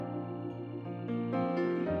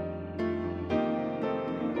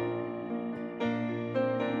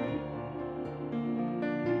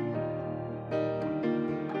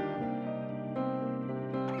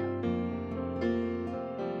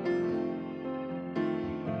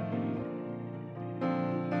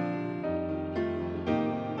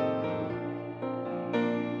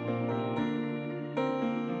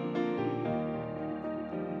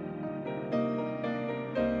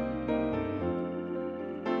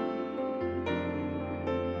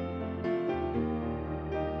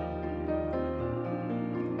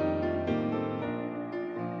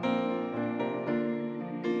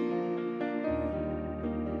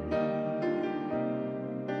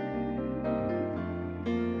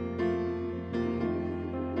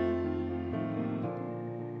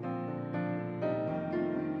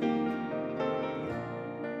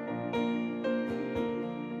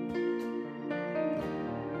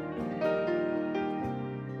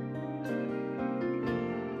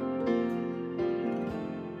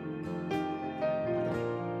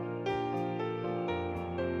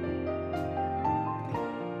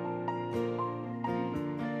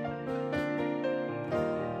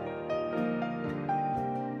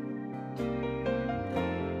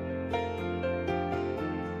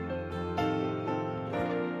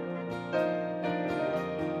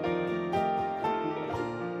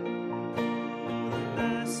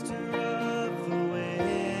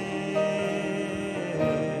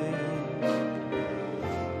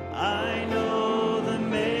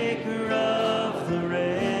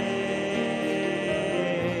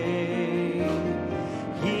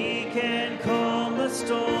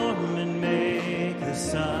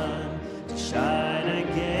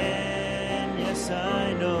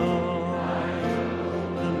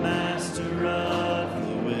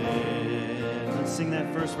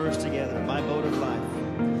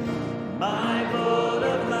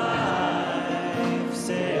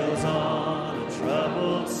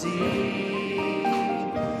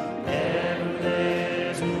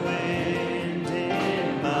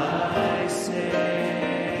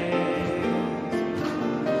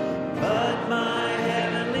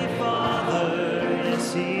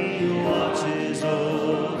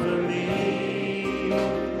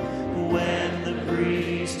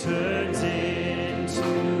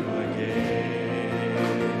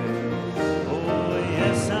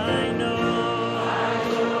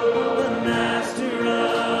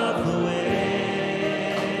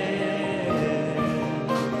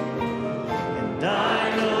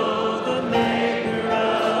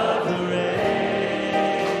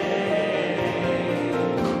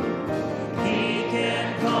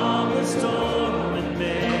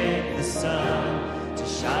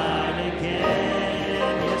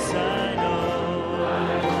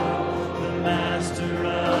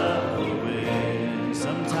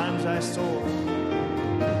sometimes I soar.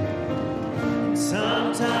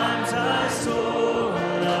 Sometimes I soar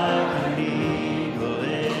like an eagle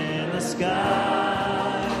in the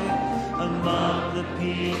sky. Among the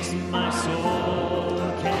peaks my soul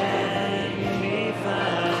can be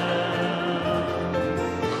found.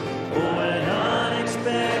 Oh, an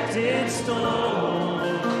unexpected storm,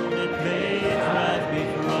 it may drive me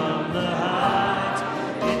from the heights.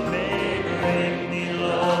 It may bring me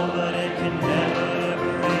low, but it can never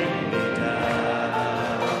bring me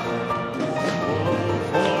down. Oh,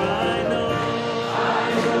 for I know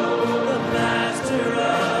the master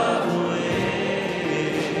of the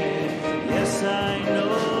way. Yes, I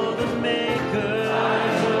know the maker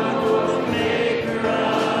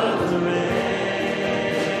of the rain.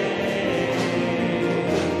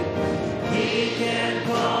 He can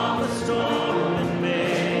calm the storm and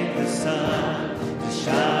make the sun to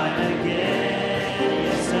shine again.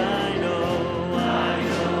 Yes, I know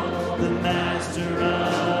the master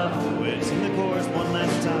of the way. Sing the chorus one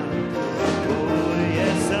last time. Oh,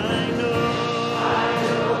 yes, I know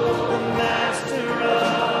the master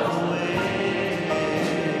of the way.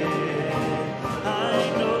 I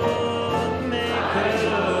know the maker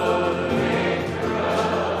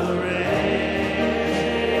of the rain.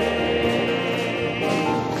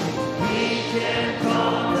 He can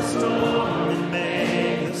calm the storm and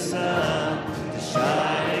make the sun to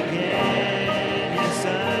shine again. Yes, I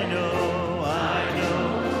know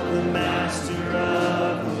the master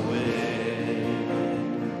of the way.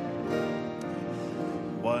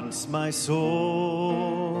 Once my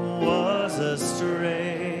soul was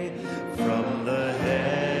astray from the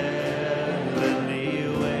heavenly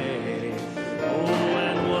way. Oh,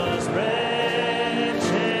 and was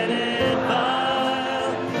wretched and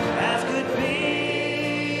vile as could be.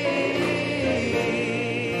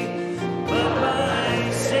 But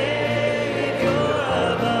my Savior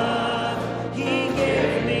above, He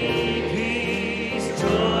gave me peace, joy,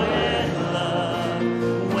 and love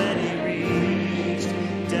when He reached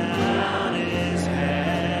down His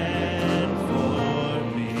hand for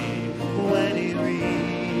me. When He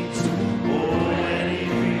reached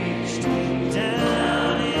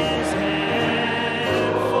down His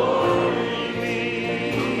hand for me.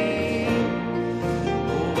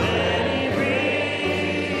 When He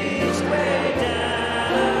reached way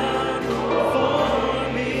down for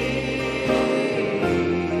me.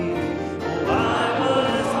 Oh, I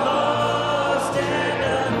was lost and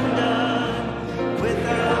undone,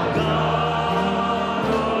 without God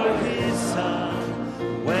or His Son.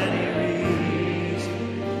 When He reached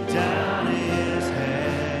down His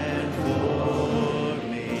hand for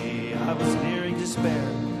me. I was nearing despair,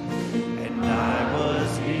 and I was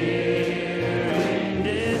nearing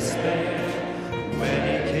despair, when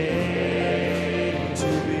He came to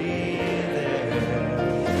me there.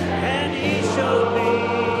 And He showed me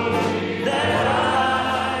that I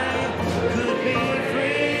could be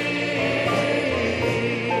free.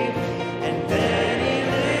 And then He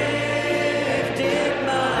lifted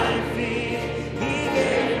my feet. He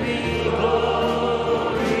gave me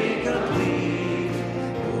glory complete.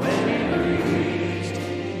 When He reached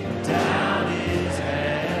down His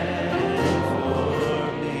hand for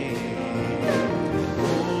me.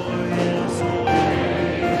 Oh, yes, when He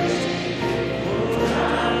reached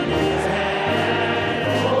down His hand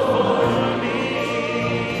for me.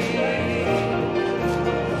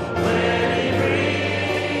 When He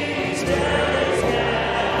reached down His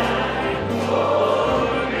hand for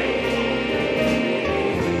me.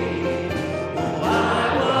 Oh, I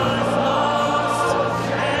was lost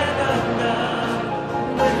and undone,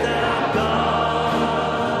 without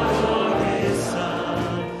God or His Son.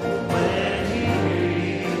 When He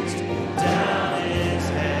reached down His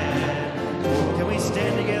hand. Can we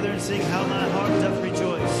stand together and sing How My Heart Doth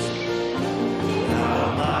Rejoice? How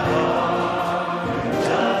my heart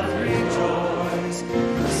doth rejoice,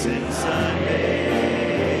 since I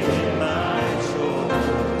made my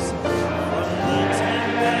choice. From the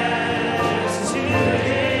tempest to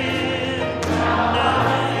Him, now I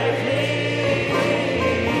flee,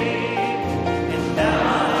 and now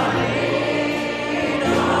I lean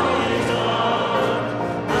on His arm.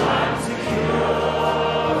 I'm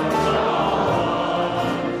secure from all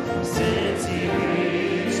harm, since He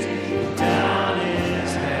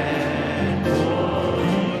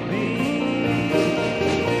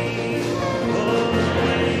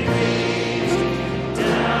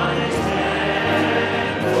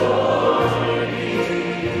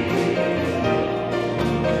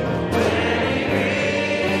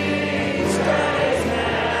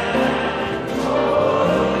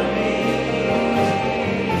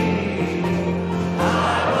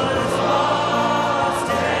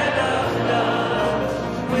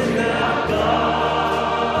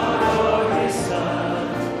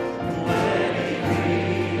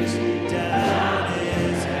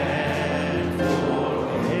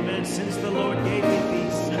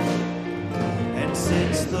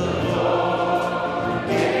since the Lord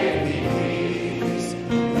gave me peace,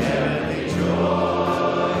 heavenly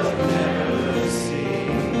joys never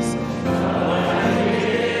cease. Lord, I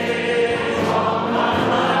give all my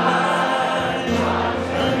life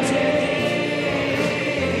unto Thee.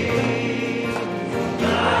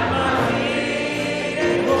 Guide my feet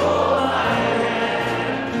and hold my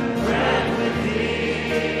hand, grant with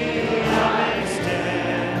Thee I may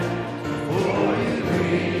stand. For You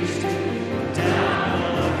reached down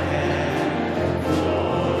Your hand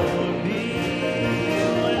for me.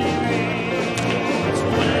 When He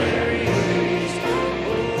reached,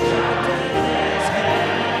 oh, down His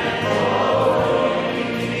hand for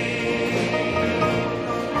me.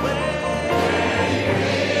 When He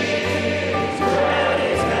reached down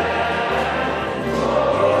His hand for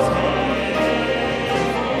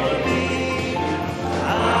me,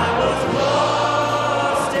 I was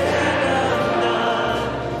lost and undone,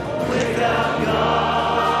 without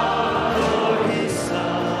God or His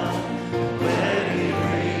Son. When He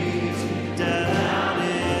reached down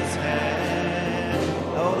His hand.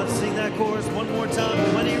 Oh, let's sing that chorus one more time.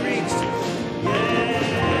 When He reached,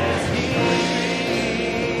 yes, He reached.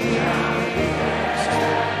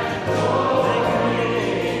 Thank You,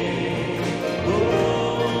 Lord.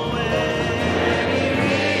 Oh, when He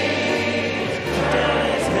reached down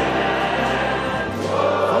His hand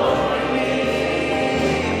for me.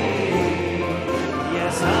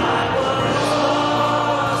 Yes, I was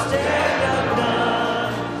lost and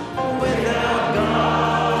undone, without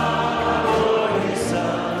God or His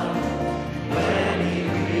Son. When He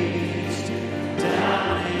reached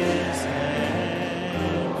down His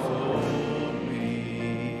hand for me.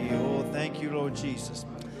 Oh, thank You, Lord Jesus.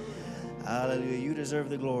 Hallelujah. You deserve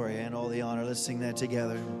the glory and all the honor. Let's sing that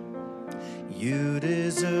together. You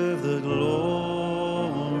deserve the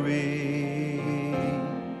glory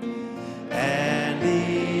and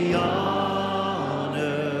the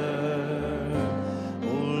honor. Oh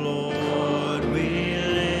Lord, we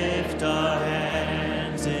lift our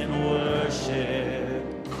hands in worship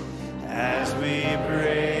as we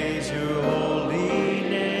praise Your holy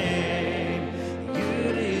name.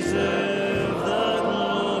 You deserve the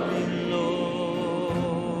glory,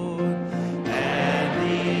 Lord, and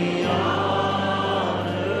the honor.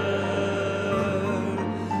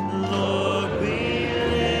 Lord,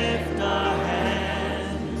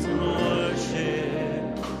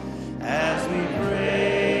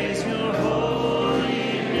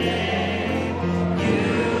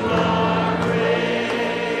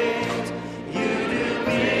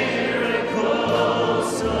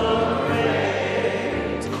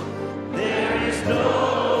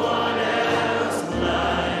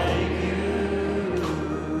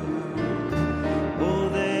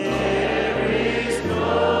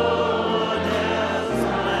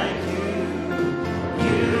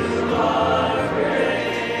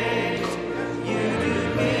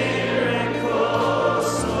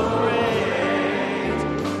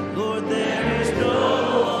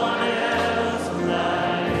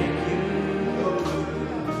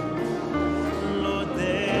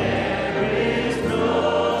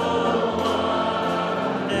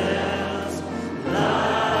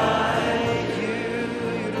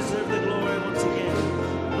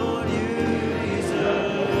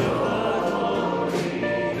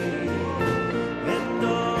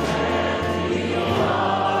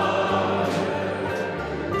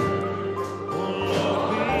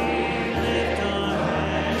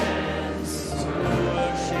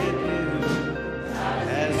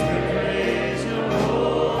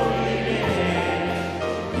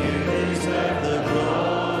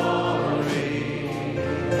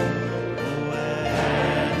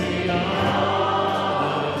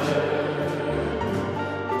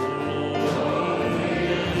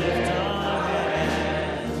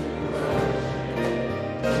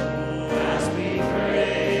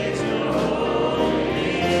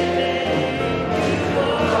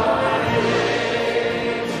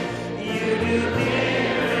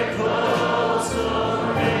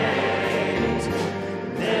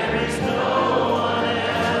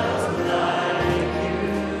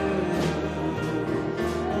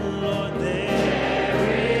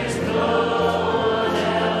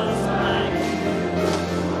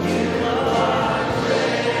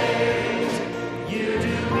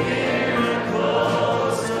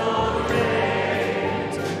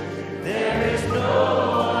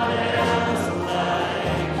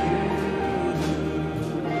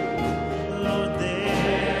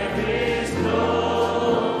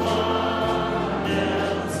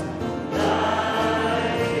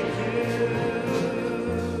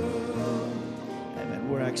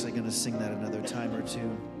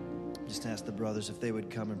 Just ask the brothers if they would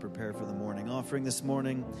come and prepare for the morning offering this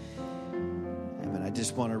morning. Amen. I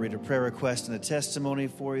just want to read a prayer request and a testimony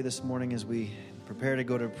for you this morning as we prepare to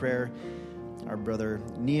go to prayer. Our brother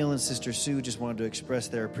Neil and sister Sue just wanted to express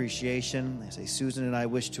their appreciation. They say, Susan and I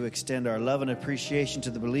wish to extend our love and appreciation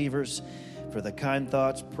to the believers for the kind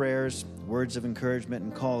thoughts, prayers, words of encouragement,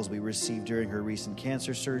 and calls we received during her recent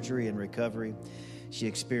cancer surgery and recovery. She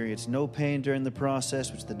experienced no pain during the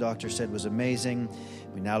process, which the doctor said was amazing.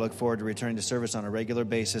 We now look forward to returning to service on a regular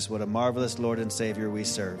basis. What a marvelous Lord and Savior we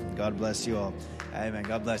serve. God bless you all. Amen.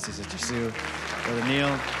 God bless you, Sister Sue. Brother Neil.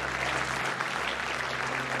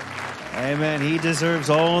 Amen. He deserves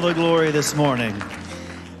all the glory this morning.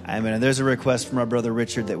 Amen. And there's a request from our brother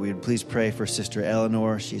Richard that we would please pray for Sister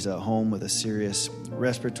Eleanor. She's at home with a serious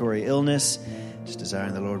respiratory illness. Just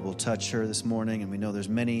desiring the Lord will touch her this morning. And we know there's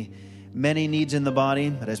many needs in the body.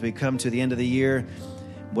 But as we come to the end of the year,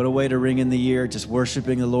 what a way to ring in the year, just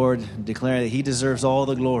worshiping the Lord, declaring that He deserves all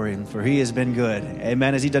the glory, for He has been good.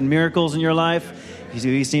 Amen. Has He done miracles in your life?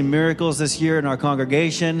 We've seen miracles this year in our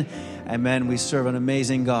congregation. Amen. We serve an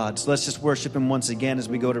amazing God. So let's just worship Him once again as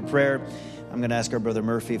we go to prayer. I'm going to ask our brother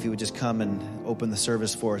Murphy if he would just come and open the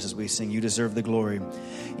service for us as we sing, You Deserve the Glory.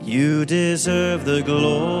 You deserve the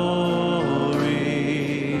glory,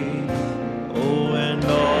 oh, and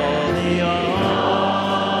all the honor.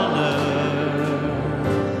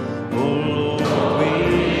 Oh, Lord, we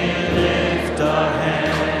lift our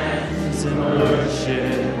hands in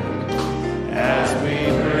worship as we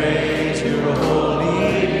praise Your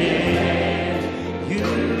holy name. You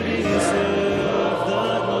deserve the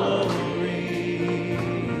glory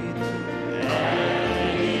and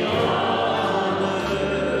the honor.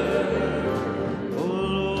 Oh,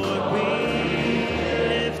 Lord, we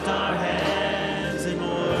lift our hands in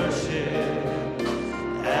worship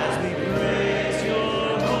as we praise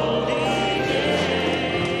Your holy name.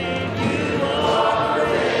 You are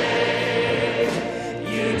great.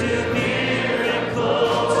 You do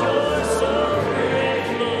miracles. You're so great,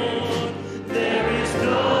 Lord. There is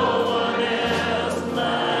no one else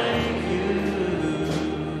like You.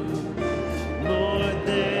 Lord,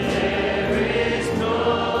 there is no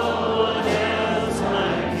one else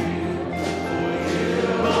like You. For You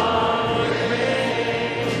are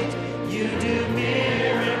great. You do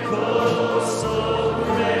miracles so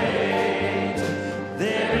great.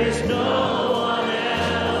 There is no one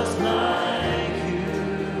else like You.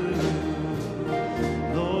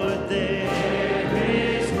 Lord, there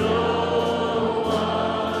is no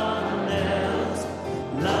one else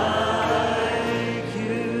like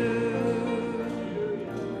You.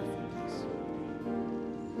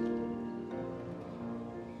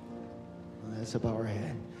 Let's bow our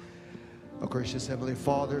head. Our gracious Heavenly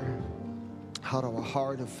Father, how our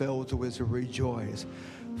heart is filled with rejoice,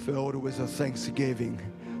 filled with a thanksgiving.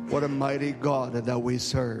 What a mighty God that we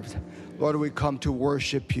served. Lord, we come to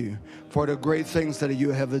worship You for the great things that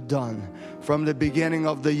You have done. From the beginning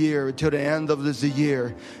of the year to the end of this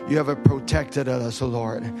year, You have protected us,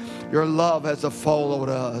 Lord. Your love has followed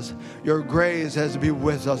us. Your grace has been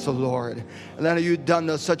with us, Lord. And then You've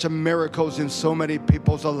done such miracles in so many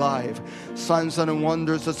people's lives. Signs and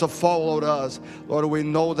wonders that have followed us. Lord, we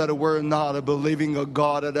know that we're not believing a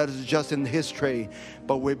God that is just in history,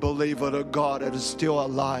 but we believe in a God that is still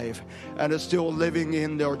alive and is still living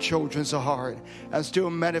in their children's heart and still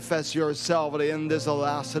manifest Yourself in this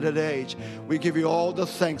last age. We give You all the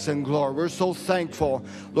thanks and glory. We're so thankful,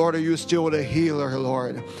 Lord, that You're still the healer,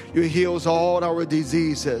 Lord. You heals all our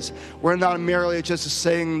diseases. We're not merely just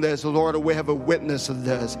saying this, Lord, we have a witness of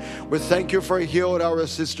this. We thank You for healing our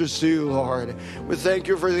sister Sue, Lord. We thank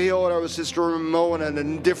You for healing our sister Ramona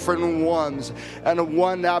and different ones, and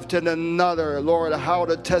one after another, Lord, how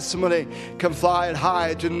the testimony can fly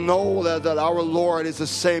high to know that our Lord is the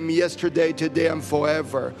same yesterday, today, and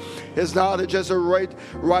forever. It's not just a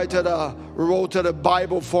wrote to the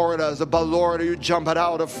Bible for us, but Lord, You jump it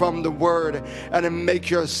out from the Word and make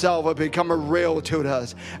Yourself become a real to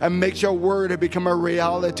us, and make Your Word become a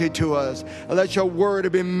reality to us, and let Your Word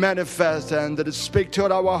be manifest and speak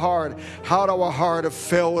to our heart, how our heart is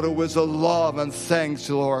filled with love and thanks,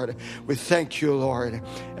 Lord. We thank You, Lord.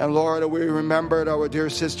 And Lord, we remembered our dear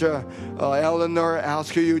sister Eleanor,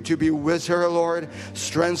 ask You to be with her, Lord.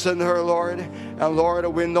 Strengthen her, Lord. And Lord,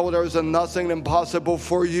 we know there's nothing impossible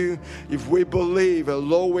for you. If we believe,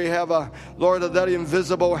 Lord, we have Lord, that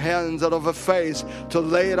invisible hands out of a face to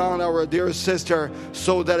lay it on our dear sister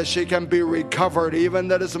so that she can be recovered. Even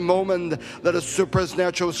that is a moment that a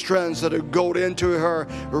supernatural strength that go into her,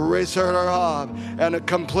 raise her up, and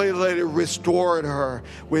completely restored her.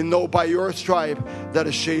 We know by your stripe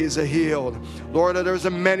that she is healed. Lord, there's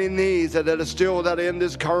many needs that are still that in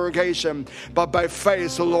this congregation, but by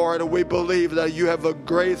faith, Lord, we believe that you have a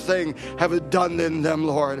great thing have done in them,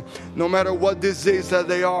 Lord. No matter what disease that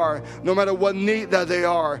they are, no matter what need that they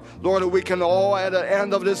are, Lord, we can all at the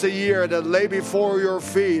end of this year that lay before your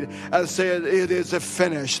feet and say it is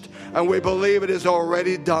finished. And we believe it is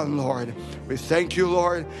already done, Lord. We thank you,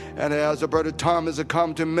 Lord. And as Brother Thomas has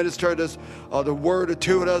come to minister this the word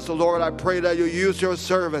to us, Lord, I pray that you use your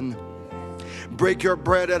servant. Break your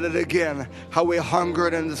bread at it again. How we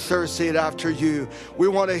hungered and thirsted after you. We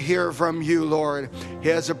want to hear from you, Lord. He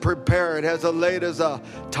has prepared, has laid us a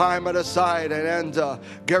time at aside and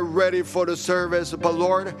get ready for the service. But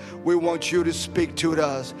Lord, we want you to speak to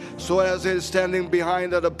us. So as it is standing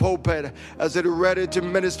behind the pulpit, as it is ready to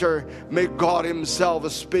minister, may God himself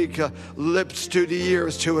speak lips to the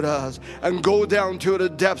ears to us and go down to the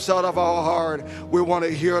depths out of our heart. We want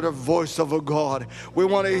to hear the voice of a God. We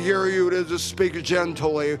want to hear you to speak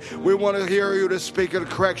gently. We want to hear you to speak in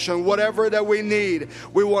correction. Whatever that we need,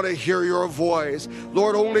 we want to hear your voice.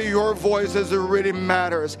 Lord, only your voice is it really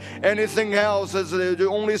matters. Anything else is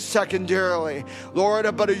only secondarily.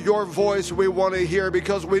 Lord, but your voice we want to hear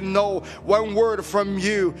because we know one word from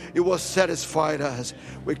you, it will satisfy us.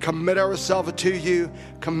 We commit ourselves to you,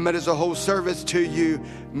 commit as a whole service to you.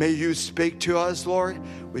 May you speak to us, Lord.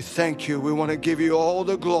 We thank you. We want to give you all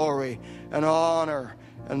the glory and honor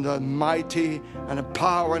and the mighty and the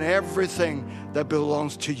power and everything that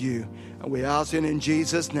belongs to you. And we ask it in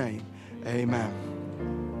Jesus' name. Amen.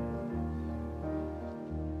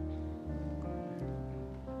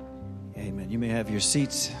 Amen. You may have your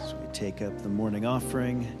seats as we take up the morning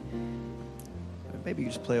offering. Maybe you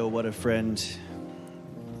just play, "Oh, What a Friend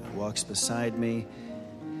Walks Beside Me."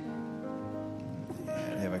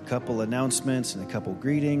 I have a couple announcements and a couple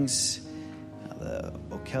greetings. The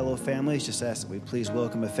Okello families just asked that we please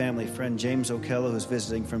welcome a family friend, James Okello, who's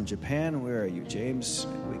visiting from Japan. Where are you, James?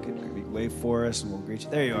 We could wave for us and we'll greet you.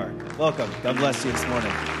 There you are. Welcome. God bless you this morning.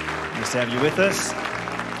 Nice to have you with us.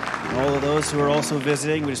 And all of those who are also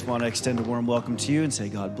visiting, we just want to extend a warm welcome to you and say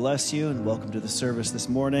God bless you and welcome to the service this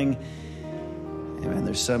morning. And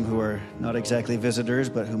there's some who are not exactly visitors,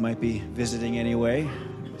 but who might be visiting anyway.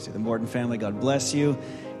 We say the Morton family, God bless you.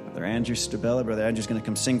 Brother Andrew Stabella. Brother Andrew's going to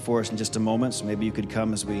come sing for us in just a moment, so maybe you could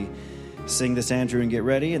come as we sing this, Andrew, and get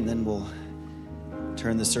ready, and then we'll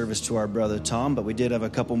turn the service to our brother Tom. But we did have a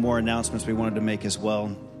couple more announcements we wanted to make as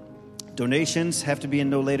well. Donations have to be in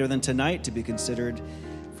no later than tonight to be considered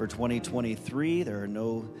for 2023. There are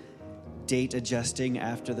no date adjusting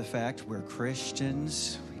after the fact. We're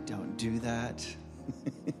Christians. We don't do that.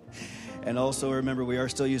 And also remember, we are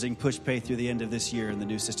still using PushPay through the end of this year, and the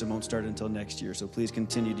new system won't start until next year. So please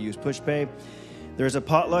continue to use PushPay. There's a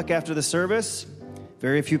potluck after the service.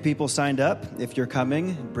 Very few people signed up. If you're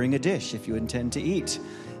coming, bring a dish if you intend to eat.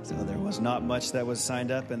 So there was not much that was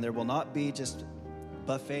signed up, and there will not be just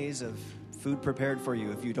buffets of food prepared for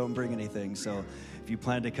you if you don't bring anything. So if you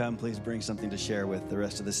plan to come, please bring something to share with the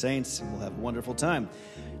rest of the saints, and we'll have a wonderful time.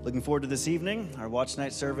 Looking forward to this evening, our watch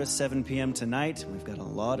night service, 7 p.m. tonight. We've got a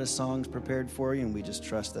lot of songs prepared for you, and we just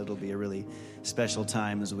trust that it'll be a really special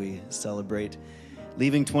time as we celebrate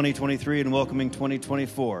leaving 2023 and welcoming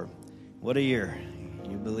 2024. What a year.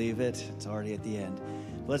 You believe it? It's already at the end.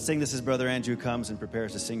 Let's sing this as Brother Andrew comes and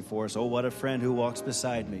prepares to sing for us. Oh, what a friend who walks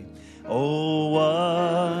beside me. Oh,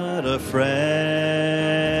 what a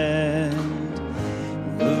friend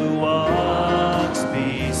who walks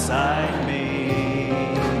beside me.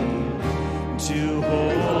 To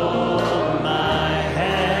hold my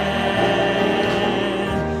hand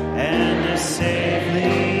and to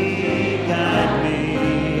safely guide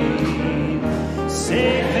me,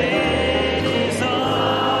 safe in his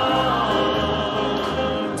arms,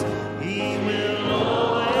 he will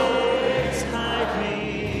always hide me.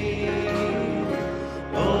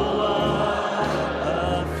 Oh, what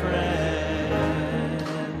a friend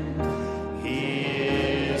he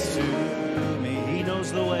is to me. He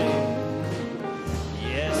knows the way.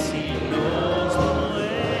 Knows the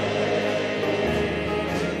way,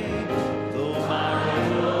 though my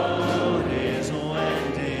road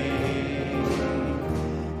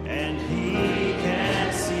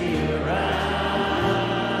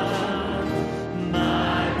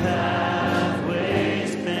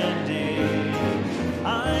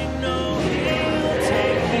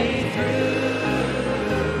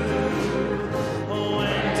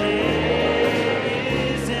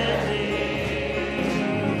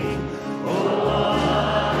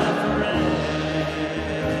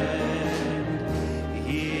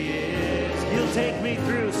He'll take me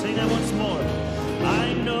through. Sing that once more.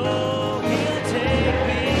 I know He'll take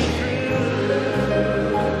me through.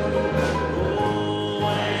 Oh,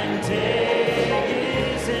 and take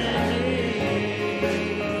His enemy.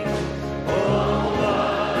 Oh,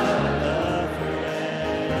 what a friend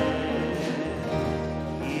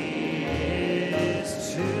He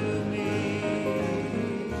is to me.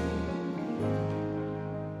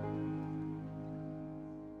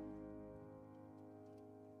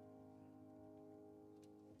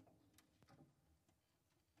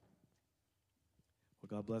 Well,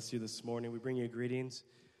 God bless you this morning. We bring you greetings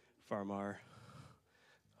from our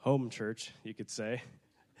home church, you could say,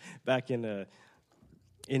 back in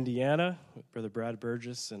Indiana, with Brother Brad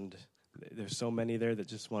Burgess, and there's so many there that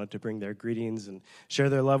just wanted to bring their greetings and share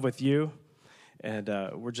their love with you. And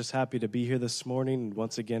we're just happy to be here this morning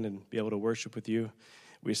once again and be able to worship with you.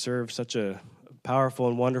 We serve such a powerful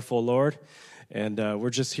and wonderful Lord, and we're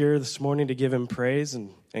just here this morning to give Him praise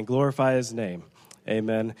and glorify His name.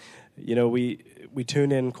 Amen. You know, we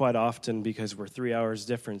tune in quite often because we're 3 hours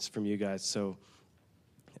difference from you guys, so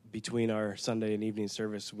between our Sunday and evening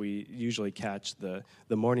service, we usually catch the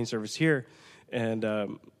morning service here, and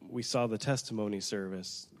we saw the testimony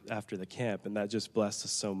service after the camp, and that just blessed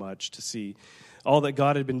us so much to see all that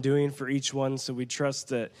God had been doing for each one. So we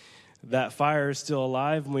trust that fire is still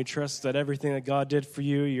alive, and we trust that everything that God did for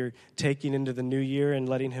you, you're taking into the new year and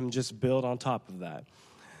letting Him just build on top of that.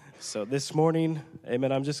 So this morning,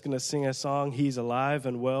 amen, I'm just going to sing a song, He's Alive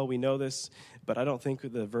and Well. We know this, but I don't think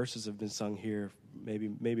the verses have been sung here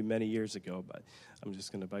maybe many years ago, but I'm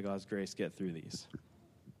just going to, by God's grace, get through these.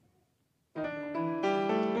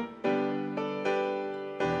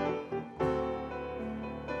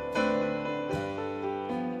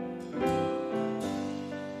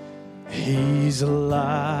 He's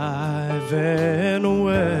alive and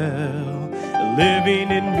well,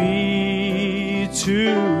 living in me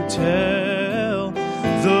to tell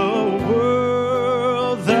the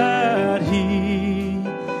world that He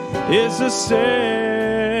is the same.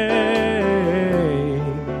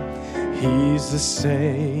 He's the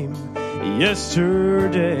same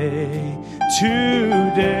yesterday,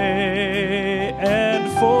 today,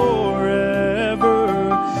 and forever.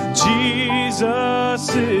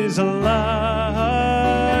 Jesus is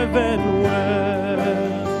alive and well.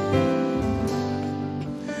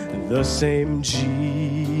 The same Jesus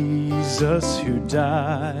who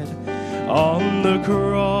died on the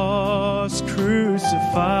cross crucified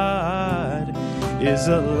is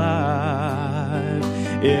alive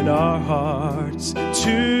in our hearts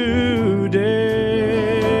today.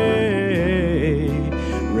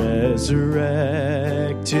 Resurrected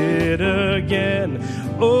again,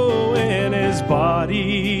 oh, in His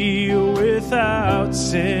body without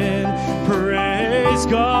sin. Praise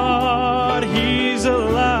God, He's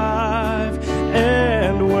alive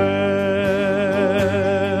and well.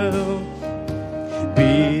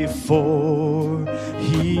 Before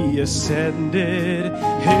He ascended,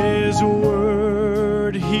 His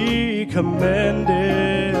word He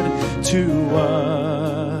commended to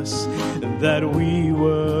us that we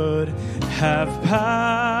would have power,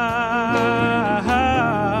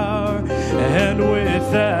 and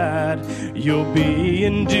with that you'll be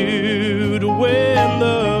endued when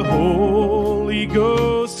the Holy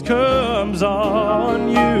Ghost comes on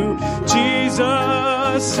you.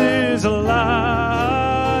 Jesus is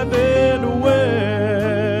alive and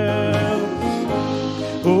well.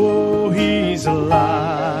 Oh, He's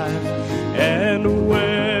alive and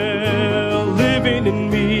well, living in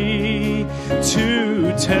me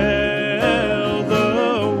to tell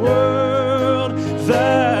the world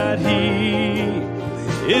that He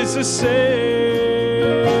is the same.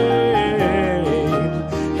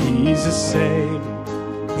 He's the same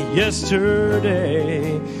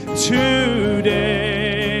yesterday,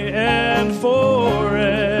 today, and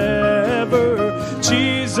forever.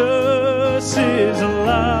 Jesus is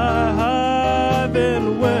alive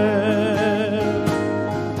and well.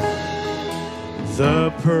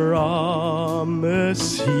 The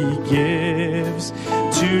promise He gives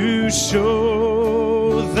to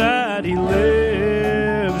show that He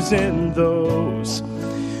lives in those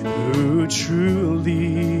who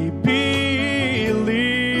truly believe.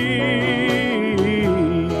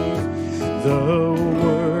 The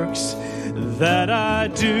works that I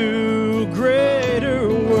do, greater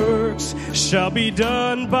works shall be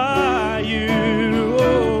done by you.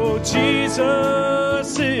 Oh,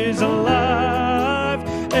 Jesus is alive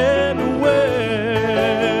and well.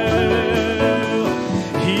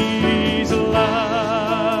 He's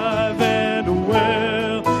alive and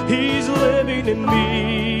well. He's living in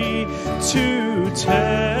me to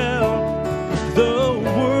tell the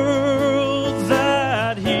world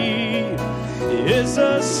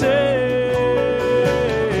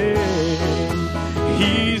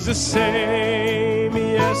He's the same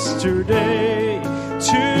yesterday,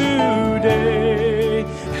 today,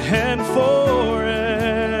 and forever.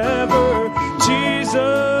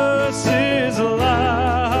 Jesus is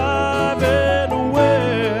alive and well.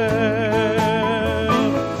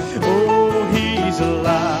 Oh, he's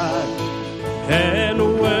alive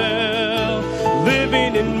and well,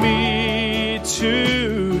 living in me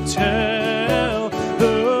to tell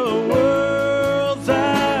the world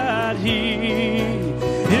that he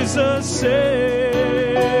is the same.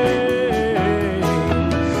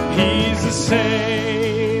 He's the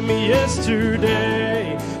same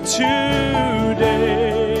yesterday,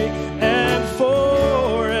 today, and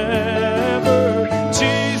forever.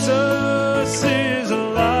 Jesus is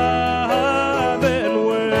alive and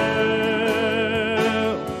well.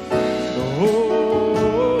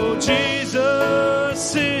 Oh,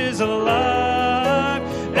 Jesus is alive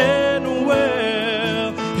and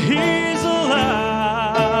well. He's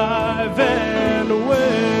alive and well.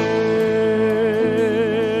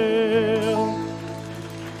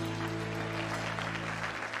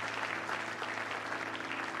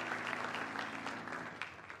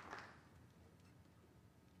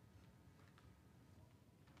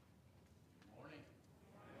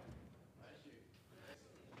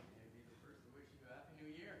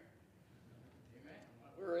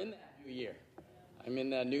 We're in that new year. I'm in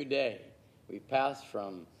that new day. We passed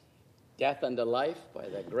from death unto life by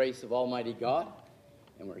the grace of Almighty God,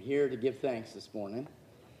 and we're here to give thanks this morning.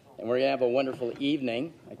 And we're going to have a wonderful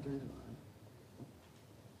evening. I turned it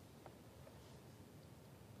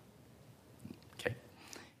on. Okay.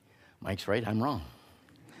 Mike's right, I'm wrong.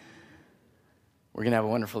 We're going to have a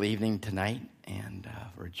wonderful evening tonight, and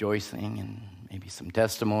rejoicing, and maybe some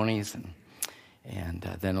testimonies, and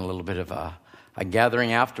then a little bit of a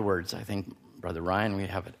gathering afterwards. I think, Brother Ryan, we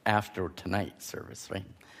have it after tonight's service, right?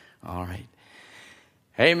 All right.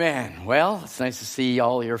 Amen. Well, it's nice to see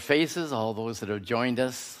all your faces, all those that have joined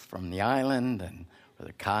us from the island, and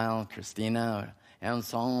Brother Kyle, Christina,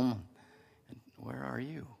 Anselm. Where are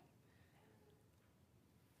you?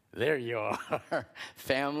 There you are.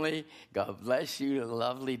 Family, God bless you.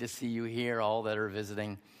 Lovely to see you here, all that are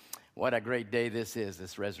visiting. What a great day this is,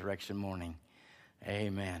 this resurrection morning.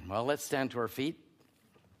 Amen. Well, let's stand to our feet.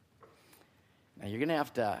 Now, you're going to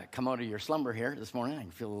have to come out of your slumber here this morning. I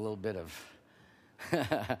can feel a little bit of...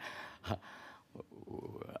 I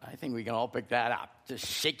think we can all pick that up. Just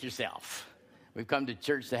shake yourself. We've come to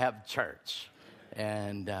church to have church.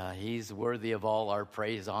 And he's worthy of all our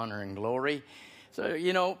praise, honor, and glory. So,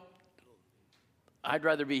 you know, I'd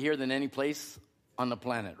rather be here than any place on the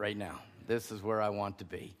planet right now. This is where I want to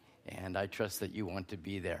be. And I trust that you want to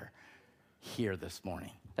be there here this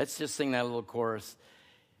morning. Let's just sing that little chorus.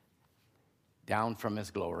 Down from his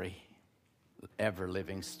glory,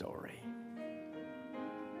 ever-living story.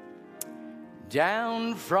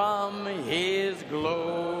 Down from his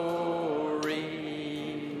glory,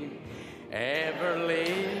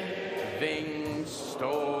 ever-living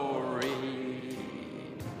story.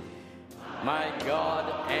 My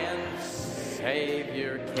God and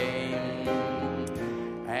Savior came,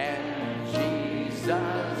 and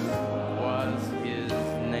Jesus was his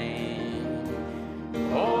name.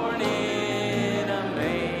 Born in a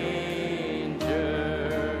manger,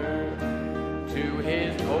 to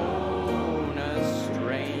his own a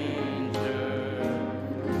stranger.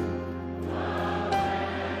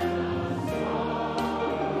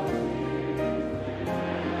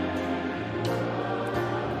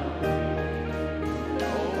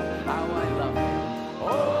 Oh, how I love him.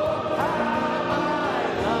 Oh, how I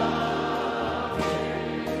love him.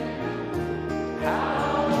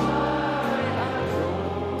 How I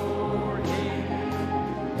adore him.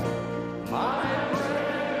 My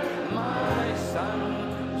breath, my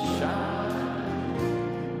sunshine,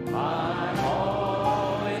 my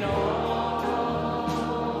all in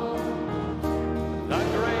all. The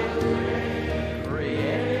great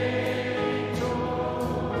Creator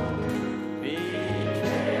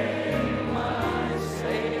became my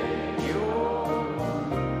Savior.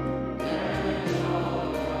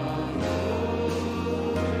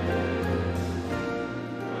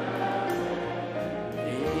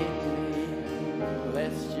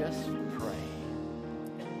 Let's just pray.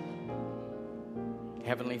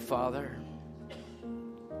 Heavenly Father,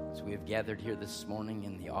 as we have gathered here this morning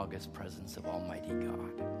in the august presence of Almighty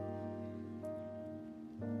God,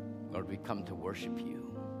 Lord, we come to worship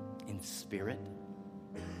you in spirit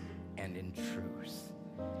and in truth.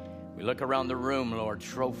 We look around the room, Lord,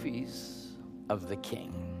 trophies of the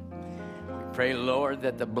King. We pray, Lord,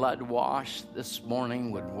 that the blood washed this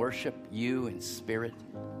morning would worship you in spirit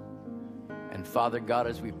And Father God,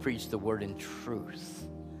 as we preach the word in truth,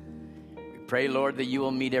 we pray, Lord, that you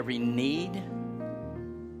will meet every need,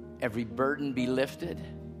 every burden be lifted.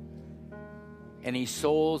 Any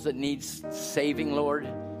souls that need saving,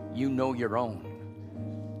 Lord, you know your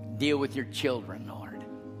own. Deal with your children, Lord.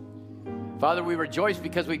 Father, we rejoice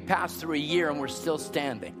because we passed through a year and we're still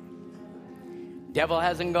standing. Devil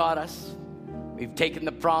hasn't got us. We've taken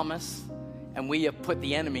the promise and we have put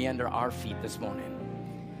the enemy under our feet this morning.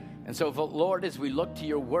 And so, Lord, as we look to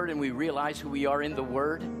your word and we realize who we are in the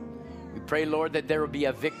word, we pray, Lord, that there will be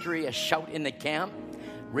a victory, a shout in the camp,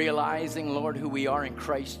 realizing, Lord, who we are in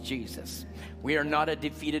Christ Jesus. We are not a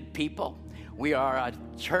defeated people. We are a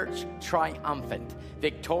church triumphant,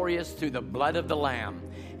 victorious through the blood of the Lamb.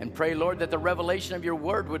 And pray, Lord, that the revelation of your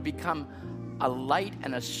word would become a light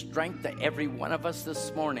and a strength to every one of us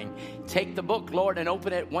this morning. Take the book, Lord, and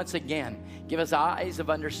open it once again. Give us eyes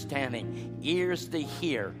of understanding, ears to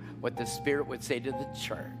hear what the Spirit would say to the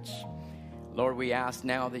church. Lord, we ask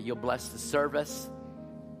now that you'll bless the service.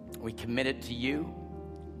 We commit it to you.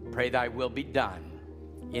 Pray thy will be done.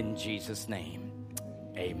 In Jesus' name,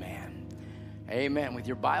 amen. Amen. With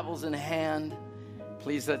your Bibles in hand,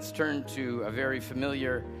 please let's turn to a very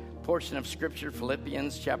familiar portion of Scripture,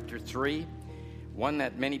 Philippians chapter 3, one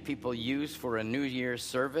that many people use for a New Year's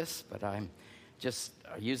service, but I'm just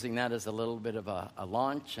using that as a little bit of a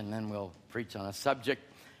launch, and then we'll preach on a subject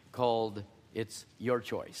called It's Your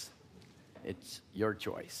Choice. It's your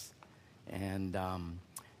choice. And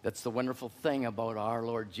that's the wonderful thing about our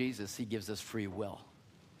Lord Jesus. He gives us free will,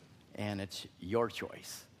 and it's your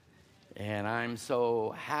choice. And I'm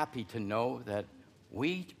so happy to know that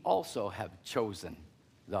we also have chosen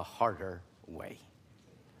the harder way.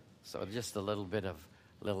 So just a little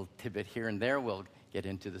tidbit here and there. We'll get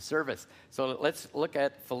into the service. So let's look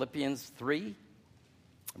at Philippians 3,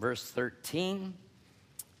 verse 13.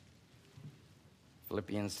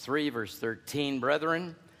 Philippians 3, verse 13.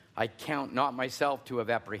 Brethren, I count not myself to have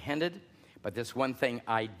apprehended, but this one thing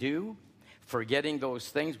I do, forgetting those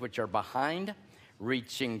things which are behind,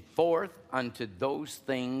 reaching forth unto those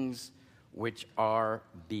things which are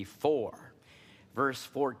before. Verse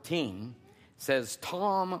 14 says,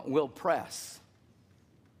 Tom will press.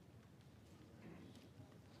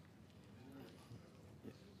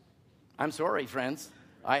 I'm sorry, friends.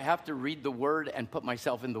 I have to read the word and put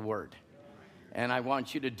myself in the word. And I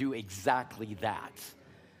want you to do exactly that.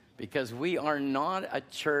 Because we are not a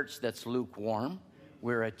church that's lukewarm.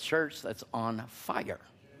 We're a church that's on fire.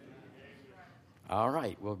 All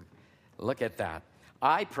right, we'll look at that.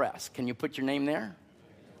 I press. Can you put your name there?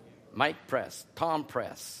 Mike press. Tom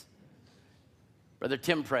press. Brother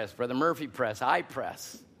Tim press. Brother Murphy press. I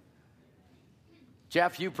press.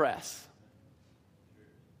 Jeff, you press.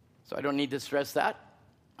 So I don't need to stress that.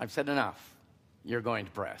 I've said enough. You're going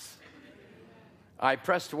to press. I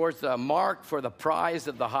press towards the mark for the prize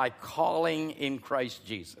of the high calling in Christ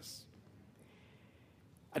Jesus.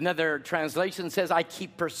 Another translation says, I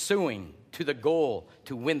keep pursuing to the goal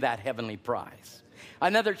to win that heavenly prize.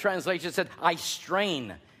 Another translation said, I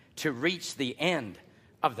strain to reach the end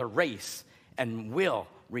of the race and will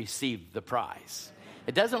receive the prize.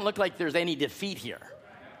 It doesn't look like there's any defeat here.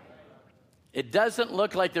 It doesn't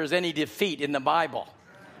look like there's any defeat in the Bible.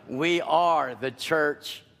 We are the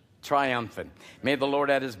church triumphant. May the Lord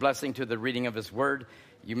add his blessing to the reading of his word.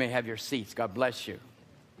 You may have your seats. God bless you.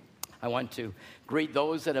 I want to greet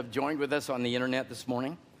those that have joined with us on the internet this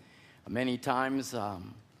morning. Many times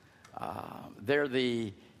they're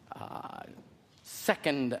the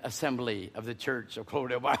second assembly of the Church of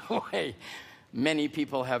Cloverdale Bibleway. Many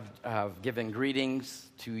people have given greetings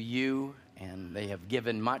to you, and they have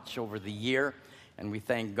given much over the year. And we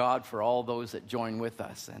thank God for all those that join with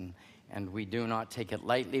us. And we do not take it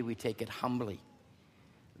lightly. We take it humbly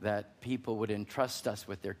that people would entrust us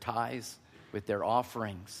with their tithes, with their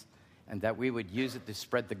offerings, and that we would use it to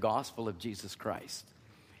spread the gospel of Jesus Christ.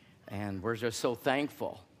 And we're just so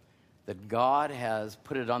thankful that God has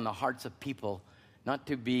put it on the hearts of people not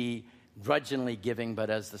to be grudgingly giving, but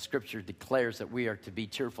as the scripture declares that we are to be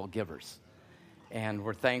cheerful givers. And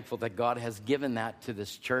we're thankful that God has given that to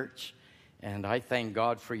this church. And I thank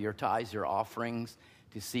God for your tithes, your offerings,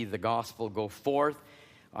 to see the gospel go forth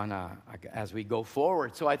as we go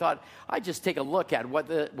forward. So I thought I'd just take a look at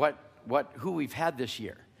who we've had this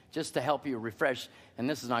year, just to help you refresh. And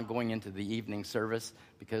this is not going into the evening service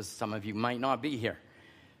because some of you might not be here.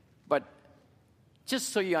 But just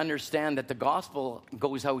so you understand that the gospel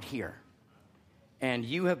goes out here. And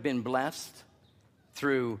you have been blessed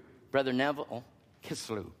through Brother Neville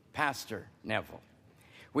Kislew, Pastor Neville.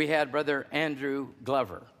 We had Brother Andrew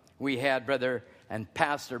Glover. We had Brother and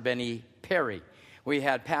Pastor Benny Perry. We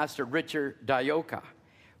had Pastor Richard Dioka.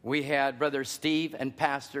 We had Brother Steve and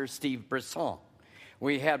Pastor Steve Brisson.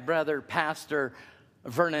 We had Brother Pastor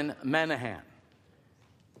Vernon Manahan.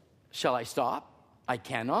 Shall I stop? I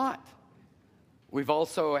cannot. We've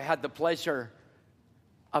also had the pleasure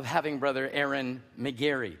of having Brother Aaron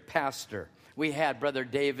McGarry, pastor. We had Brother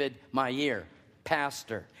David Mayer,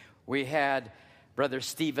 pastor. We had Brother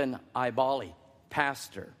Stephen Ibali,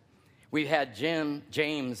 pastor. We had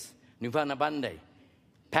James Nuvanabande,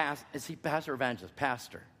 is he pastor or evangelist?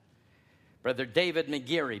 Pastor. Brother David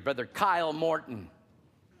McGarry, Brother Kyle Morton.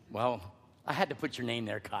 Well, I had to put your name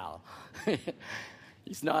there, Kyle.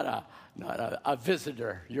 He's not a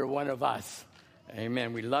visitor. You're one of us.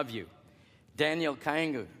 Amen. We love you. Daniel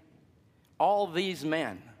Kaingu. All these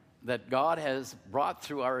men that God has brought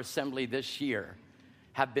through our assembly this year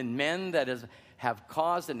have been men that have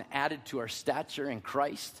caused and added to our stature in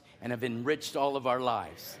Christ and have enriched all of our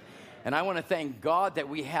lives. And I want to thank God that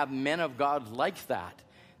we have men of God like that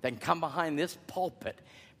come behind this pulpit,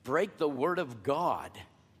 break the word of God,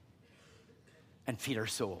 and feed our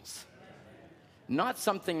souls. Not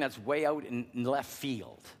something that's way out in left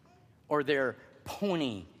field or their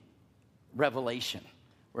pony revelation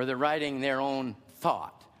where they're writing their own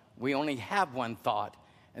thought. We only have one thought,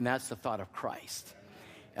 and that's the thought of Christ.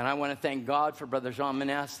 And I want to thank God for Brother Jean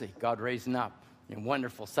Manasseh, God raising up a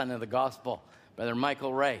wonderful son of the gospel, Brother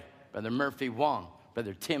Michael Ray, Brother Murphy Wong,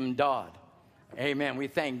 Brother Tim Dodd. Amen. We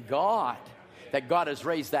thank God that God has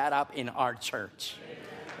raised that up in our church.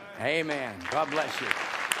 Amen. God bless you.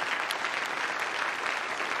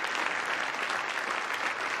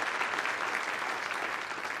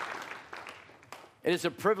 It is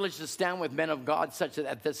a privilege to stand with men of God such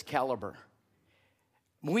at this caliber.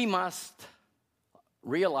 We must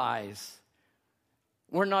realize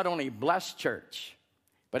we're not only a blessed church,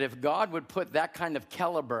 but if God would put that kind of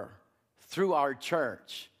caliber through our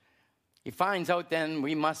church, he finds out then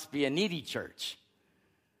we must be a needy church.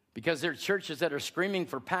 Because there are churches that are screaming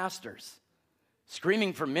for pastors,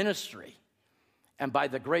 screaming for ministry. And by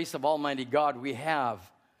the grace of Almighty God, we have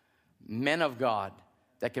men of God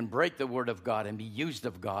that can break the word of God and be used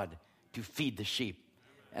of God to feed the sheep.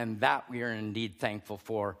 And that we are indeed thankful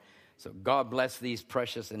for. So God bless these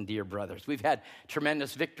precious and dear brothers. We've had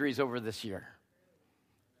tremendous victories over this year.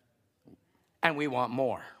 And we want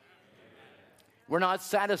more. We're not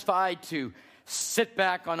satisfied to sit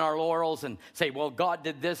back on our laurels and say, well, God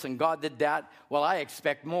did this and God did that. Well, I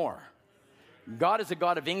expect more. God is a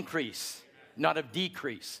God of increase, not of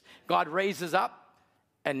decrease. God raises up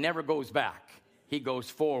and never goes back. He goes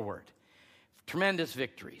forward. Tremendous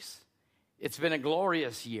victories. It's been a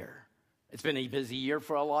glorious year. It's been a busy year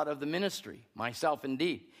for a lot of the ministry, myself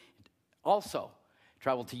indeed. Also,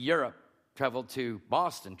 traveled to Europe, traveled to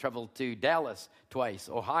Boston, traveled to Dallas twice,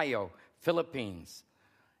 Ohio, Philippines.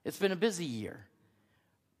 It's been a busy year.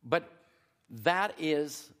 But that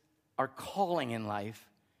is our calling in life,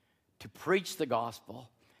 to preach the gospel,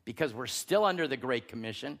 because we're still under the Great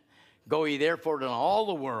Commission. Go ye therefore to all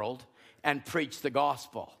the world and preach the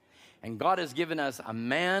gospel. And God has given us a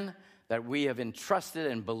man that we have entrusted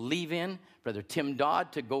and believe in, Brother Tim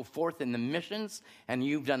Dodd, to go forth in the missions. And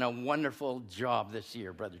you've done a wonderful job this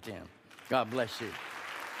year, Brother Tim. God bless you.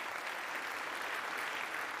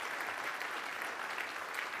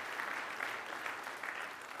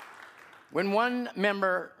 When one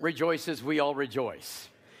member rejoices, we all rejoice.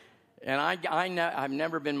 And I've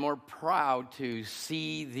never been more proud to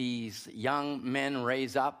see these young men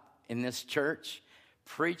raise up in this church,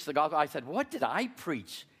 preach the gospel. I said, what did I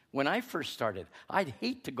preach when I first started? I'd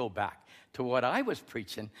hate to go back to what I was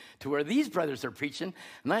preaching, to where these brothers are preaching.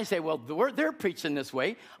 And I say, well, they're preaching this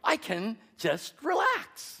way. I can just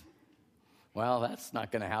relax. Well, that's not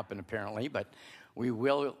going to happen apparently, but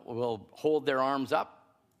we'll hold their arms up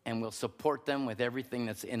and we'll support them with everything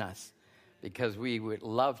that's in us, because we would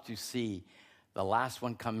love to see the last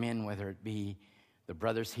one come in, whether it be the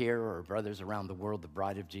brothers here or brothers around the world, the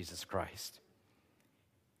bride of Jesus Christ.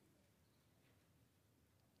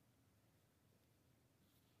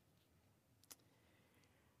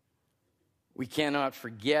 We cannot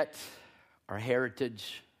forget our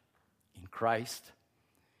heritage in Christ.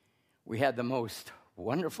 We had the most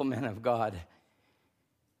wonderful men of God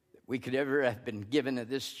that we could ever have been given at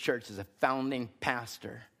this church as a founding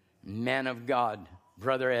pastor, man of God,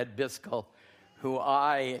 Brother Ed Biscoe, who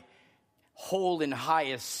I hold in high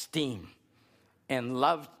esteem and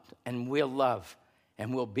loved and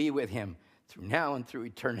will be with him through now and through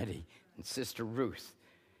eternity. And Sister Ruth,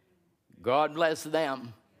 God bless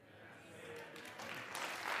them.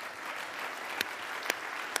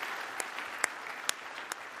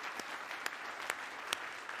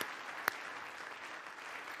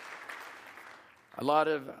 a lot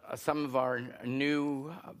of some of our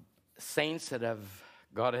new saints that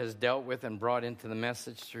God has dealt with and brought into the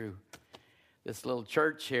message through this little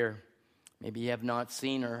church here. Maybe you have not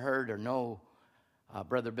seen or heard or know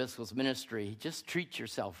Brother Biscoe's ministry. Just treat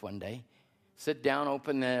yourself one day. Sit down,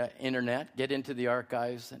 open the internet, get into the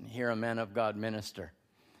archives, and hear a man of God minister.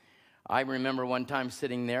 I remember one time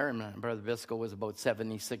sitting there, and Brother Biscoe was about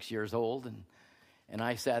 76 years old, and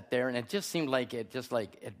I sat there, and it just seemed like it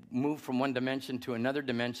moved from one dimension to another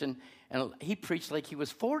dimension, and he preached like he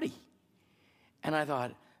was 40. And I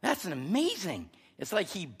thought, that's amazing. It's like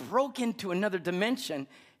he broke into another dimension,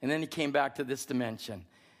 and then he came back to this dimension.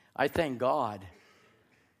 I thank God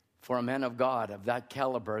for a man of God of that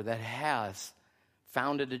caliber that has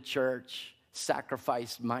founded a church,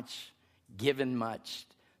 sacrificed much, given much,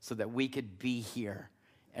 so that we could be here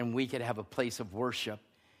and we could have a place of worship.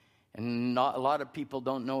 And a lot of people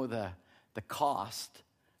don't know the cost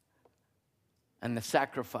and the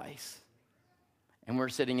sacrifice. And we're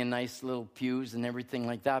sitting in nice little pews and everything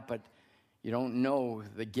like that, but you don't know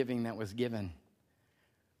the giving that was given.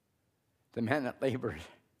 The man that labored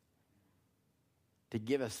to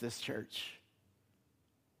give us this church.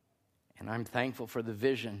 And I'm thankful for the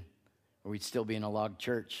vision, or we'd still be in a log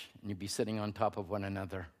church and you'd be sitting on top of one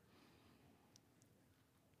another.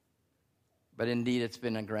 But indeed, it's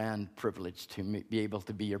been a grand privilege to be able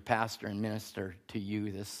to be your pastor and minister to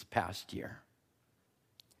you this past year.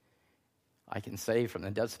 I can say from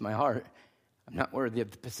the depths of my heart, I'm not worthy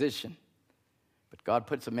of the position. But God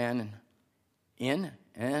puts a man in,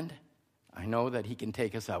 and I know that he can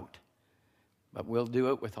take us out. But we'll do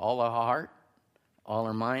it with all our heart, all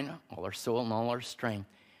our mind, all our soul, and all our strength.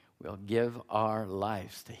 We'll give our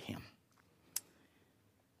lives to him.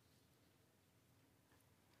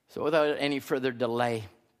 So without any further delay,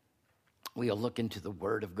 we'll look into the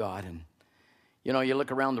Word of God. And, you know, you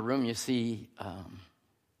look around the room, you see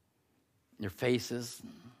your faces.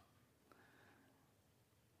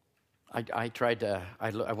 I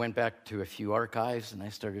went back to a few archives, and I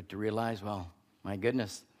started to realize, well, my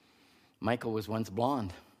goodness, Michael was once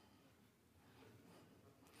blonde.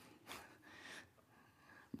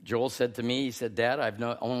 Joel said to me, he said, Dad, I've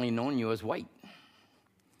only known you as white.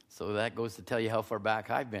 So that goes to tell you how far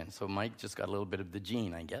back I've been. So Mike just got a little bit of the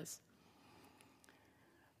gene, I guess.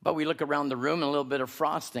 But we look around the room and a little bit of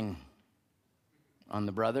frosting on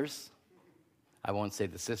the brothers. I won't say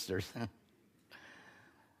the sisters.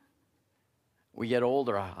 We get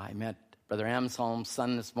older. I met Brother Amsalm's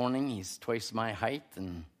son this morning. He's twice my height,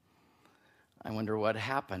 and I wonder what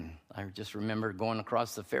happened. I just remember going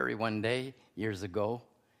across the ferry one day years ago,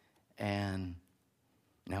 and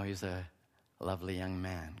now he's a lovely young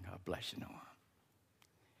man. God bless you, Noah.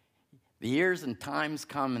 The years and times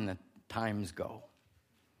come and the times go.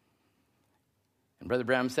 And Brother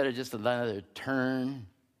Bram said it, just another turn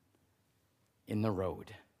in the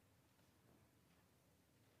road.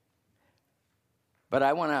 But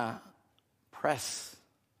I want to press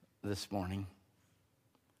this morning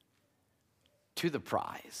to the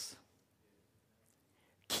prize.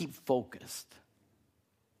 Keep focused.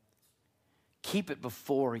 Keep it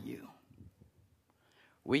before you.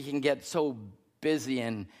 We can get so busy,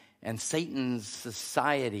 and Satan's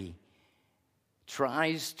society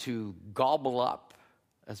tries to gobble up,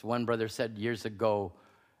 as one brother said years ago,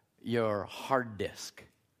 your hard disk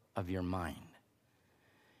of your mind.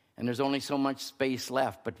 And there's only so much space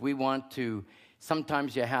left, but we want to,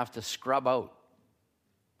 sometimes you have to scrub out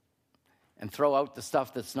and throw out the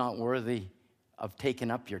stuff that's not worthy of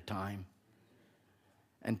taking up your time.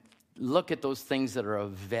 And look at those things that are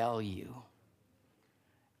of value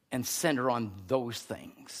and center on those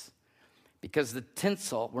things. Because the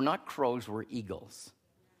tinsel, we're not crows, we're eagles.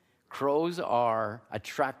 Crows are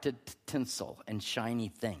attracted to tinsel and shiny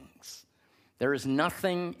things. There is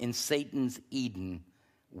nothing in Satan's Eden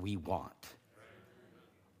we want.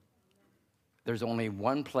 There's only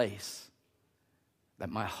one place that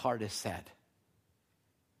my heart is set,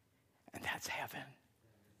 and that's heaven.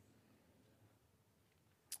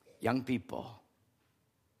 Young people,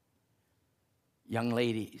 young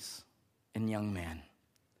ladies, and young men,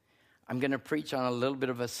 I'm going to preach on a little bit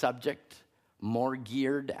of a subject more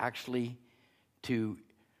geared actually to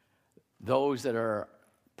those that are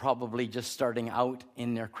probably just starting out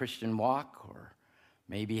in their Christian walk, or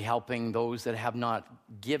maybe helping those that have not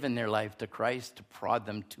given their life to Christ to prod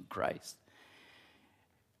them to Christ.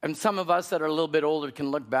 And some of us that are a little bit older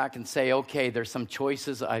can look back and say, okay, there's some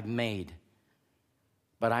choices I've made,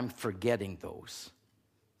 but I'm forgetting those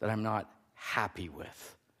that I'm not happy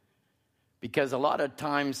with. Because a lot of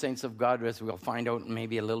times, saints of God, as we'll find out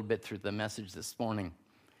maybe a little bit through the message this morning,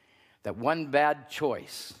 that one bad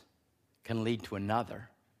choice can lead to another,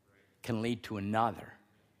 can lead to another,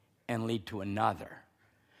 and lead to another.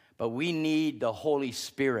 But we need the Holy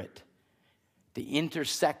Spirit to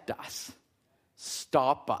intersect us,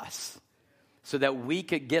 stop us, so that we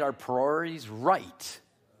could get our priorities right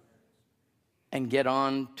and get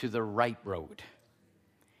on to the right road.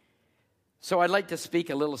 So I'd like to speak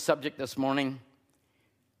a little subject this morning,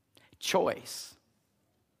 choice.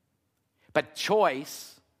 But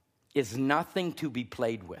choice is nothing to be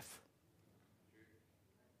played with.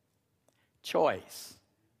 Choice.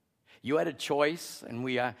 You had a choice, and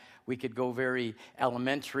we could go very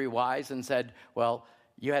elementary-wise and said, well,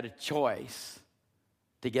 you had a choice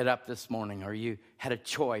to get up this morning, or you had a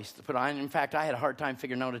choice to put on. In fact, I had a hard time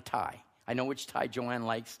figuring out a tie. I know which tie Joanne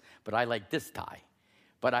likes, but I like this tie.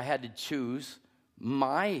 But I had to choose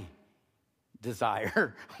my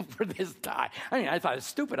desire for this tie. I mean, I thought it was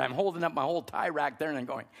stupid. I'm holding up my whole tie rack there and I'm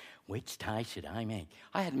going, which tie should I make?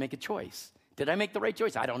 I had to make a choice. Did I make the right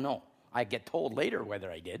choice? I don't know. I get told later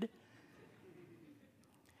whether I did.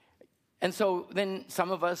 And so then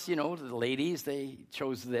some of us, the ladies, they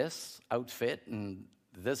chose this outfit and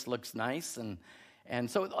this looks nice.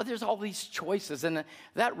 And so there's all these choices, and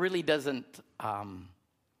that really doesn't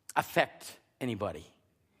affect anybody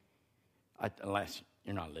unless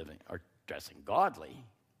you're not living or dressing godly.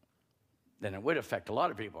 Then it would affect a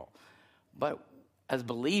lot of people. But as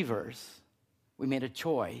believers, we made a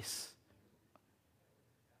choice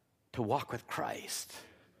to walk with Christ,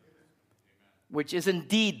 which is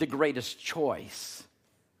indeed the greatest choice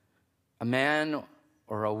a man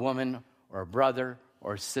or a woman or a brother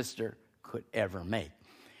or a sister could ever make.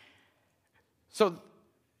 So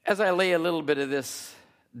as I lay a little bit of this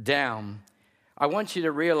down, I want you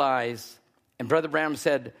to realize, and Brother Branham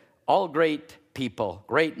said, all great people,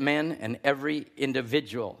 great men, and every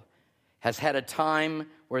individual has had a time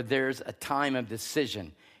where there's a time of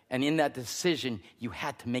decision. And in that decision, you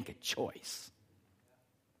had to make a choice.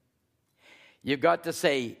 You've got to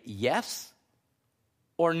say yes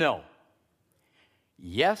or no.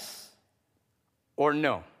 Yes or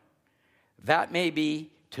no. That may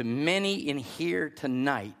be to many in here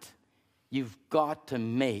tonight. You've got to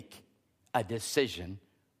make a decision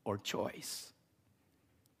or choice.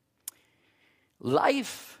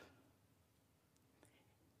 Life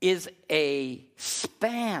is a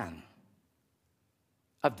span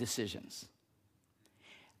of decisions,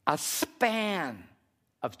 a span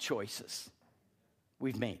of choices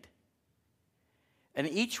we've made. And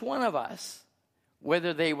each one of us,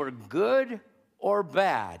 whether they were good or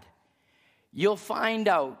bad, you'll find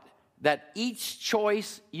out that each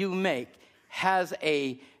choice you make has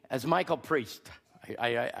as Michael preached,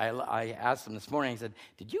 I asked him this morning, I said,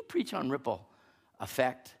 did you preach on ripple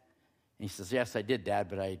effect? And he says, yes, I did, Dad,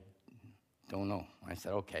 but I don't know. I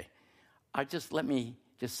said, okay. Let me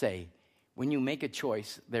just say, when you make a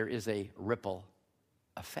choice, there is a ripple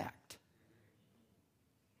effect.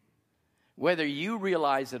 Whether you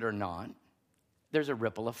realize it or not, there's a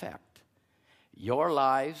ripple effect. Your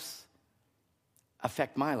lives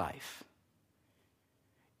affect my life.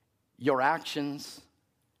 Your actions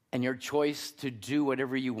and your choice to do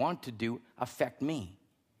whatever you want to do affect me.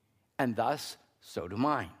 And thus, so do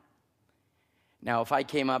mine. Now, if I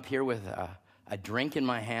came up here with a drink in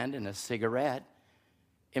my hand and a cigarette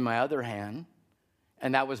in my other hand,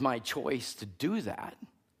 and that was my choice to do that,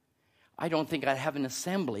 I don't think I'd have an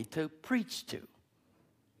assembly to preach to.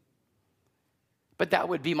 But that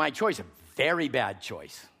would be my choice. A very bad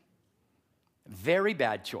choice. Very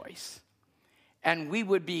bad choice. And we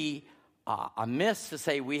would be amiss to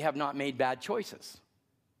say we have not made bad choices.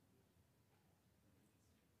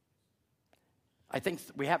 I think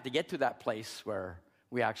we have to get to that place where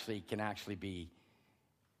we can be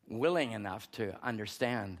willing enough to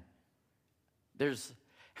understand.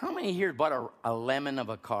 How many here bought a lemon of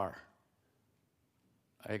a car?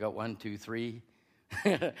 I got 1, 2, 3.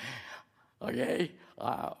 Okay.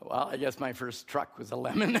 Well, I guess my first truck was a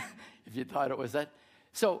lemon, if you thought it was that.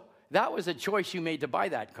 So that was a choice you made to buy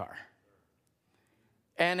that car.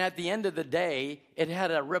 And at the end of the day, it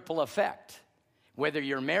had a ripple effect. Whether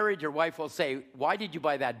you're married, your wife will say, why did you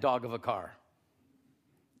buy that dog of a car?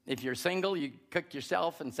 If you're single, you cook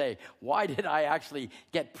yourself and say, why did I actually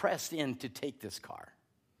get pressed in to take this car?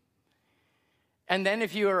 And then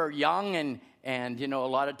if you're young and a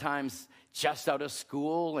lot of times just out of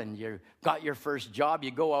school and you got your first job,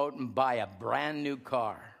 you go out and buy a brand new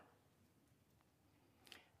car.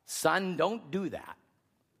 Son, don't do that.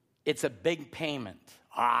 It's a big payment.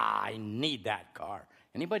 I need that car.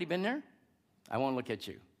 Anybody been there? I won't look at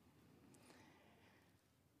you.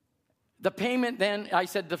 The payment then, I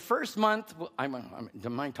said the first month,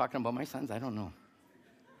 am I talking about my sons? I don't know.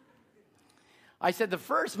 I said, the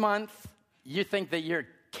first month, you think that you're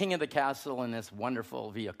king of the castle in this wonderful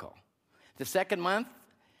vehicle. The second month,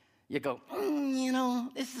 you go,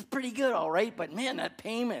 this is pretty good, all right, but man, that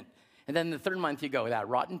payment. And then the third month, you go, that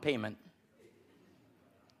rotten payment.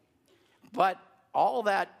 But all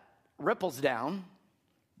that ripples down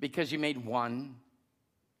because you made one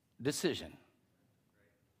decision.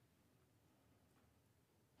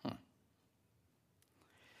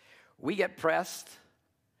 We get pressed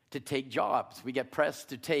to take jobs. We get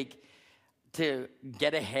pressed to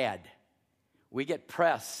get ahead. We get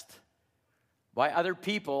pressed by other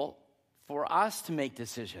people for us to make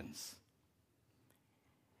decisions.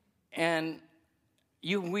 And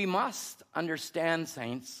we must understand,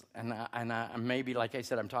 saints, and maybe, like I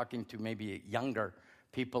said, I'm talking to maybe younger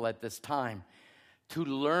people at this time, to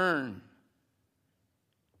learn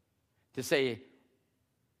to say,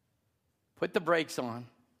 put the brakes on,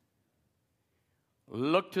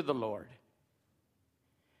 look to the Lord.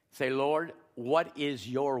 Say, Lord, what is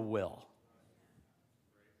your will?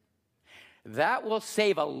 That will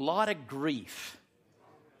save a lot of grief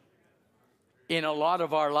in a lot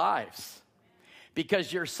of our lives.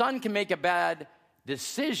 Because your son can make a bad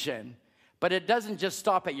decision, but it doesn't just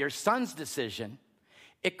stop at your son's decision.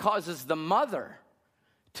 It causes the mother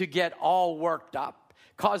to get all worked up,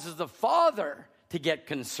 causes the father to get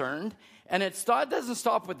concerned, and it doesn't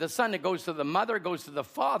stop with the son. It goes to the mother, it goes to the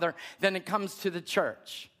father, then it comes to the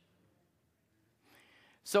church.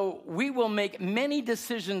 So we will make many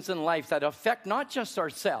decisions in life that affect not just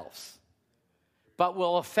ourselves, but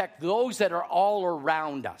will affect those that are all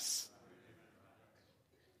around us.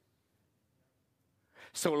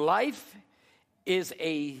 So life is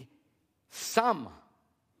a sum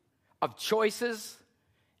of choices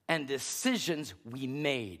and decisions we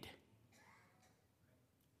made.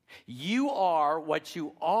 You are what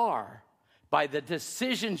you are by the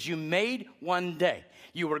decisions you made one day.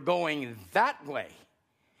 You were going that way.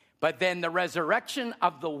 But then the resurrection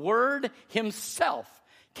of the Word Himself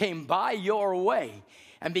came by your way.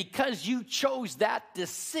 And because you chose that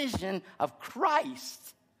decision of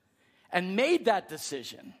Christ and made that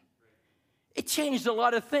decision, it changed a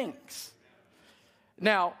lot of things.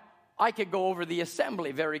 Now, I could go over the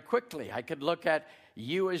assembly very quickly. I could look at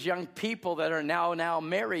you as young people that are now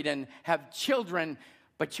married and have children,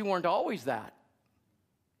 but you weren't always that.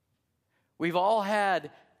 We've all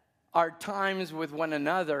had our times with one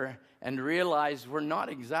another and realized we're not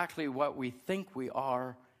exactly what we think we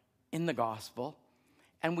are in the gospel,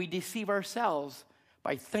 and we deceive ourselves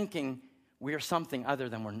by thinking we are something other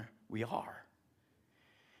than we are.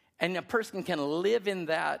 And a person can live in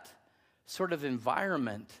that sort of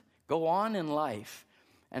environment, go on in life,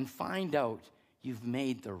 and find out you've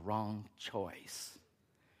made the wrong choice.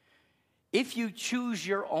 If you choose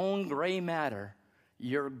your own gray matter,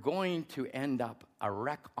 you're going to end up a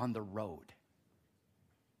wreck on the road.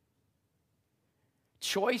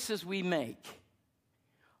 Choices we make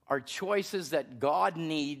are choices that God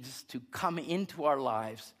needs to come into our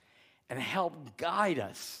lives and help guide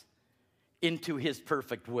us into His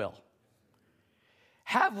perfect will.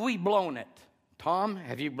 Have we blown it? Tom,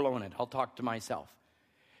 have you blown it? I'll talk to myself.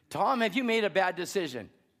 Tom, have you made a bad decision?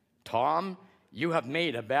 Tom, you have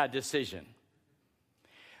made a bad decision.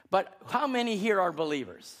 But how many here are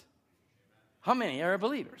believers? How many are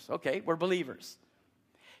believers? Okay, we're believers.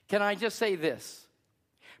 Can I just say this?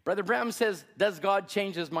 Brother Branham says, does God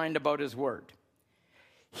change His mind about His word?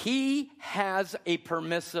 He has a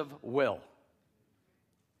permissive will.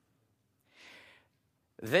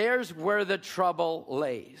 There's where the trouble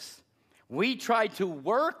lays. We try to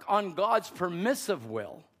work on God's permissive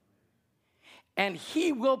will, and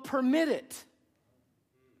He will permit it.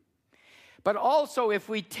 But also, if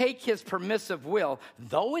we take His permissive will,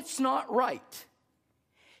 though it's not right,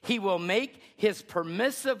 He will make His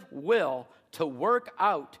permissive will to work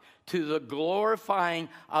out to the glorifying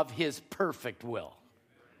of His perfect will.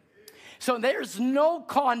 So there's no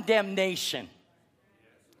condemnation.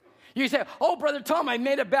 You say, oh, Brother Tom, I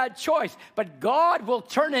made a bad choice. But God will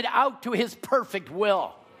turn it out to His perfect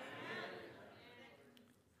will.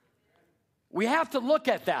 We have to look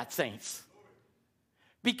at that, saints.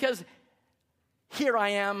 Because here I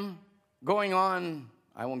am going on,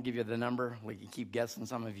 I won't give you the number. We can keep guessing,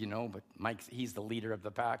 some of you know, but Mike, he's the leader of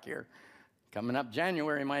the pack here. Coming up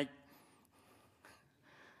January, Mike.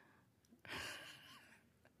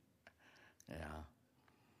 Yeah.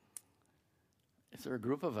 Is there a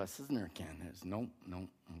group of us, isn't there, Ken? There's no,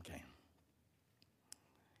 okay.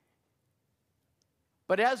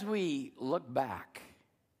 But as we look back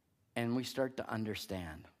and we start to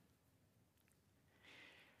understand,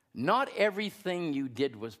 not everything you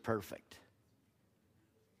did was perfect.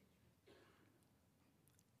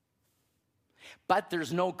 But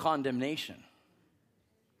there's no condemnation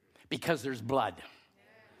because there's blood.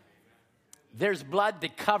 There's blood to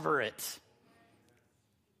cover it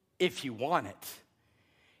if you want it.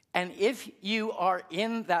 And if you are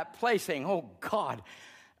in that place saying, oh God,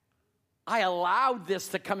 I allowed this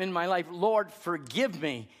to come in my life. Lord, forgive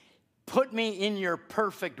me. Put me in your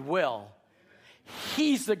perfect will.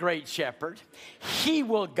 He's the great shepherd. He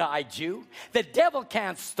will guide you. The devil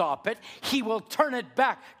can't stop it. He will turn it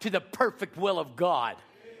back to the perfect will of God.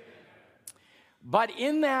 But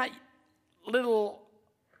in that little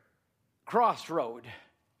crossroad,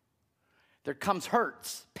 there comes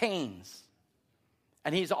hurts, pains.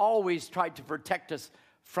 And he's always tried to protect us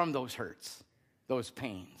from those hurts, those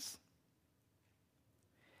pains.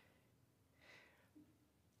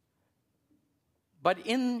 But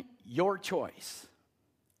in your choice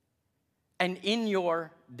and in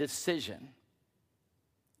your decision,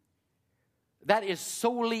 that is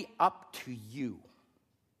solely up to you.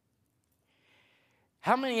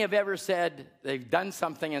 How many have ever said they've done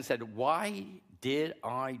something and said, why did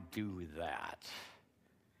I do that?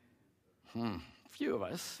 Few of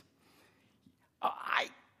us.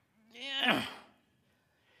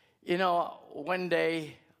 You know, one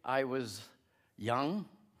day I was young,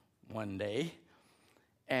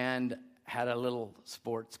 and had a little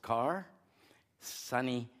sports car,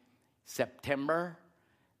 sunny September,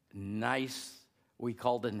 nice, we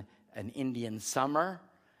called an Indian summer,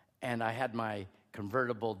 and I had my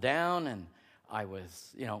convertible down, and I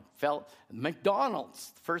was, felt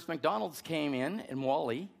McDonald's. The first McDonald's came in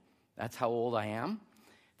Wally. That's how old I am.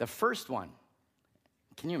 The first one,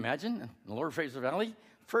 can you imagine? In the Lower Fraser Valley,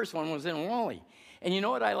 first one was in Wally. And you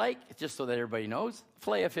know what I like? Just so that everybody knows,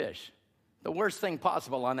 filet of fish. The worst thing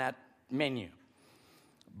possible on that menu.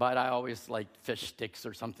 But I always liked fish sticks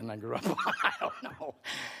or something I grew up on. I don't know.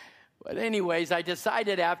 But anyways, I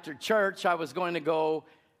decided after church I was going to go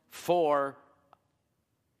for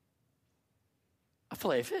a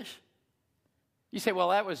filet of fish. You say, well,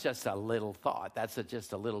 that was just a little thought. That's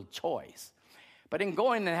just a little choice. But in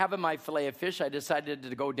going and having my filet of fish, I decided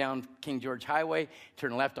to go down King George Highway,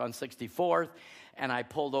 turn left on 64th, and I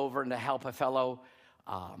pulled over to help a fellow.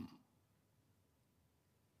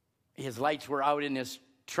 His lights were out in his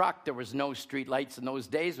truck. There was no street lights in those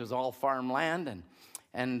days. It was all farmland,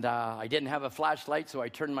 and I didn't have a flashlight, so I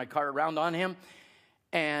turned my car around on him.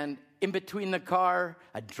 And in between the car,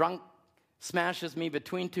 a drunk smashes me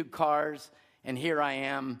between two cars, and here I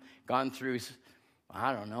am, gone through,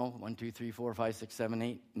 I don't know, 1, 2, 3, 4, 5, 6, 7,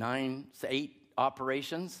 8, 9, 8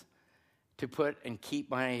 operations to put and keep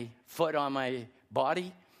my foot on my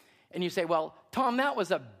body. And you say, well, Tom, that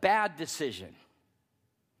was a bad decision.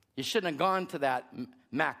 You shouldn't have gone to that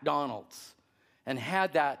McDonald's and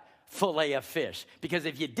had that fillet of fish. Because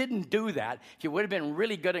if you didn't do that, if you would have been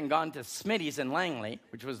really good and gone to Smitty's in Langley,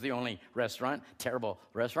 which was the only restaurant, terrible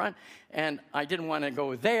restaurant, and I didn't want to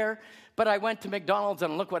go there, but I went to McDonald's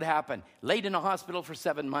and look what happened. Laid in a hospital for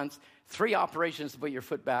 7 months, 3 operations to put your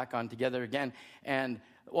foot back on together again, and,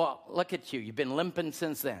 well, look at you. You've been limping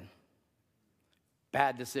since then.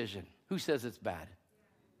 Bad decision. Who says it's bad?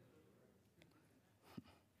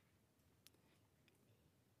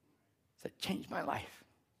 That changed my life.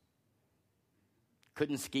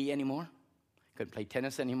 Couldn't ski anymore. Couldn't play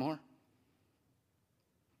tennis anymore.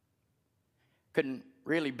 Couldn't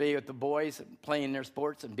really be with the boys and play in their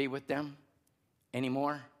sports and be with them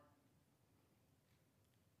anymore.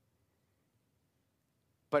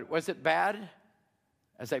 But was it bad,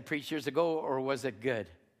 as I preached years ago, or was it good?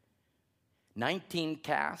 19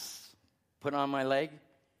 casts put on my leg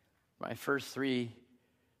my first 2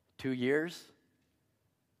 years.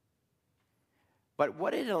 But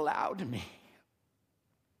what it allowed me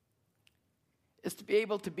is to be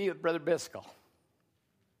able to be with Brother Biscoe,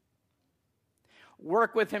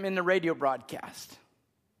 work with him in the radio broadcast,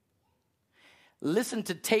 listen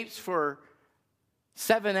to tapes for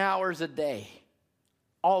 7 hours a day,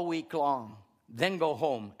 all week long, then go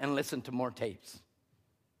home and listen to more tapes.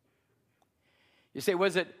 You say,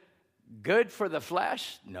 was it good for the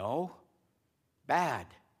flesh? No, bad.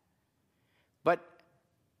 But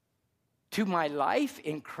to my life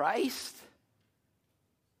in Christ,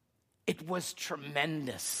 it was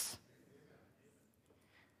tremendous.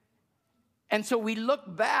 And so we look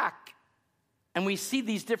back and we see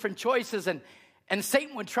these different choices, and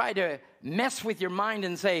Satan would try to mess with your mind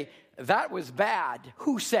and say, that was bad.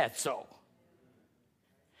 Who said so?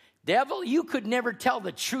 Devil, you could never tell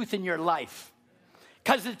the truth in your life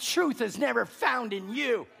because the truth is never found in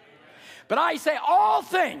you. But I say all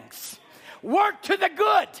things work to the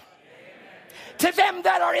good to them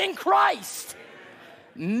that are in Christ.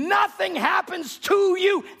 Nothing happens to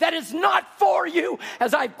you that is not for you,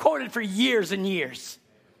 as I've quoted for years and years.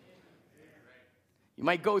 You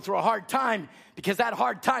might go through a hard time because that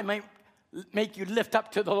hard time might make you lift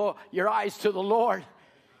up to your eyes to the Lord.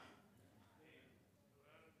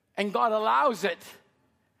 And God allows it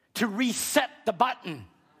to reset the button.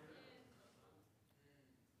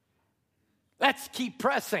 Let's keep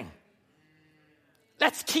pressing.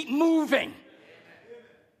 Let's keep moving.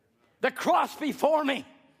 The cross before me,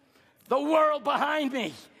 the world behind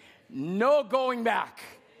me. No going back,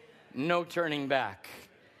 no turning back.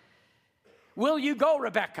 Will you go,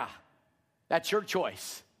 Rebecca? That's your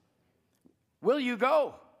choice. Will you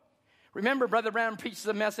go? Remember, Brother Brown preaches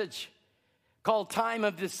a message called Time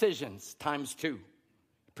of Decisions, times 2.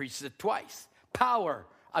 He preaches it twice. Power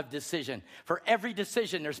of decision. For every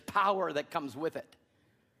decision, there's power that comes with it.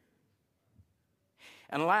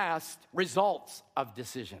 And last, results of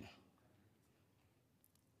decision.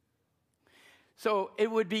 So it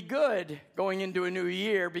would be good going into a new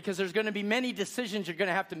year because there's going to be many decisions you're going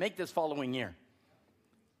to have to make this following year.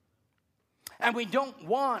 And we don't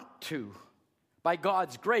want to, by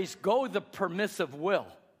God's grace, go the permissive will.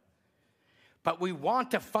 But we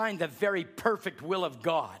want to find the very perfect will of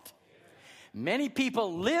God. Many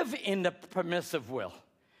people live in the permissive will.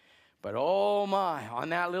 But oh my, on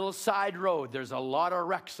that little side road, there's a lot of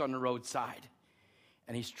wrecks on the roadside.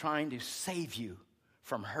 And he's trying to save you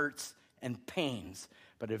from hurts and pains.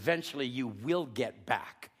 But eventually you will get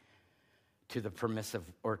back to the permissive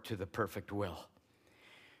or to the perfect will.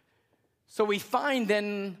 So we find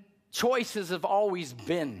then choices have always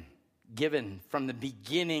been given from the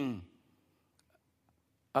beginning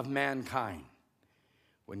of mankind.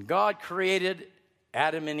 When God created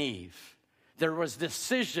Adam and Eve, there was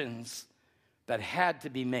decisions that had to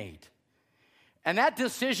be made. And that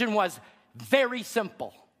decision was very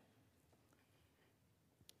simple.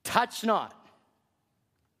 Touch not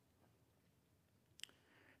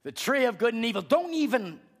the tree of good and evil. Don't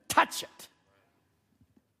even touch it.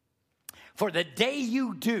 For the day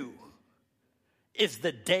you do is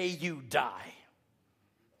the day you die.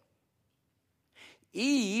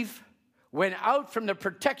 Eve went out from the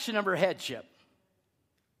protection of her headship,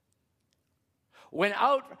 went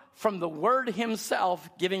out from the Word himself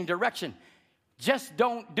giving direction. Just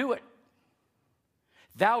don't do it.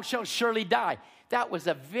 Thou shalt surely die. That was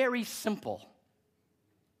a very simple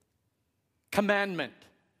commandment.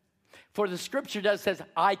 For the scripture says,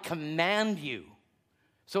 I command you.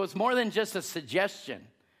 So it's more than just a suggestion.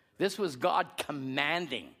 This was God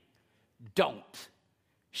commanding. Don't.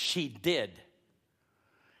 She did.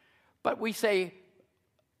 But we say,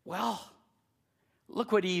 well,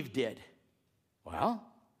 look what Eve did. Well,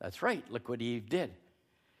 that's right. Look what Eve did.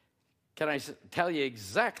 Can I tell you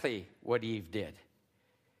exactly what Eve did?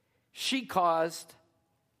 She caused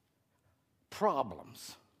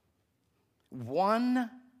problems. One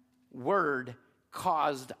word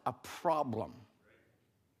caused a problem.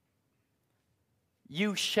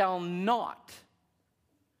 You shall not.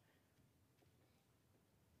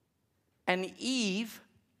 And Eve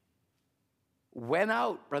went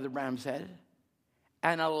out, Brother Bram said,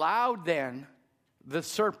 and allowed then the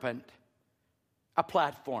serpent a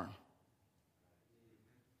platform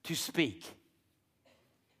to speak.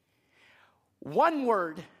 One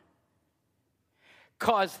word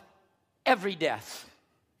caused every death.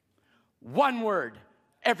 One word,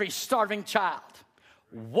 every starving child.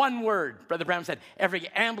 One word, Brother Brown said, every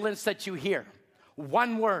ambulance that you hear.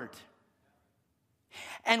 One word.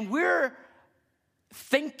 And we're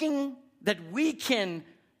thinking that we can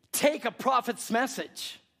take a prophet's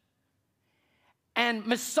message and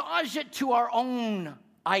massage it to our own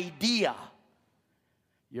idea.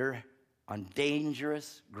 You're on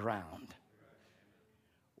dangerous ground.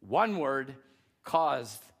 One word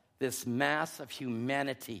caused this mass of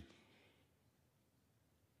humanity.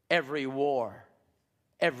 Every war,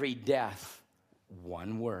 every death,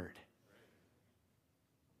 one word.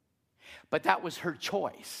 But that was her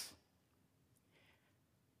choice.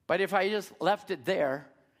 But if I just left it there,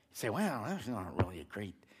 you say, well, that's not really a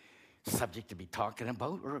great subject to be talking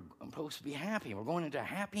about. We're supposed to be happy. We're going into a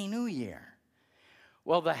happy new year.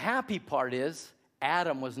 Well, the happy part is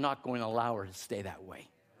Adam was not going to allow her to stay that way.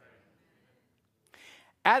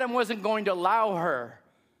 Adam wasn't going to allow her,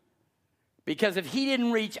 because if he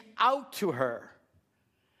didn't reach out to her,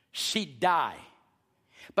 she'd die.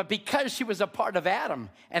 But because she was a part of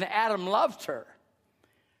Adam, and Adam loved her,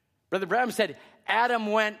 Brother Bram said,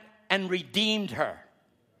 Adam went and redeemed her.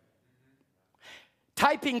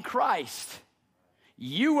 Typing Christ,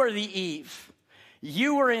 you were the Eve.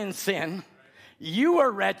 You were in sin. You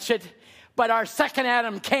were wretched. But our second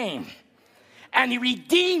Adam came. and he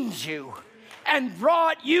redeemed you and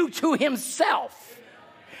brought you to himself.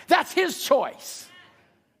 That's his choice.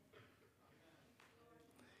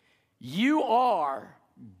 You are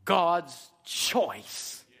God's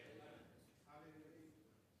choice.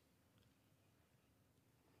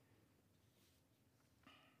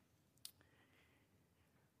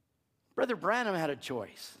 Brother Branham had a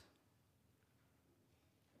choice.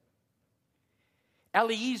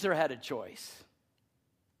 Eliezer had a choice.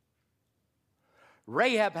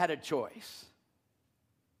 Rahab had a choice.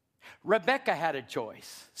 Rebecca had a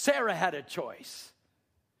choice. Sarah had a choice.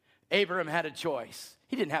 Abraham had a choice.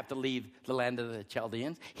 He didn't have to leave the land of the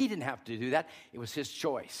Chaldeans. He didn't have to do that. It was his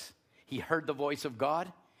choice. He heard the voice of God,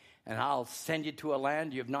 and I'll send you to a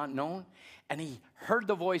land you have not known. And he heard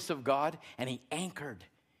the voice of God, and he anchored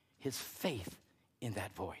his faith in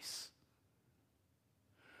that voice.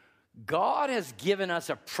 God has given us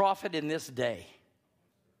a prophet in this day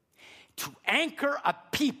to anchor a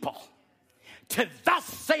people to thus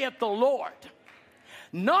saith the Lord,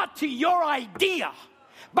 not to your idea,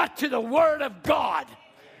 but to the word of God.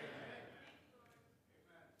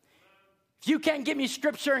 If you can't give me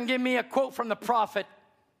scripture and give me a quote from the prophet,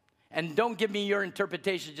 and don't give me your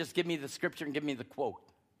interpretation, just give me the scripture and give me the quote,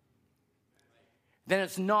 then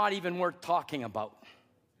it's not even worth talking about.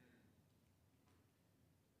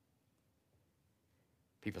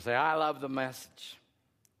 People say, I love the message.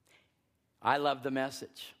 I love the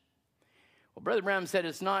message. Well, Brother Branham said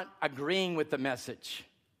it's not agreeing with the message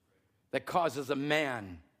that causes a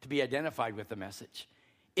man to be identified with the message.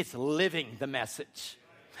 It's living the message.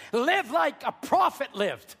 Live like a prophet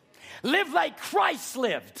lived. Live like Christ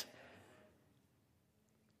lived.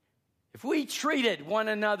 If we treated one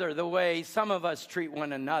another the way some of us treat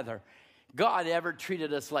one another, God ever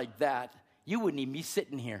treated us like that, you wouldn't even be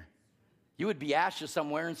sitting here. You would be ashes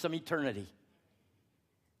somewhere in some eternity.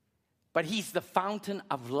 But he's the fountain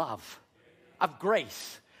of love, of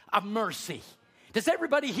grace, of mercy. Does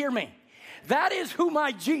everybody hear me? That is who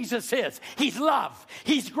my Jesus is. He's love.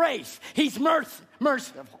 He's grace. He's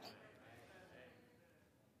merciful.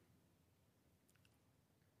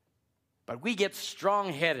 But we get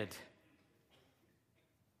strong-headed.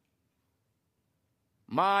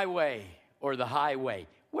 My way or the highway.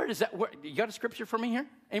 Where does that, you got a scripture for me here?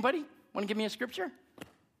 Anybody want to give me a scripture?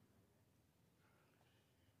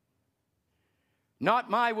 Not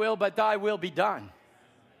my will, but thy will be done.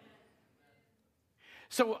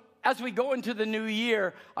 So as we go into the new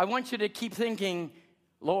year, I want you to keep thinking,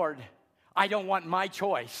 Lord, I don't want my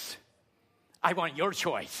choice. I want your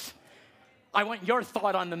choice. I want your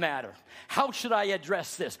thought on the matter. How should I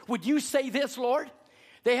address this? Would you say this, Lord?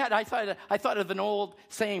 I thought of an old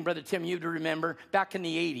saying, Brother Tim, you'd remember, back in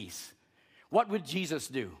the 80s. What would Jesus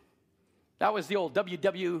do? That was the old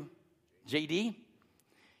WWJD.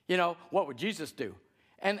 You know, what would Jesus do?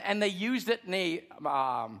 And they used it, and they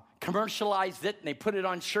commercialized it, and they put it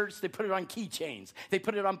on shirts, they put it on keychains, they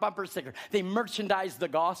put it on bumper stickers, they merchandised the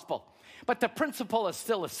gospel. But the principle is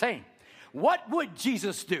still the same. What would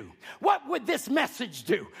Jesus do? What would this message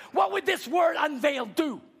do? What would this word unveiled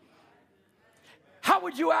do? How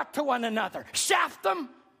would you act to one another? Shaft them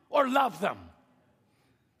or love them?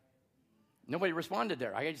 Nobody responded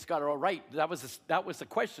there. I just got it all right. That was a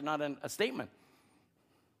question, not a statement.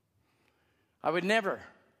 I would never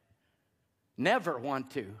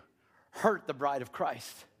want to hurt the bride of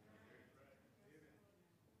Christ.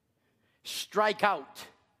 Strike out,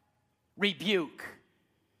 rebuke.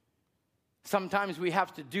 Sometimes we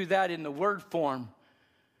have to do that in the word form,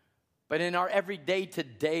 but in our everyday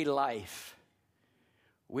to-day life,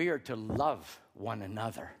 we are to love one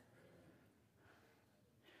another.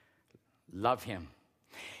 Love him.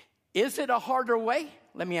 Is it a harder way?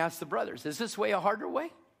 Let me ask the brothers. Is this way a harder way?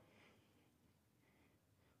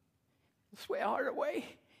 This way a harder way?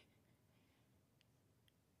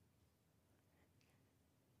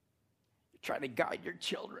 You're trying to guide your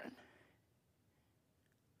children.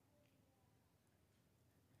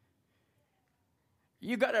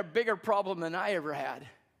 You got a bigger problem than I ever had.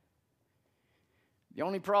 The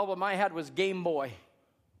only problem I had was Game Boy.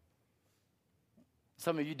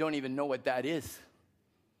 Some of you don't even know what that is.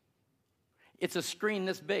 It's a screen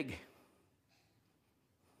this big.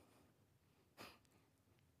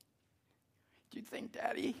 Do you think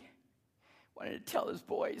Daddy wanted to tell his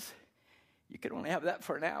boys, you could only have that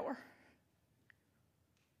for an hour?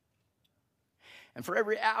 And for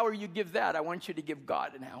every hour you give that, I want you to give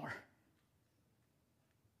God an hour.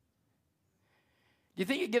 Do you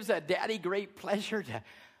think it gives a daddy great pleasure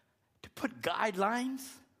to put guidelines?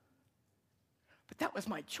 But that was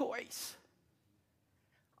my choice.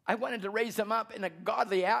 I wanted to raise them up in a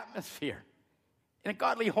godly atmosphere, in a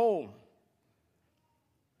godly home.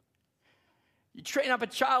 You train up a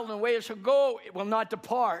child in the way it shall go, it will not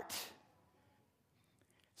depart.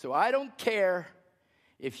 So I don't care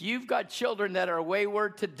if you've got children that are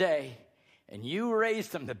wayward today and you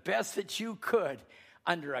raised them the best that you could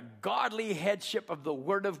under a godly headship of the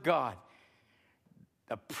Word of God.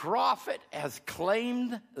 The prophet has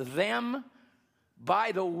claimed them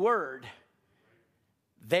by the Word.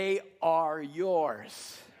 They are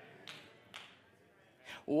yours.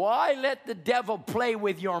 Why let the devil play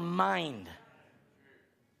with your mind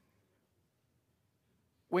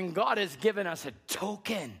when God has given us a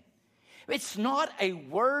token? It's not a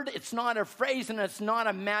word, it's not a phrase, and it's not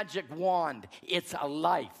a magic wand. It's a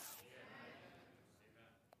life.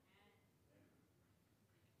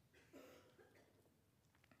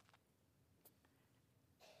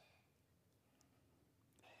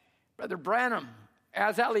 Brother Branham,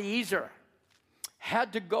 as Eliezer,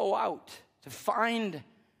 had to go out to find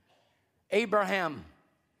Abraham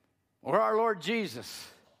or our Lord Jesus.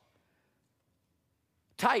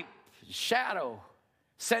 Type, shadow,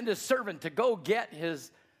 send a servant to go get his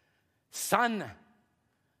son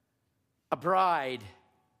a bride.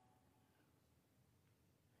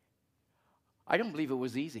 I don't believe it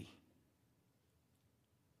was easy.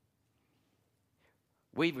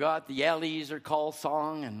 We've got the Eliezer call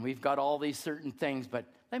song, and we've got all these certain things, but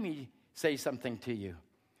let me say something to you.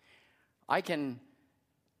 I can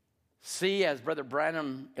see, as Brother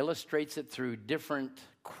Branham illustrates it through different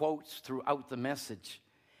quotes throughout the message,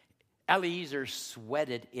 Eliezer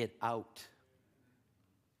sweated it out.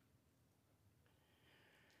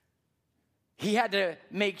 He had to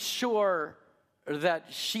make sure that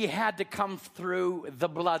she had to come through the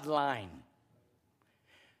bloodline.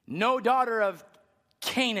 No daughter of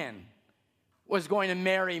Canaan was going to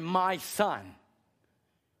marry my son.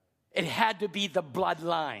 It had to be the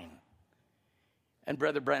bloodline. And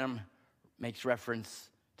Brother Branham makes reference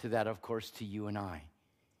to that, of course, to you and I.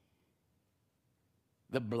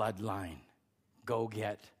 The bloodline. Go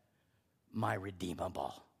get my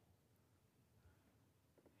redeemable.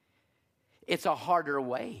 It's a harder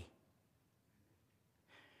way.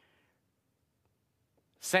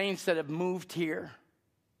 Saints that have moved here,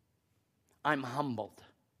 I'm humbled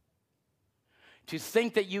to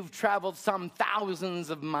think that you've traveled some thousands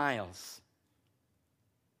of miles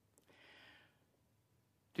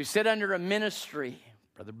to sit under a ministry,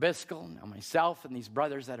 Brother Biscoe, now myself, and these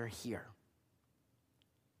brothers that are here.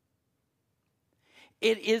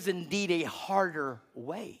 It is indeed a harder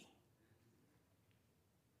way.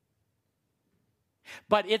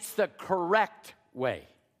 But it's the correct way.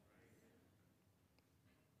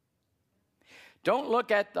 Don't look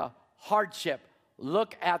at the hardship,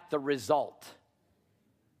 look at the result.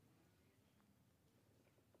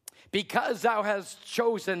 Because thou hast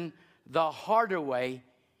chosen the harder way,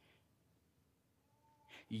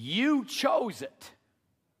 you chose it.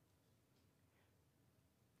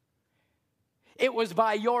 It was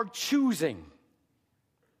by your choosing.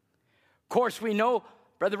 Of course, we know,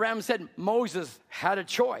 Brother Ram said, Moses had a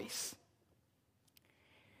choice.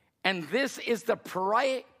 And this is the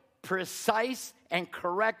precise and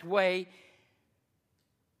correct way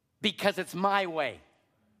because it's my way.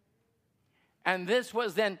 And this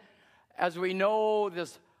was then, as we know,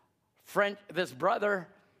 this brother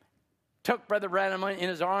took Brother Branham in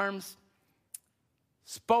his arms,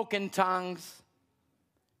 spoke in tongues.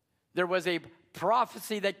 There was a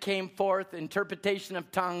prophecy that came forth, interpretation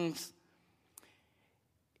of tongues.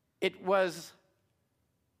 It was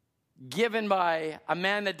given by a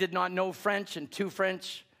man that did not know French and two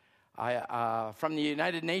French from the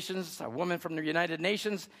United Nations, a woman from the United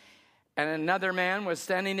Nations, and another man was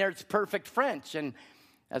standing there. It's perfect French. And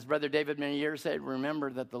as Brother David many years said,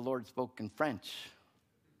 remember that the Lord spoke in French.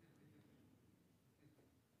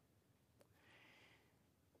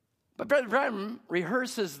 But Brother Branham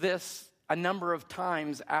rehearses this a number of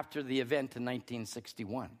times after the event in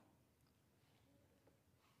 1961.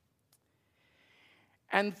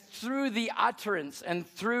 And through the utterance and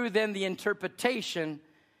through then the interpretation,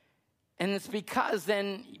 and it's because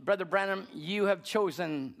then, Brother Branham, you have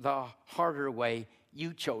chosen the harder way.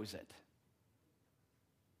 You chose it.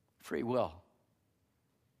 Free will.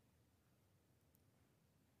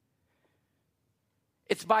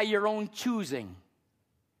 It's by your own choosing.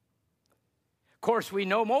 Of course, we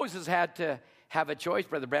know Moses had to have a choice.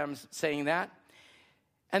 Brother Branham's saying that.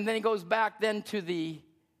 And then he goes back then to the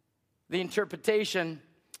interpretation.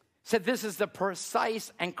 Said this is the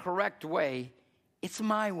precise and correct way. It's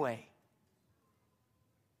my way.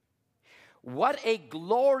 What a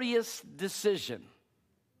glorious decision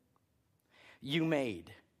you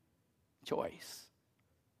made. Choice.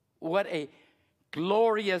 What a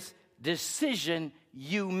glorious decision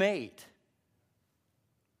you made.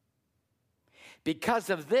 Because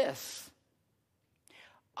of this,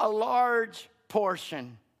 a large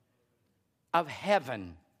portion of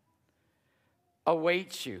heaven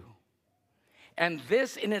awaits you. And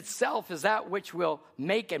this in itself is that which will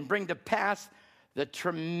make and bring to pass the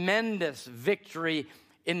tremendous victory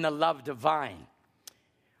in the love divine.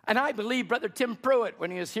 And I believe Brother Tim Pruitt, when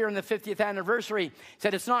he was here in the 50th anniversary,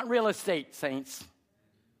 said it's not real estate, saints.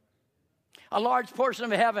 A large portion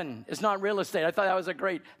of heaven is not real estate. I thought that was a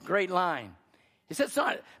great line. He said it's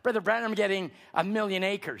not, Brother Branham, getting 1 million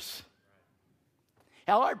acres.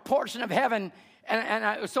 A large portion of heaven, and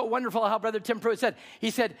it was so wonderful how Brother Tim Pruitt said, he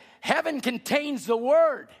said, heaven contains the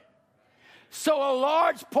Word. So a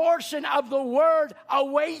large portion of the Word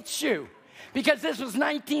awaits you. Because this was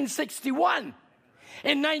 1961.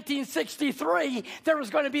 In 1963, there was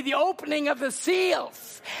going to be the opening of the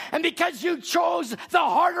seals. And because you chose the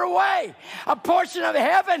harder way, a portion of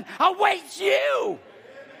heaven awaits you.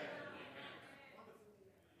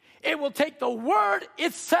 It will take the Word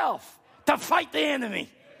itself to fight the enemy.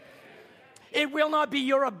 It will not be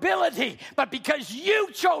your ability, but because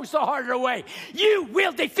you chose the harder way, you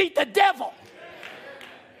will defeat the devil.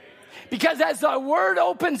 Because as the Word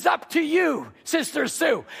opens up to you, Sister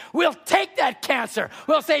Sue, we'll take that cancer.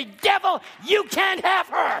 We'll say, devil, you can't have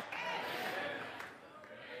her.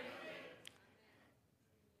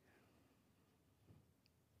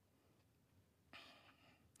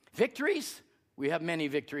 Victories? We have many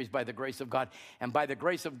victories by the grace of God. And by the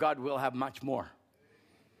grace of God, we'll have much more.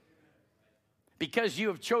 Because you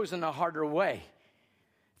have chosen a harder way,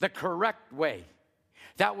 the correct way.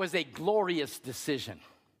 That was a glorious decision.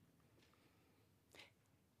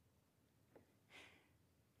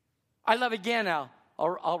 I love again,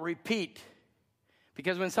 I'll repeat,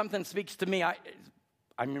 because when something speaks to me, I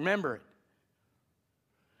remember it.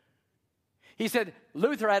 He said,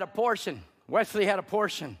 Luther had a portion, Wesley had a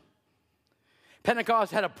portion,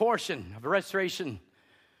 Pentecost had a portion of the restoration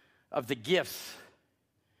of the gifts,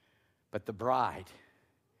 but the bride,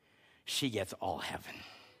 she gets all heaven.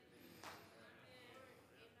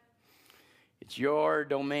 It's your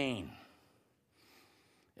domain.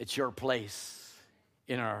 It's your place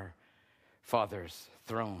in our Father's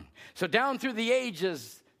throne. So down through the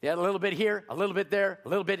ages, they had a little bit here, a little bit there, a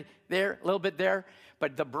little bit there, a little bit there.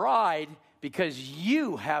 But the bride, because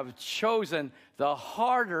you have chosen the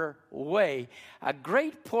harder way, a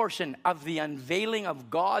great portion of the unveiling of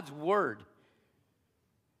God's word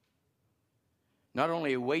not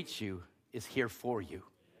only awaits you, is here for you.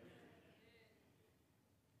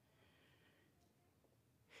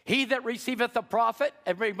 He that receiveth a prophet,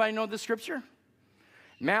 everybody know the scripture?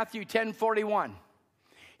 Matthew 10:41.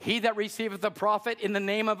 He that receiveth a prophet in the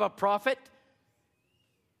name of a prophet,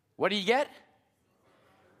 what do you get?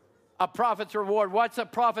 A prophet's reward. What's a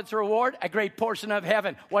prophet's reward? A great portion of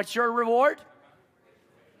heaven. What's your reward?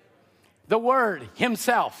 The Word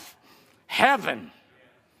Himself. Heaven.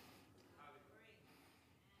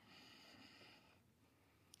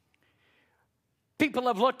 People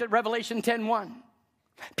have looked at Revelation 10:1.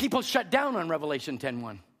 People shut down on Revelation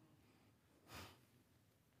 10:1.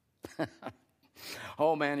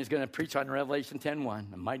 Oh man, he's going to preach on Revelation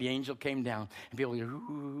 10:1. A mighty angel came down, and people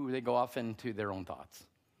they go off into their own thoughts.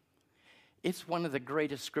 It's one of the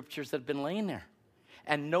greatest scriptures that have been laying there.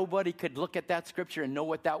 And nobody could look at that scripture and know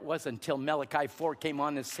what that was until Malachi 4 came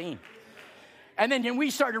on the scene. And then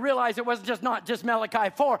we started to realize it wasn't not just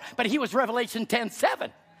Malachi 4, but he was Revelation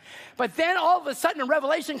 10:7. But then all of a sudden a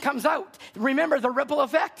revelation comes out. Remember the ripple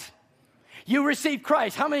effect? You receive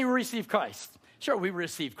Christ. How many receive Christ? Sure, we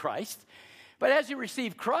receive Christ. But as you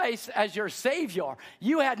receive Christ as your Savior,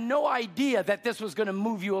 you had no idea that this was going to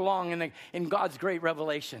move you along in God's great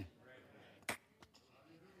revelation.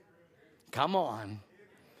 Come on.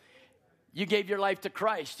 You gave your life to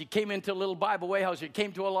Christ. You came into a little Bibleway house. You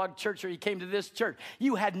came to a log church, or you came to this church.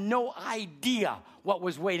 You had no idea what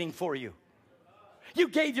was waiting for you. You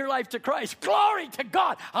gave your life to Christ. Glory to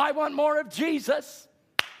God. I want more of Jesus.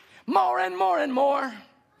 More and more and more.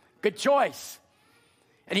 Good choice.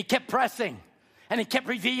 And he kept pressing. And he kept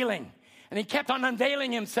revealing. And he kept on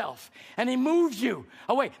unveiling himself. And he moved you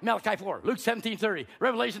away. Malachi 4, Luke 17:30,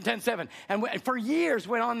 Revelation 10:7. And for years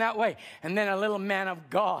went on that way. And then a little man of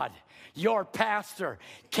God, your pastor,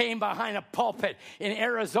 came behind a pulpit in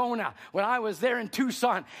Arizona when I was there in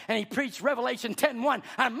Tucson. And he preached Revelation 10:1.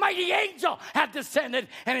 A mighty angel had descended.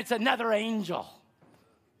 And it's another angel.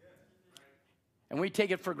 And we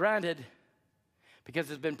take it for granted because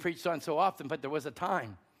it's been preached on so often. But there was a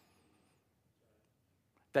time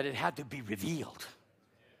that it had to be revealed.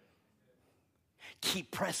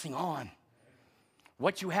 Keep pressing on.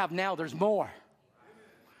 What you have now, there's more.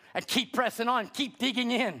 And keep pressing on. Keep digging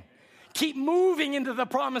in. Keep moving into the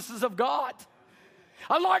promises of God.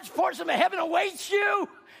 A large portion of heaven awaits you.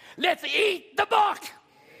 Let's eat the book.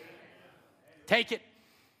 Take it.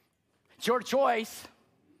 It's your choice.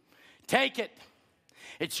 Take it.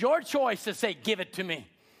 It's your choice to say, give it to me.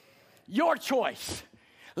 Your choice.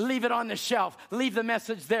 Leave it on the shelf. Leave the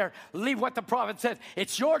message there. Leave what the prophet says.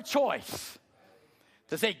 It's your choice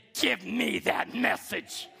to say, give me that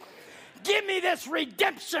message. Give me this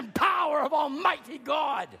redemption power of Almighty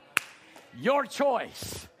God. Your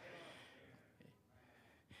choice.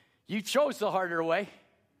 You chose the harder way.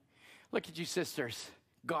 Look at you sisters,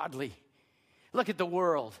 godly. Look at the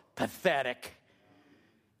world, pathetic.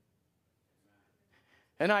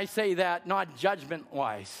 And I say that not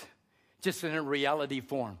judgment-wise, just in a reality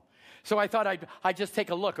form. So I thought I'd just take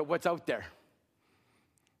a look at what's out there.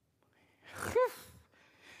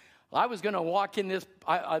 I was going to walk in this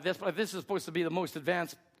is supposed to be the most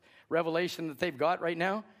advanced revelation that they've got right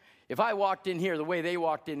now. If I walked in here the way they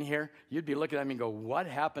walked in here, you'd be looking at me and go, what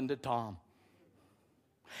happened to Tom?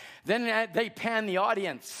 Then they pan the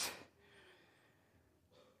audience.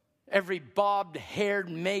 Every bobbed-haired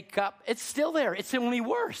makeup, it's still there. It's only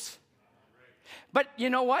worse. But you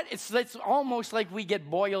know what? It's almost like we get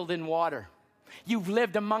boiled in water. You've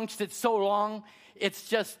lived amongst it so long, it's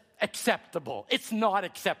just acceptable. It's not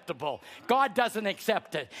acceptable. God doesn't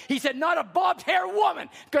accept it. He said, not a bobbed-haired woman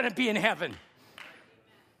going to be in heaven.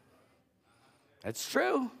 That's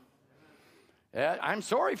true. I'm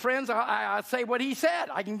sorry, friends. I say what he said.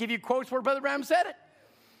 I can give you quotes where Brother Branham said it.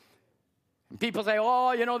 And people say,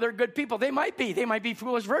 oh, you know, they're good people. They might be. They might be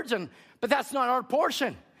foolish virgin. But that's not our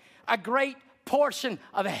portion. A great portion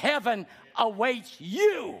of heaven awaits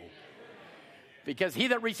you. Because he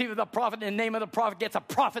that receiveth the prophet in the name of the prophet gets a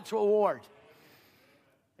prophet's reward.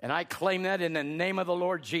 And I claim that in the name of the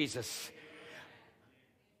Lord Jesus.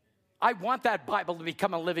 I want that Bible to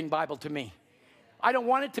become a living Bible to me. I don't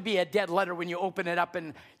want it to be a dead letter when you open it up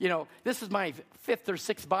and, you know, this is my 5th or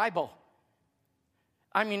 6th Bible.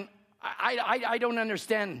 I mean, I don't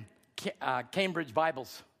understand Cambridge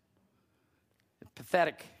Bibles. It's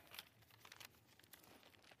pathetic.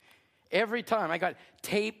 Every time I got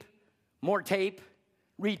tape, more tape,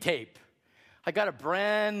 retape. I got a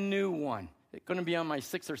brand new one. It's going to be on my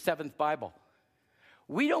 6th or 7th Bible.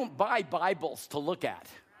 We don't buy Bibles to look at.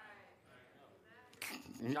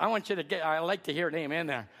 I want you to I like to hear an amen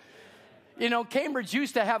there. You know, Cambridge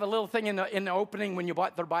used to have a little thing in the opening when you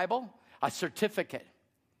bought their Bible, a certificate.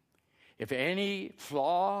 If any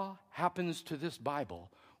flaw happens to this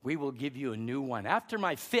Bible, we will give you a new one. After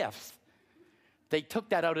my 5th, they took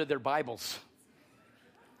that out of their Bibles.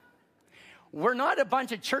 We're not a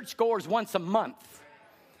bunch of churchgoers once a month.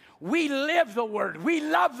 We live the Word. We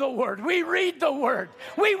love the Word. We read the Word.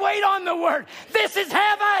 We wait on the Word. This is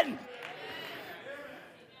heaven.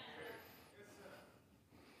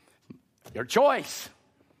 Your choice.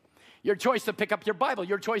 Your choice to pick up your Bible.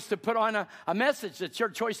 Your choice to put on a message. It's your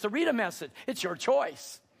choice to read a message. It's your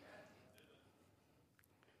choice.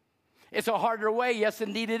 It's a harder way. Yes,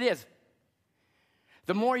 indeed it is.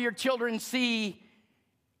 The more your children see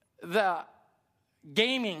the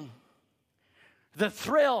gaming, the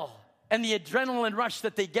thrill, and the adrenaline rush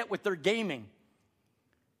that they get with their gaming,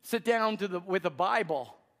 sit down with the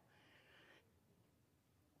Bible.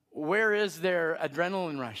 Where is their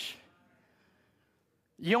adrenaline rush?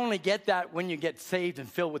 You only get that when you get saved and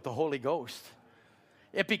filled with the Holy Ghost.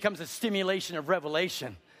 It becomes a stimulation of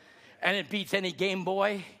revelation. And it beats any Game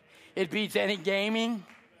Boy. It beats any gaming.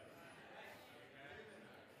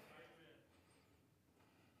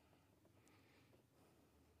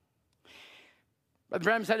 But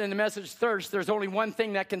Branham said in the message, thirst, there's only one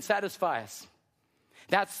thing that can satisfy us.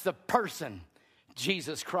 That's the person,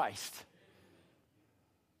 Jesus Christ.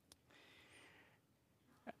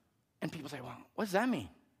 And people say, well, what does that mean?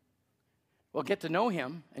 Well, get to know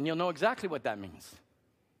him, and you'll know exactly what that means.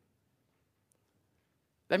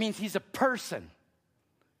 That means he's a person.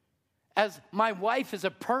 As my wife is a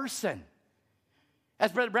person.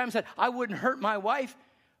 As Brother Branham said, I wouldn't hurt my wife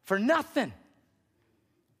for nothing.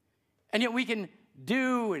 And yet we can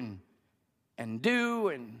do and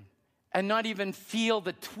not even feel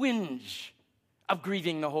the twinge of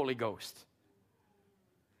grieving the Holy Ghost.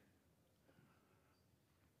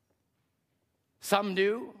 Some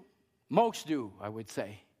do, most do, I would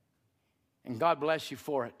say. And God bless you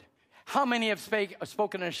for it. How many have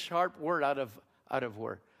spoken a sharp word out of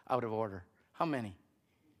order? How many?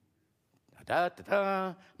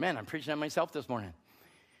 Man, I'm preaching at myself this morning.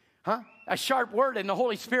 Huh? A sharp word in the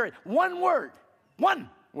Holy Spirit. One word.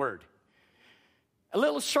 A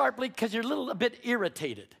little sharply because you're a bit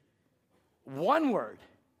irritated. One word.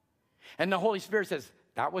 And the Holy Spirit says,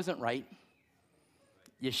 that wasn't right.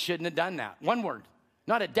 You shouldn't have done that. One word,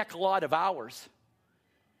 not a decalogue of hours,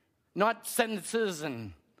 not sentences,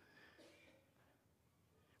 and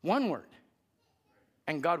one word.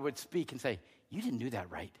 And God would speak and say, you didn't do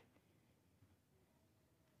that right.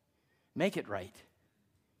 Make it right.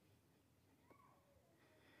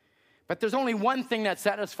 But there's only one thing that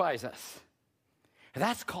satisfies us. And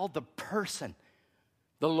that's called the person,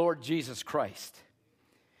 the Lord Jesus Christ.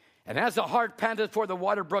 And as the hart panteth for the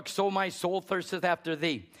water brook, so my soul thirsteth after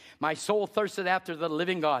thee. My soul thirsteth after the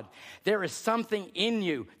living God. There is something in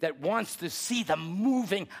you that wants to see the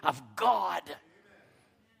moving of God.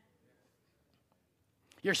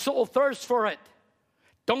 Your soul thirsts for it.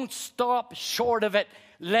 Don't stop short of it.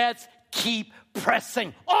 Let's keep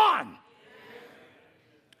pressing on.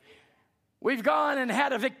 We've gone and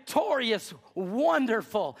had a victorious,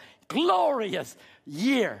 wonderful, glorious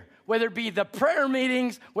year. Whether it be the prayer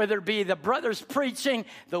meetings, whether it be the brothers preaching,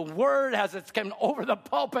 the word as it's come over the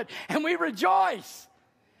pulpit, and we rejoice.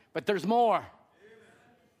 But there's more.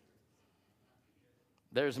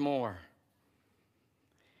 There's more.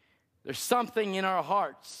 There's something in our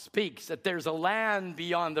hearts speaks that there's a land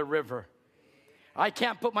beyond the river. I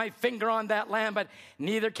can't put my finger on that land, but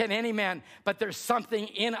neither can any man. But there's something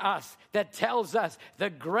in us that tells us the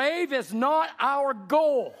grave is not our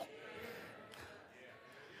goal.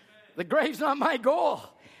 The grave's not my goal.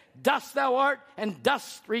 Dust thou art, and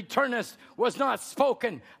dust returnest was not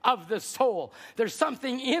spoken of the soul. There's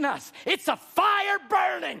something in us. It's a fire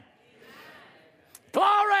burning.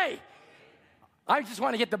 Glory! I just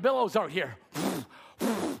want to get the billows out here.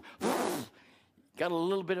 Got a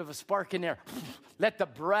little bit of a spark in there. Let the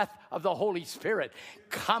breath of the Holy Spirit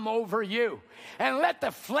come over you. And let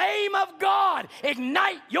the flame of God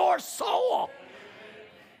ignite your soul.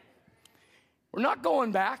 We're not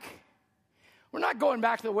going back. We're not going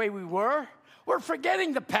back to the way we were. We're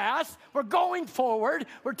forgetting the past. We're going forward.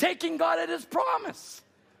 We're taking God at His promise.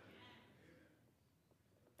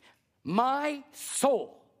 My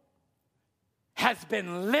soul has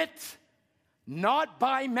been lit not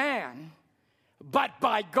by man, but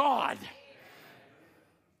by God.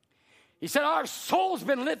 He said our soul's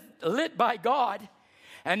been lit by God,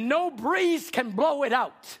 and no breeze can blow it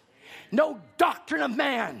out. No doctrine of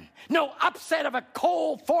man, no upset of a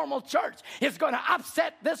cold, formal church is going to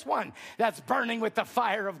upset this one that's burning with the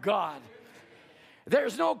fire of God.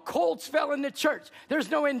 There's no cold spell in the church.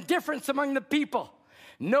 There's no indifference among the people.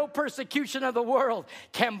 No persecution of the world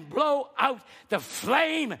can blow out the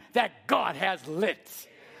flame that God has lit.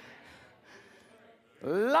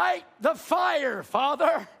 Light the fire,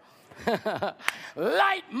 Father.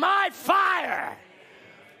 Light my fire.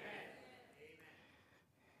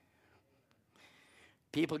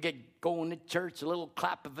 People get going to church, a little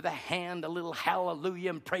clap of the hand, a little hallelujah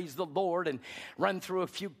and praise the Lord, and run through a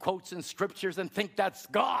few quotes and scriptures and think that's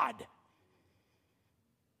God.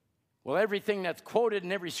 Well, everything that's quoted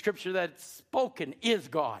in every scripture that's spoken is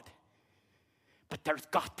God. But there's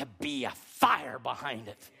got to be a fire behind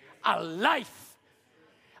it, a life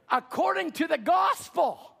according to the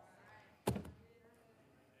gospel.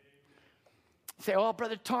 Say, oh,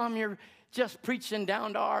 Brother Tom, you're just preaching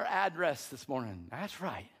down to our address this morning. That's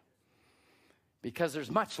right. Because there's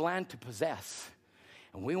much land to possess.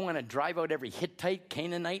 And we want to drive out every Hittite,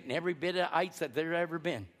 Canaanite, and every bit of ites that there ever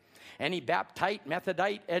been. Any Baptite,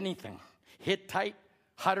 Methodite, anything. Hittite,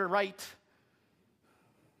 Hutterite.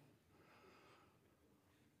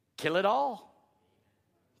 Kill it all.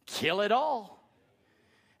 Kill it all.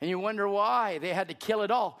 And you wonder why they had to kill it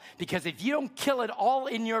all. Because if you don't kill it all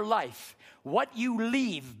in your life, what you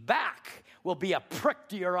leave back will be a prick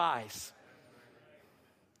to your eyes.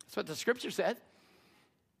 That's what the scripture said.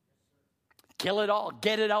 Kill it all.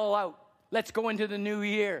 Get it all out. Let's go into the new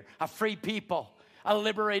year a free people, a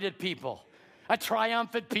liberated people, a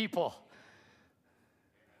triumphant people.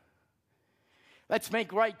 Let's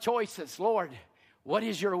make right choices. Lord, what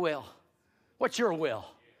is your will? What's your will?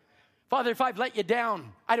 Father, if I've let you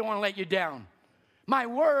down, I don't want to let you down. My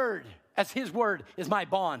word, as his word, is my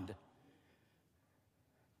bond.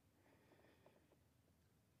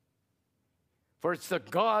 For it's the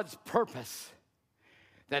God's purpose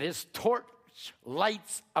that his torch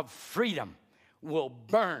lights of freedom will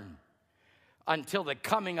burn until the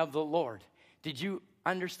coming of the Lord. Did you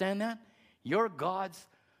understand that? You're God's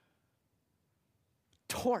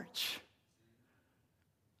torch,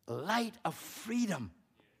 light of freedom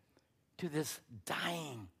to this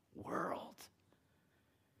dying world.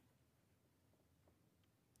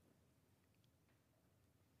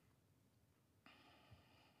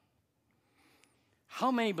 How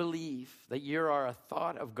many believe that you are a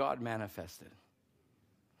thought of God manifested?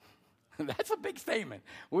 That's a big statement.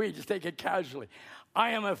 We just take it casually.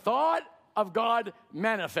 I am a thought of God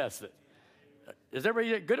manifested. Is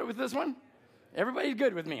everybody good with this one? Everybody's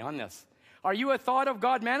good with me on this. Are you a thought of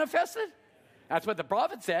God manifested? That's what the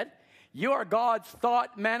prophet said. You are God's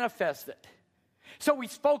thought manifested. So we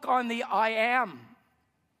spoke on the I am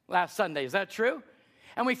last Sunday. Is that true?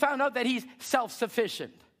 And we found out that he's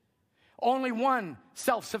self-sufficient. Only one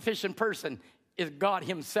self-sufficient person is God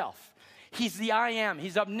himself. He's the I am.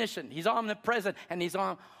 He's omniscient. He's omnipresent. And he's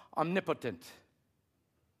omnipotent.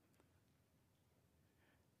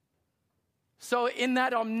 So in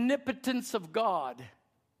that omnipotence of God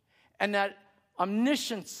and that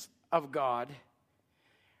omniscience of God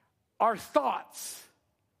are thoughts.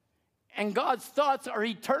 And God's thoughts are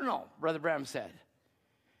eternal, Brother Branham said.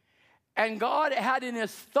 And God had in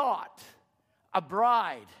his thought a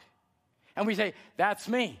bride. And we say, that's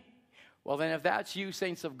me. Well, then if that's you,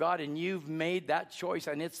 saints of God, and you've made that choice,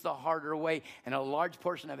 and it's the harder way, and a large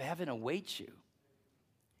portion of heaven awaits you,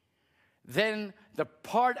 then the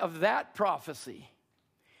part of that prophecy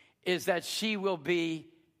is that she will be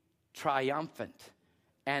triumphant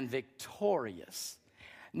and victorious.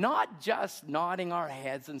 Not just nodding our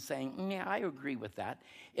heads and saying, yeah, I agree with that.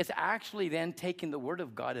 It's actually then taking the word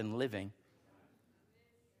of God and living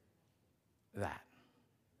that.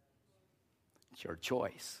 It's your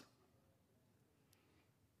choice.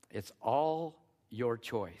 It's all your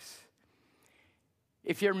choice.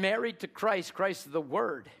 If you're married to Christ, Christ is the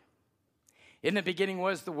Word. In the beginning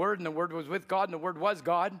was the Word, and the Word was with God, and the Word was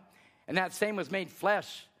God. And that same was made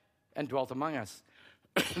flesh and dwelt among us.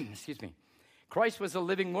 Excuse me. Christ was the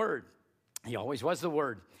living Word. He always was the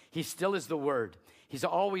Word. He still is the Word. He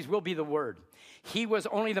always will be the Word. He was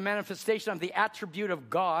only the manifestation of the attribute of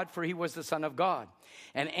God, for he was the Son of God.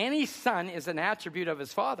 And any son is an attribute of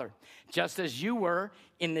his father, just as you were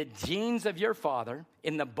in the genes of your father,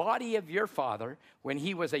 in the body of your father. When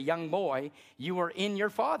he was a young boy, you were in your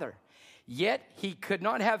father. Yet he could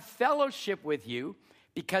not have fellowship with you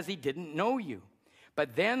because he didn't know you.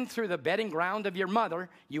 But then through the bedding ground of your mother,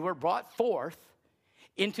 you were brought forth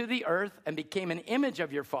into the earth and became an image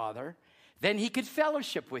of your father. Then he could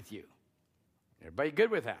fellowship with you. Everybody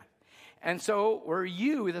good with that? And so were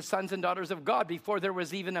you the sons and daughters of God before there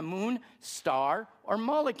was even a moon, star, or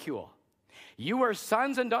molecule. You were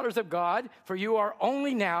sons and daughters of God, for you are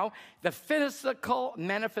only now the physical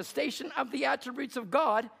manifestation of the attributes of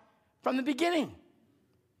God from the beginning.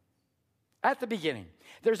 At the beginning.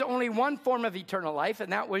 There's only one form of eternal life,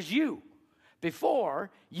 and that was you.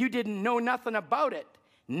 Before, you didn't know nothing about it.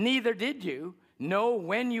 Neither did you know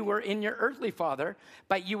when you were in your earthly father,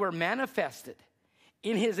 but you were manifested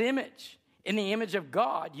in his image. In the image of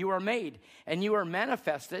God you are made, and you are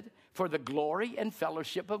manifested for the glory and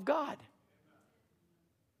fellowship of God.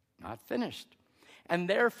 Not finished. And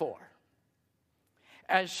therefore,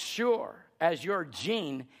 as sure as your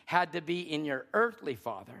gene had to be in your earthly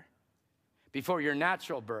father before your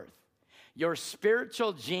natural birth, your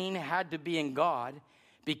spiritual gene had to be in God,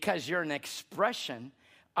 because you're an expression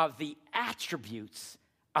of the attributes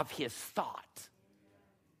of his thought.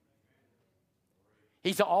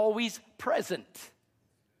 He's always present.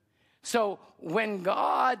 So when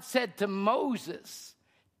God said to Moses,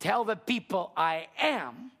 tell the people I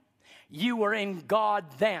am, you were in God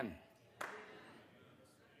then.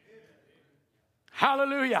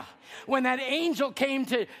 Hallelujah. When that angel came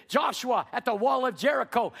to Joshua at the wall of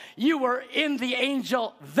Jericho, you were in the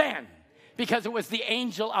angel then, because it was the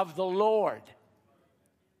angel of the Lord.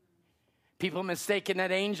 People mistaken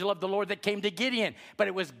that angel of the Lord that came to Gideon, but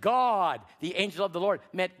it was God, the angel of the Lord,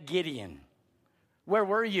 met Gideon. Where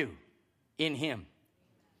were you? In him.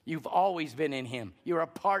 You've always been in him. You're a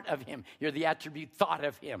part of him. You're the attribute thought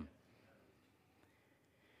of him.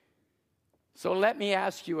 So let me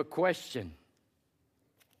ask you a question.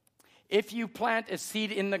 If you plant a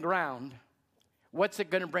seed in the ground, what's it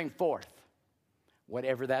going to bring forth?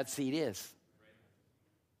 Whatever that seed is.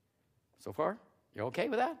 So far, you okay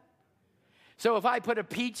with that? So if I put a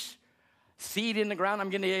peach seed in the ground,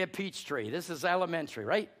 I'm going to get a peach tree. This is elementary,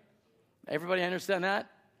 right? Everybody understand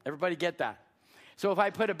that? Everybody get that? So if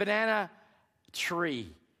I put a banana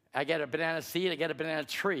tree, I get a banana seed, I get a banana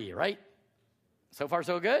tree, right? So far,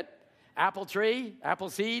 so good? Apple tree, apple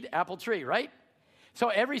seed, apple tree, right? So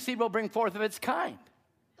every seed will bring forth of its kind.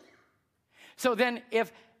 So then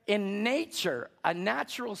if in nature a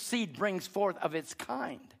natural seed brings forth of its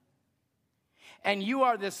kind, and you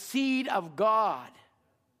are the seed of God,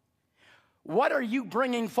 what are you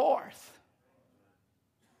bringing forth?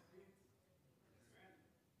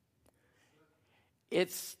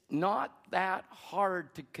 It's not that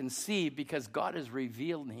hard to conceive, because God is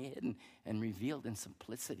revealed in hidden and revealed in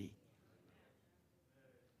simplicity.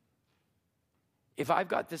 if I've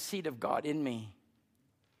got the seed of God in me,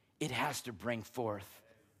 it has to bring forth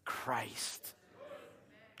Christ.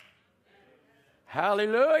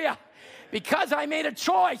 Hallelujah. Because I made a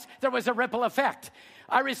choice, there was a ripple effect.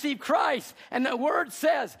 I received Christ, and the word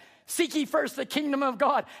says, seek ye first the kingdom of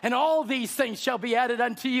God, and all these things shall be added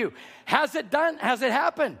unto you. Has it done? Has it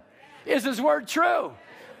happened? Is his word true?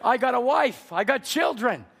 I got a wife. I got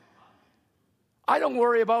children. I don't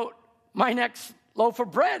worry about my next loaf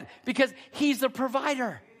of bread because he's the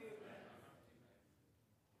provider.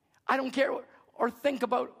 I don't care or think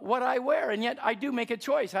about what I wear, and yet I do make a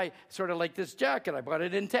choice. I sort of like this jacket. I bought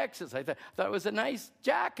it in Texas. I thought it was a nice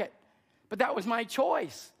jacket, but that was my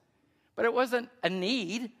choice. But it wasn't a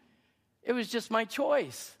need. It was just my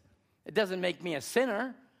choice. It doesn't make me a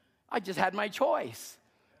sinner. I just had my choice.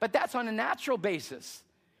 But that's on a natural basis.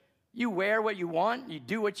 You wear what you want. You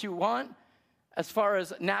do what you want as far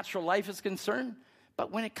as natural life is concerned.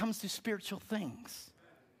 But when it comes to spiritual things,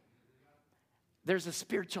 there's a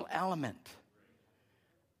spiritual element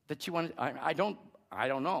that you want. I don't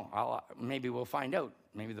know. Maybe we'll find out.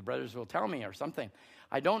 Maybe the brothers will tell me or something.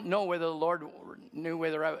 I don't know whether the Lord knew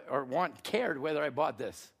whether cared whether I bought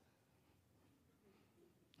this.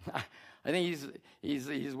 I think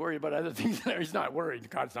he's worried about other things. He's not worried.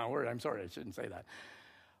 God's not worried. I'm sorry, I shouldn't say that.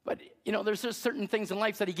 But, there's just certain things in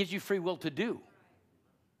life that he gives you free will to do.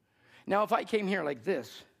 Now, if I came here like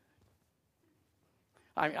this,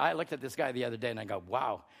 I looked at this guy the other day and I go,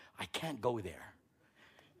 wow, I can't go there.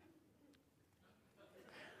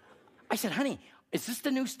 I said, honey, is this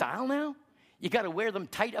the new style now? You got to wear them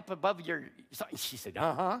tight up above your... She said,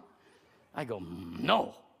 uh-huh. I go,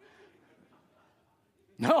 no,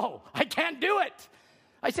 I can't do it.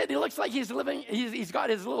 I said, he looks like he's got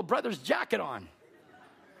his little brother's jacket on.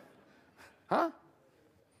 Huh?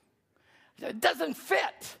 It doesn't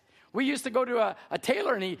fit. We used to go to a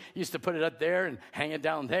tailor, and he used to put it up there and hang it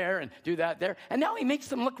down there and do that there. And now he makes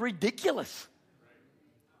them look ridiculous.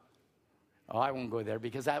 Oh, I won't go there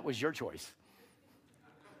because that was your choice.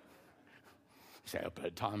 You say, oh,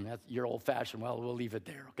 but Tom, you're old-fashioned. Well, we'll leave it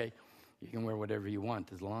there, okay? You can wear whatever you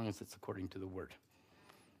want as long as it's according to the word.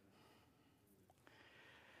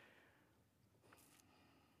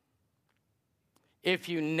 If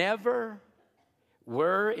you never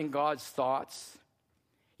were in God's thoughts,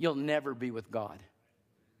 you'll never be with God.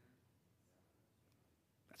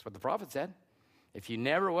 That's what the prophet said. If you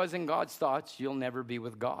never was in God's thoughts, you'll never be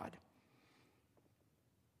with God.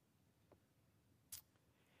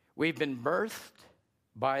 We've been birthed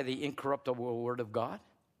by the incorruptible word of God.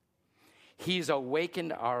 He's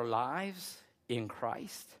awakened our lives in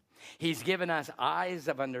Christ. He's given us eyes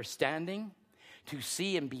of understanding to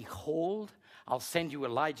see and behold. I'll send you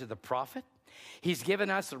Elijah the prophet. He's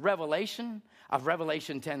given us the revelation of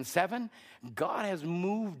Revelation 10:7. God has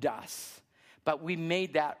moved us, but we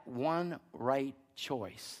made that one right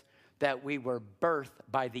choice, that we were birthed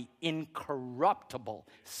by the incorruptible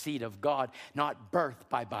seed of God, not birthed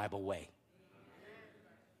by Bibleway.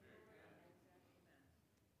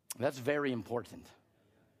 That's very important.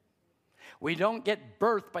 We don't get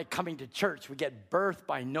birthed by coming to church. We get birthed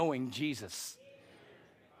by knowing Jesus.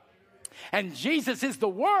 And Jesus is the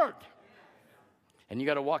Word. And you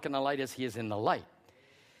got to walk in the light as he is in the light.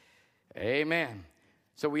 Amen.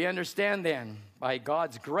 So we understand then, by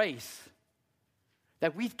God's grace,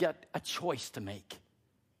 that we've got a choice to make.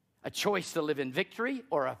 A choice to live in victory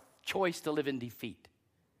or a choice to live in defeat.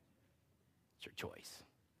 It's your choice.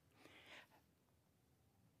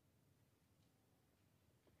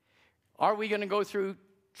 Are we going to go through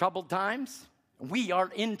troubled times? We are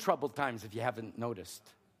in troubled times, if you haven't noticed.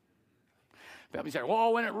 People say,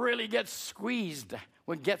 well, when it really gets squeezed,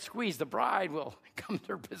 the bride will come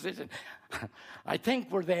to her position. I think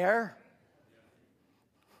we're there.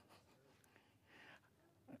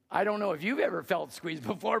 I don't know if you've ever felt squeezed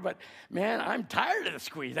before, but man, I'm tired of the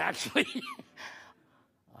squeeze, actually.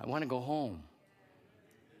 I want to go home.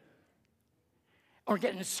 We're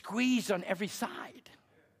getting squeezed on every side.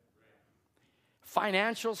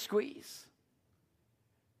 Financial squeeze.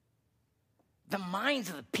 The minds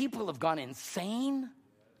of the people have gone insane.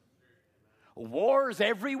 Wars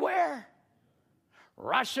everywhere.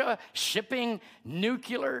 Russia shipping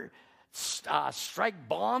nuclear strike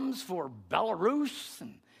bombs for Belarus.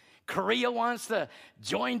 And Korea wants to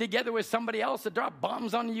join together with somebody else to drop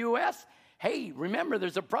bombs on the U.S. Hey, remember,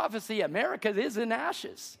 there's a prophecy. America is in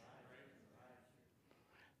ashes.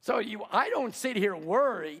 So I don't sit here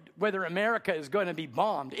worried whether America is going to be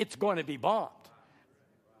bombed. It's going to be bombed.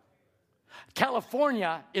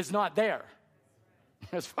 California is not there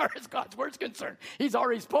as far as God's word's concerned. He's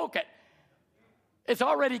already spoken. It's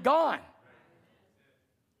already gone.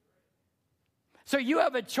 So you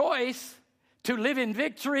have a choice to live in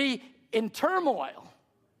victory in turmoil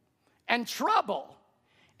and trouble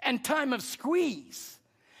and time of squeeze,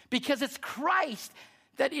 because it's Christ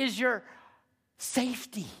that is your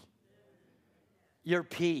safety, your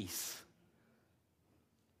peace.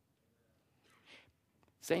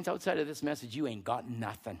 Saints, outside of this message, you ain't got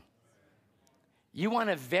nothing. You want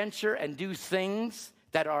to venture and do things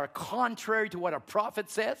that are contrary to what a prophet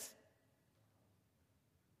says?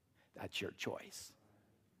 That's your choice.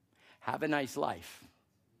 Have a nice life.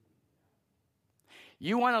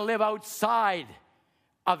 You want to live outside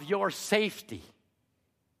of your safety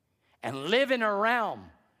and live in a realm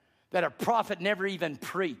that a prophet never even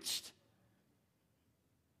preached.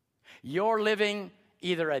 You're living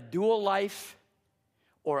either a dual life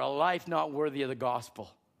or a life not worthy of the gospel.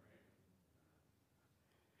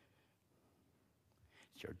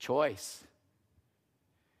 It's your choice.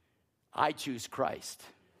 I choose Christ.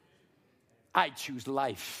 I choose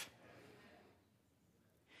life.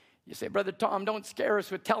 You say, Brother Tom, don't scare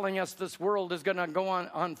us with telling us this world is going to go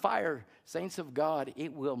on fire. Saints of God,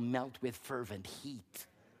 it will melt with fervent heat.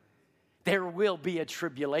 There will be a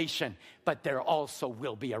tribulation, but there also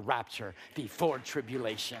will be a rapture before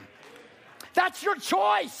tribulation. That's your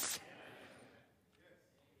choice.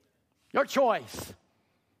 Your choice.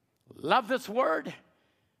 Love this word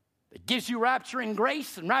that gives you rapturing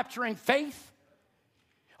grace and rapturing faith,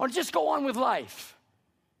 or just go on with life.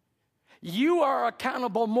 You are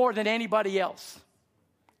accountable more than anybody else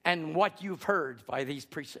and what you've heard by these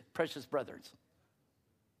precious brothers.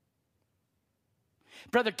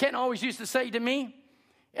 Brother Ken always used to say to me,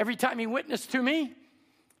 every time he witnessed to me,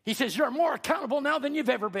 he says, you're more accountable now than you've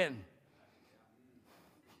ever been.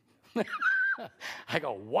 I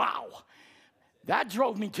go, wow, that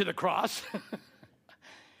drove me to the cross.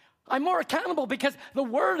 I'm more accountable because the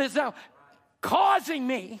word is now causing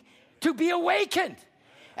me to be awakened.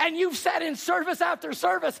 And you've sat in service after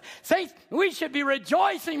service. Saints, we should be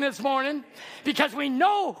rejoicing this morning because we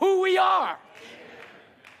know who we are.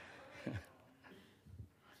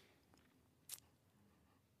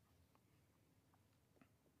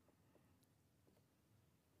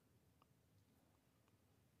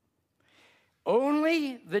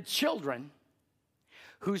 Only the children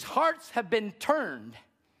whose hearts have been turned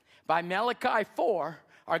by Malachi 4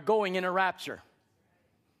 are going in a rapture.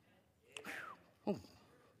 Ooh.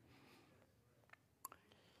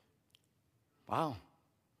 Wow.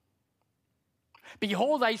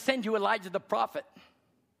 Behold, I send you Elijah the prophet.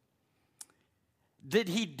 Did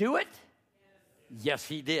he do it? Yes,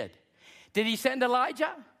 he did. Did he send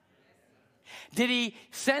Elijah? Did he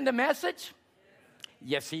send a message?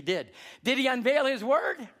 Yes, he did. Did he unveil his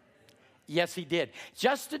word? Yes, he did.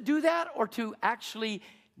 Just to do that or to actually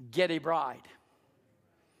get a bride?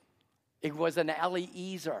 It was an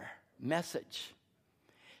Eliezer message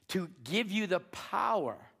to give you the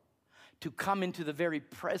power to come into the very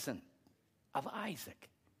presence of Isaac.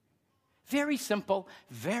 Very simple,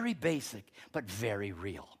 very basic, but very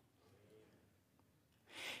real.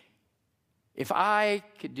 If I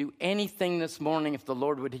could do anything this morning, if the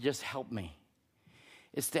Lord would just help me,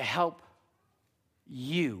 is to help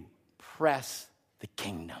you press the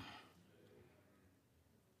kingdom.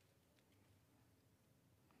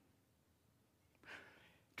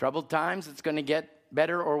 Troubled times, it's going to get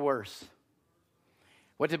better or worse.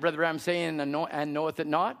 What did Brother Ram say in and knoweth it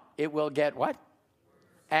not? It will get what?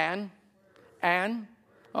 And?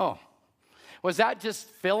 Oh. Was that just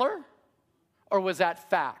filler? Or was that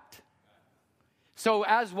fact? So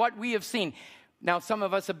as what we have seen, now some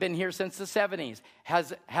of us have been here since the 70s.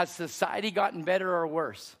 Has society gotten better or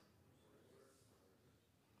worse?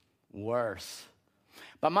 Worse.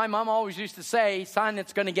 But my mom always used to say, son,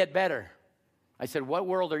 it's going to get better. I said, what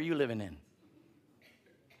world are you living in?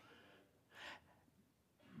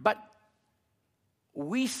 But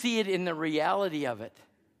we see it in the reality of it.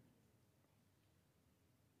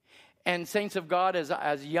 And saints of God,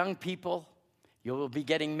 as young people, you will be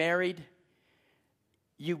getting married.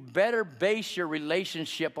 You better base your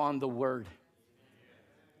relationship on the Word.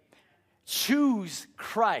 Choose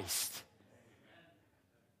Christ.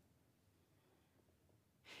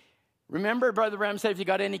 Remember, Brother Ram said, if you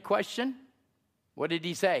got any question, what did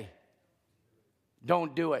he say?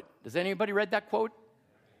 Don't do it. Does anybody read that quote?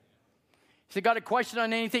 If you got a question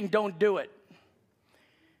on anything, don't do it.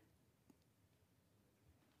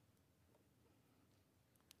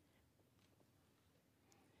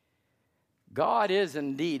 God is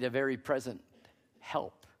indeed a very present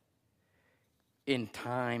help in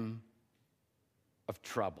time of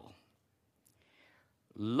trouble.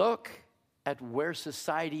 Look at where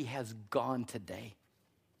society has gone today.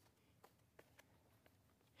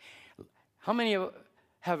 How many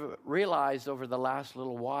have realized over the last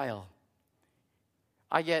little while,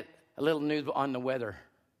 I get a little news on the weather.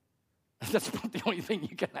 That's about the only thing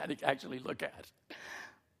you can actually look at.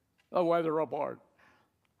 The weather report.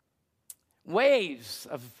 Waves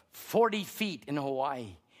of 40 feet in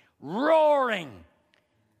Hawaii, roaring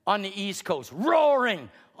on the East Coast, roaring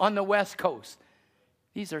on the West Coast.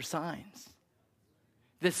 These are signs.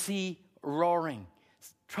 The sea roaring,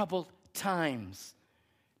 troubled times.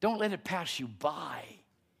 Don't let it pass you by.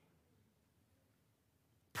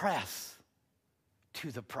 Press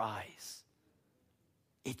to the prize.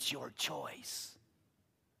 It's your choice.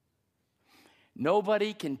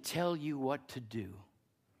 Nobody can tell you what to do.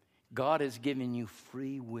 God has given you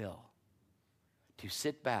free will to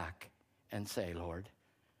sit back and say, Lord,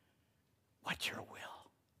 what's your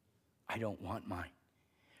will? I don't want mine.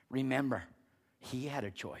 Remember, he had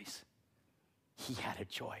a choice. He had a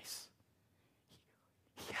choice.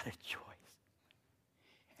 He had a choice.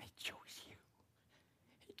 And he chose you.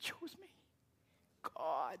 He chose me.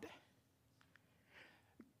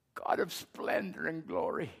 God of splendor and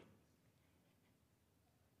glory,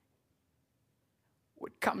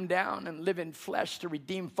 would come down and live in flesh to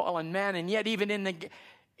redeem fallen man. And yet even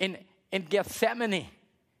in Gethsemane,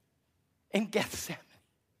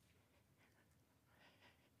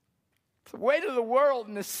 the weight of the world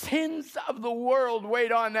and the sins of the world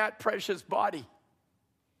weighed on that precious body.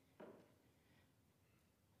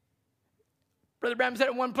 Brother Branham said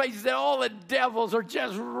at one place, he said, all the devils are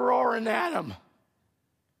just roaring at him.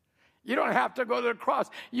 You don't have to go to the cross.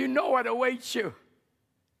 You know what awaits you.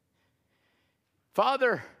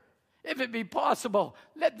 Father, if it be possible,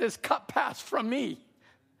 let this cup pass from me.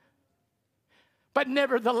 But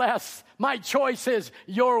nevertheless, my choice is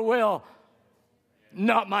your will,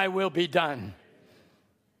 not my will be done.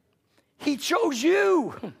 He chose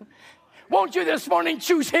you. Won't you this morning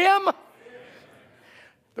choose him?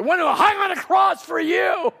 The one who hung on a cross for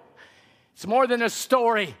you. It's more than a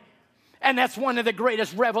story. And that's one of the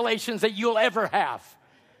greatest revelations that you'll ever have.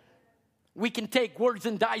 We can take words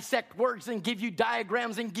and dissect words and give you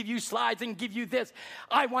diagrams and give you slides and give you this.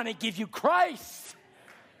 I want to give you Christ.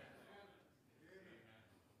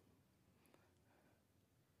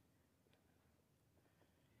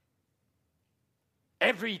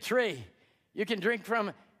 Every tree, you can drink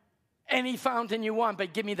from any fountain you want,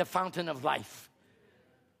 but give me the fountain of life.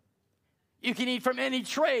 You can eat from any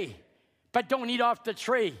tree, but don't eat off the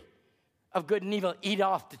tree of good and evil. Eat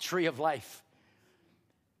off the tree of life.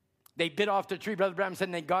 They bit off the tree, Brother Branham said,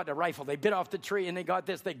 and they got a rifle. They bit off the tree, and they got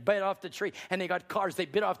this. They bit off the tree, and they got cars. They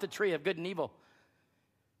bit off the tree of good and evil.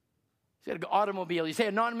 You said an automobile. You say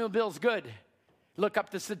an automobile's good. Look up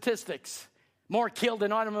the statistics. More killed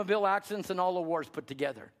in automobile accidents than all the wars put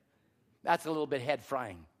together. That's a little bit head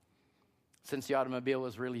frying, since the automobile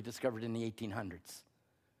was really discovered in the 1800s.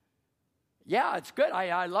 Yeah, it's good.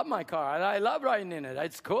 I love my car. I love riding in it.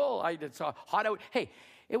 It's cool. It's hot out. Hey,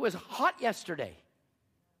 it was hot yesterday.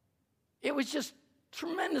 It was just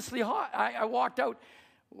tremendously hot. I walked out.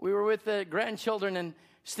 We were with the grandchildren and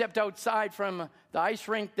stepped outside from the ice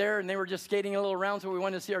rink there, and they were just skating a little around, so we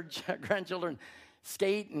wanted to see our grandchildren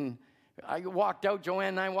skate. And I walked out. Joanne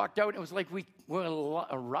and I walked out, and it was like we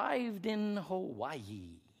arrived in Hawaii.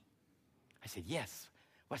 I said, yes,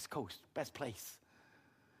 West Coast, best place.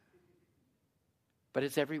 But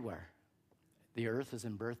it's everywhere. The earth is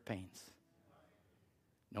in birth pains.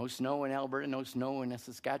 No snow in Alberta, no snow in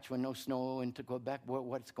Saskatchewan, no snow into Quebec.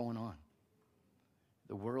 What's going on?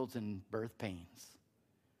 The world's in birth pains.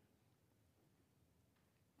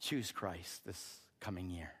 Choose Christ this coming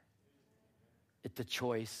year. The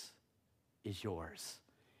choice is yours.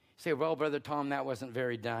 You say, well, Brother Tom, that wasn't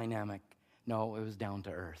very dynamic. No, it was down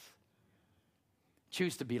to earth.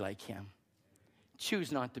 Choose to be like him.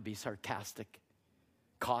 Choose not to be sarcastic,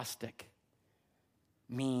 caustic,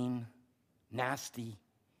 mean, nasty.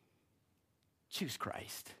 Choose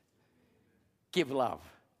Christ. Give love.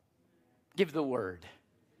 Give the word.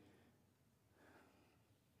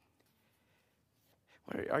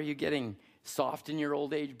 Are you getting soft in your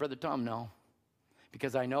old age, Brother Tom? No.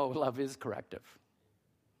 Because I know love is corrective.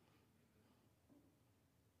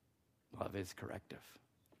 Love is corrective.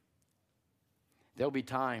 There'll be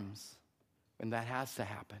times when that has to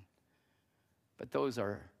happen. But those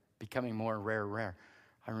are becoming more rare.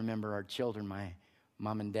 I remember our children, my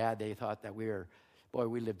mom and dad, they thought that we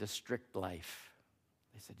lived a strict life.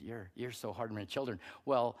 They said, you're so hard on my children.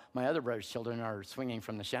 Well, my other brother's children are swinging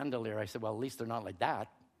from the chandelier. I said, well, at least they're not like that.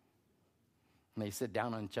 And they sit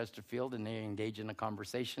down on Chesterfield and they engage in a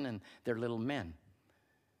conversation and they're little men.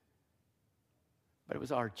 But it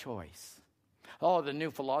was our choice. Oh, the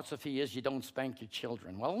new philosophy is you don't spank your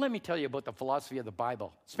children. Well, let me tell you about the philosophy of the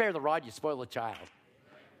Bible. Spare the rod, you spoil the child.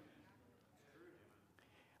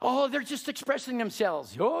 Oh, they're just expressing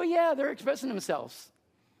themselves. Oh, yeah, they're expressing themselves.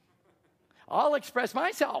 I'll express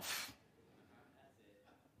myself.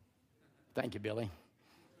 Thank you, Billy.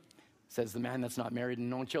 Says the man that's not married and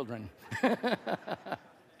no children.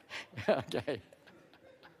 Okay.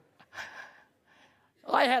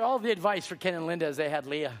 I had all the advice for Ken and Linda as they had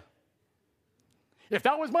Leah. If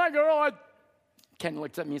that was my girl, Ken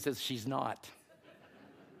looks at me and says, she's not.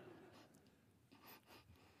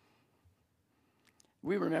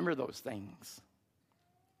 We remember those things.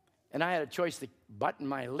 And I had a choice to button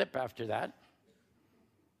my lip after that.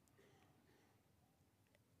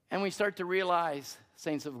 And we start to realize,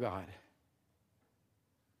 saints of God,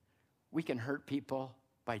 we can hurt people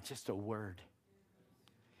by just a word.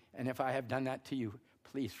 And if I have done that to you,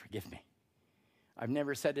 please forgive me. I've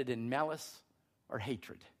never said it in malice or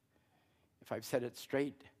hatred. If I've said it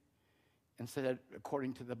straight and said it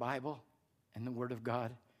according to the Bible and the Word of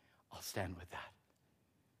God, I'll stand with that.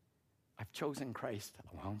 I've chosen Christ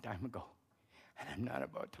a long time ago, and I'm not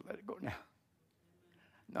about to let it go now.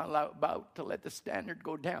 I'm not about to let the standard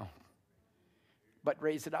go down, but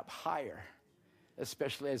raise it up higher,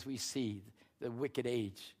 especially as we see the wicked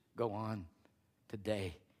age go on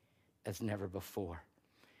today as never before.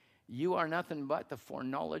 You are nothing but the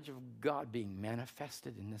foreknowledge of God being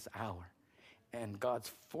manifested in this hour. And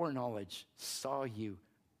God's foreknowledge saw you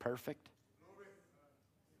perfect,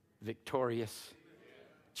 victorious,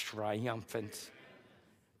 triumphant,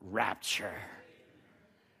 rapture.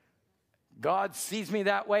 God sees me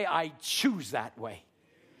that way. I choose that way.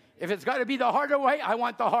 If it's got to be the harder way, I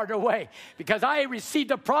want the harder way. Because I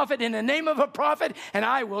received a prophet in the name of a prophet, and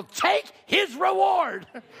I will take his reward.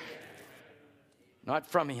 Not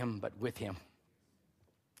from him, but with him.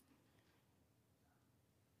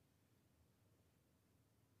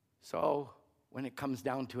 So, when it comes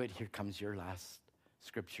down to it, here comes your last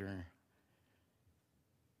scripture.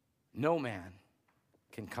 No man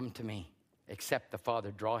can come to me except the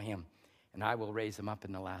Father draw him, and I will raise him up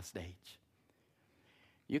in the last age.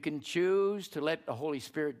 You can choose to let the Holy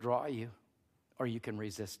Spirit draw you, or you can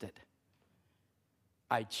resist it.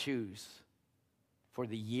 I choose for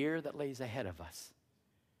the year that lays ahead of us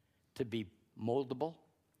to be moldable,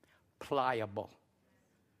 pliable,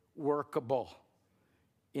 workable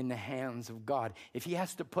in the hands of God. If he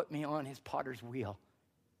has to put me on his potter's wheel,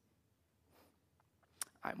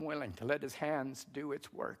 I'm willing to let his hands do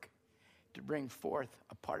its work to bring forth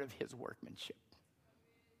a part of his workmanship.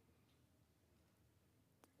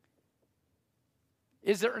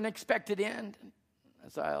 Is there an expected end?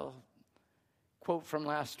 As I'll quote from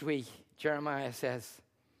last week, Jeremiah says,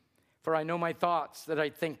 "For I know my thoughts that I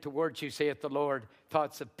think towards you, saith the Lord,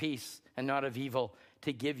 thoughts of peace and not of evil,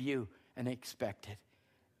 to give you an expected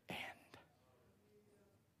end."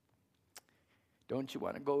 Don't you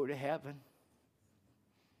want to go to heaven?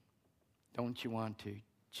 Don't you want to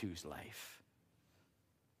choose life?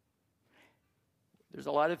 There's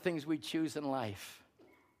a lot of things we choose in life.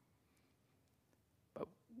 But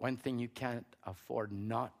one thing you can't afford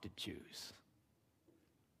not to choose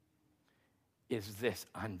is this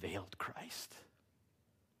unveiled Christ.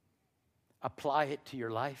 Apply it to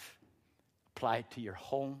your life. Apply it to your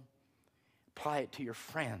home. Apply it to your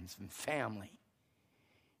friends and family.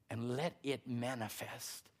 And let it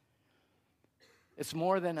manifest. It's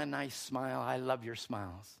more than a nice smile. I love your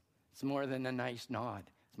smiles. It's more than a nice nod.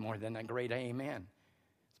 It's more than a great amen.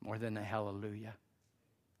 It's more than a hallelujah.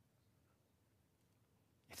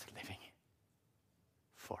 It's living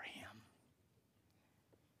for him.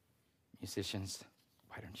 Musicians,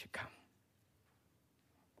 why don't you come?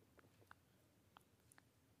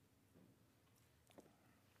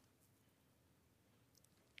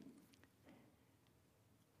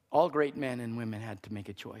 All great men and women had to make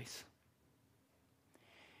a choice.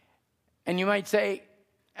 And you might say,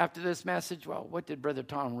 after this message, well, what did Brother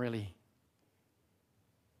Tom really,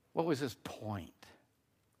 what was his point?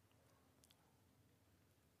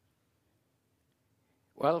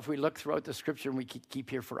 Well, if we look throughout the scripture, and we could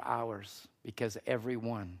keep here for hours, because every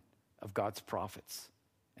one of God's prophets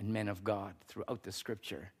and men of God throughout the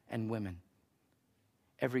scripture, and women,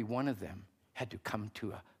 every one of them had to come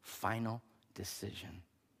to a final decision.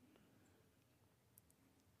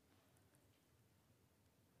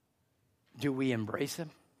 Do we embrace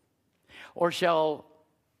him? Or shall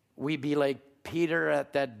we be like Peter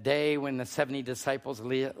at that day when the 70 disciples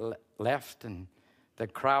left and the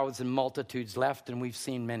crowds and multitudes left, and we've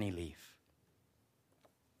seen many leave?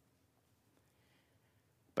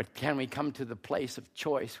 But can we come to the place of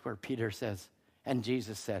choice where Peter says, and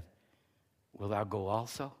Jesus said, will thou go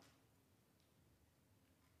also?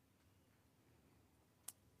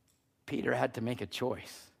 Peter had to make a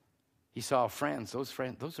choice. He saw friends.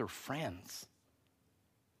 Those are friends.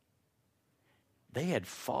 They had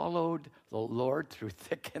followed the Lord through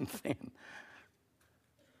thick and thin.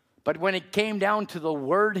 But when it came down to the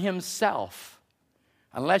Word himself,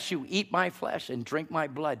 unless you eat my flesh and drink my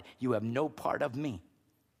blood, you have no part of me.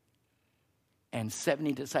 And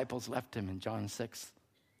 70 disciples left him in John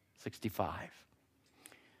 6:65.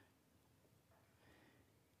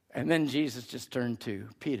 And then Jesus just turned to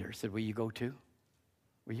Peter, said, will you go too?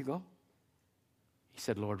 Will you go? He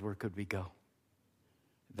said, Lord, where could we go?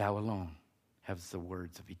 Thou alone hast the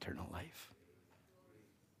words of eternal life.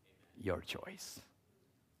 Your choice.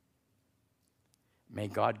 May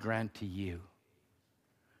God grant to you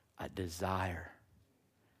a desire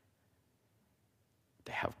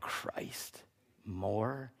to have Christ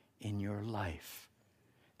more in your life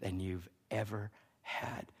than you've ever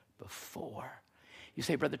had before. You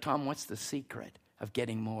say, Brother Tom, what's the secret of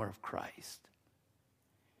getting more of Christ?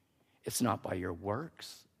 It's not by your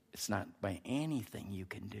works. It's not by anything you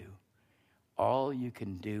can do. All you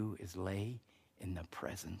can do is lay in the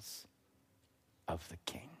presence of the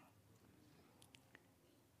King.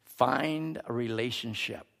 Find a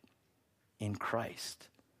relationship in Christ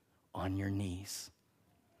on your knees.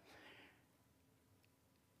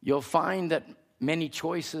 You'll find that many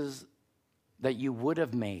choices that you would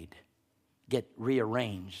have made get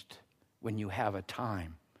rearranged when you have a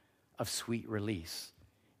time of sweet release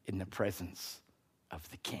in the presence of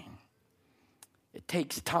the King. It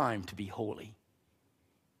takes time to be holy.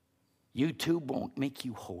 YouTube won't make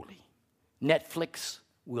you holy. Netflix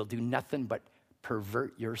will do nothing but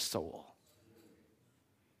pervert your soul.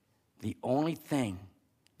 The only thing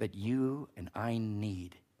that you and I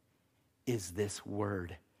need is this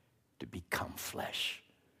word to become flesh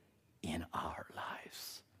in our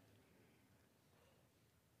lives.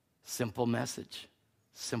 Simple message,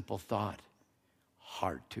 simple thought,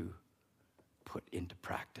 hard to put into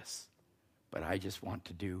practice. But I just want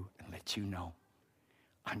to do and let you know,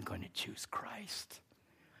 I'm going to choose Christ.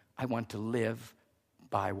 I want to live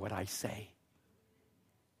by what I say.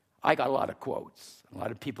 I got a lot of quotes. A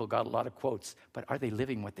lot of people got a lot of quotes, but are they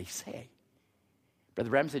living what they say?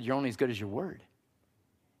 Brother Bram said, you're only as good as your word.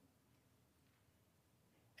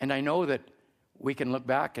 And I know that we can look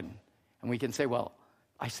back and we can say, well,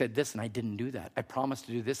 I said this and I didn't do that. I promised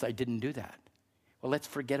to do this, I didn't do that. Well, let's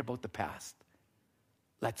forget about the past.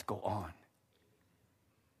 Let's go on.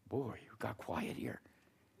 Boy, you got quiet here.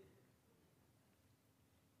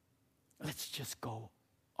 Let's just go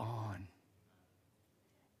on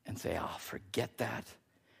and say, I'll forget that.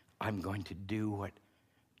 I'm going to do what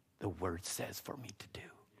the word says for me to do.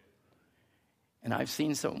 And I've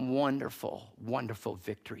seen some wonderful, wonderful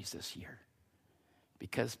victories this year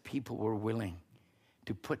because people were willing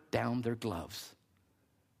to put down their gloves,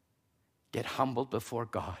 get humbled before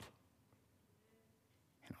God.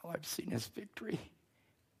 And all I've seen is victory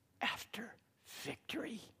after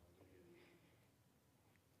victory.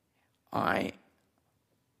 I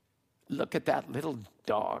look at that little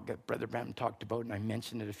dog that Brother Bram talked about, and I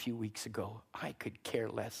mentioned it a few weeks ago. I could care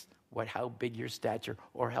less how big your stature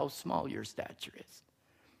or how small your stature is.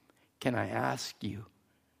 Can I ask you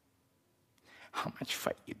how much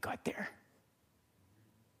fight you got there?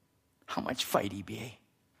 How much fight, EBA?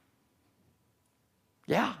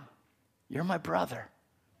 Yeah, you're my brother.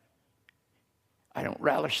 I don't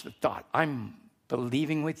relish the thought. I'm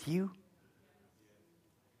believing with you.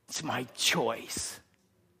 It's my choice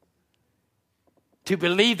to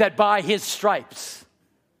believe that by his stripes,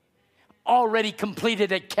 already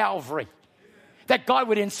completed at Calvary, that God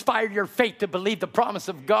would inspire your faith to believe the promise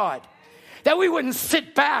of God. That we wouldn't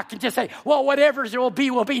sit back and just say, well, whatever it will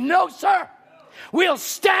be, will be. No, sir. We'll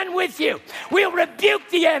stand with you. We'll rebuke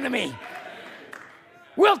the enemy.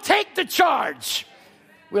 We'll take the charge.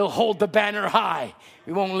 We'll hold the banner high.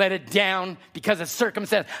 We won't let it down because of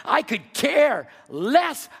circumstance. I could care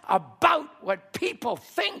less about what people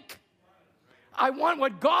think. I want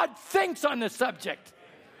what God thinks on the subject.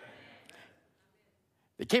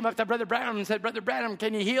 They came up to Brother Branham and said, Brother Branham,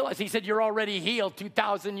 can you heal us? He said, you're already healed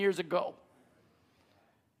 2,000 years ago.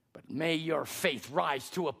 But may your faith rise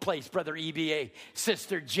to a place, Brother EBA,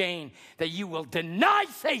 Sister Jane, that you will deny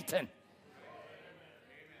Satan.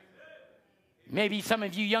 Maybe some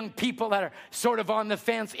of you young people that are sort of on the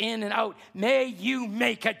fence, in and out, may you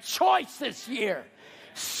make a choice this year.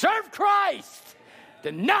 Serve Christ.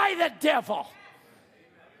 Deny the devil.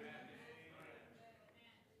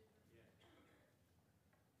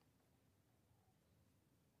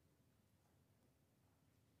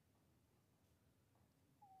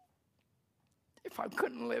 If I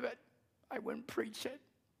couldn't live it, I wouldn't preach it.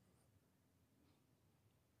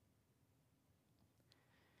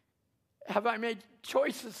 Have I made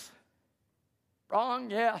choices?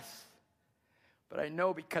 Wrong, yes. But I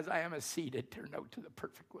know because I am a seed, it turned out to the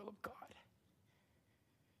perfect will of God.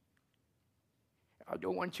 I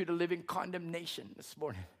don't want you to live in condemnation this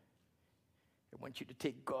morning. I want you to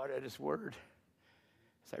take God at his word.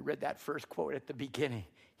 As I read that first quote at the beginning,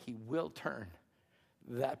 he will turn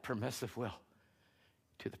that permissive will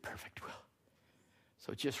to the perfect will.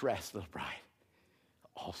 So just rest, little bride.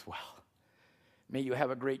 All's well. May you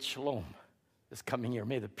have a great shalom this coming year.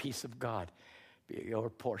 May the peace of God be your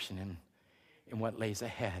portion in what lays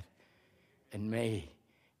ahead. And may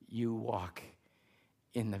you walk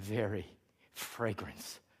in the very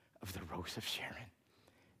fragrance of the rose of Sharon.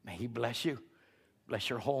 May he bless you, bless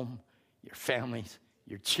your home, your families,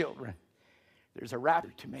 your children. There's a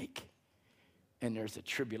rapture to make, and there's a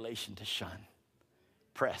tribulation to shun.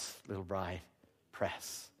 Press, little bride,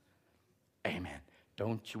 press. Amen.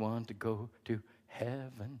 Don't you want to go to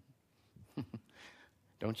heaven?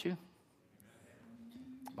 Don't you?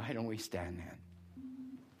 Why don't we stand then?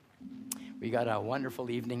 We got a wonderful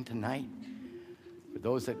evening tonight. For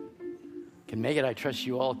those that can make it, I trust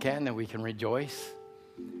you all can, that we can rejoice.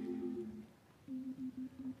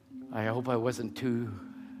 I hope I wasn't too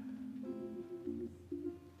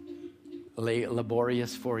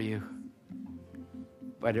laborious for you,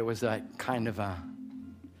 but it was a kind of a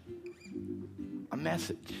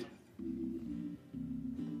message.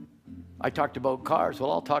 I talked about cars.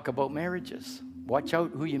 Well, I'll talk about marriages. Watch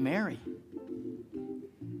out who you marry.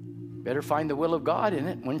 Better find the will of God in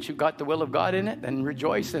it. Once you've got the will of God in it, then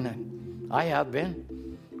rejoice in it. I have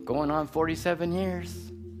been going on 47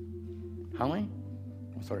 years. How many?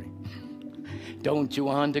 Oh, sorry. Don't you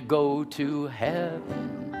want to go to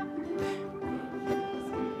heaven?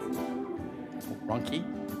 Wrong key.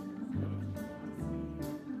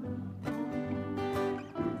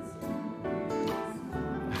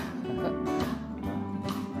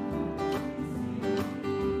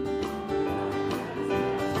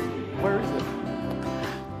 Where is it?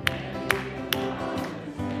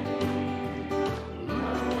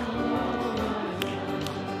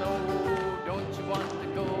 No, don't you want to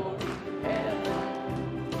go to heaven?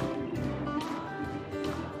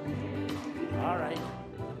 All right,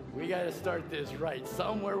 we got to start this right.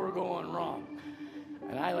 Somewhere we're going wrong.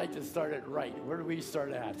 And I like to start it right. Where do we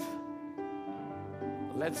start at?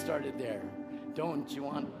 Let's start it there. Don't you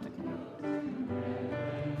want to?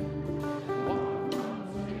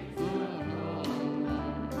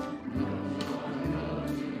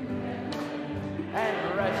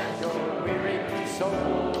 And rest your weary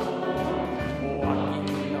soul, walking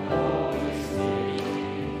in the holy city,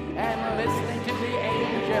 and listening to the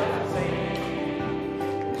angels sing,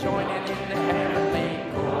 joining in the heavenly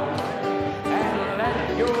chorus, and let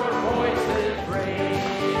your voices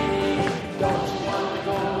ring. Don't you want to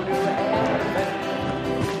go to heaven?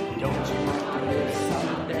 Don't you want to live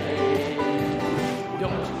someday?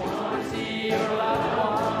 Don't you want to see your loved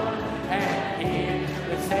one and hear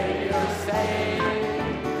the Savior say,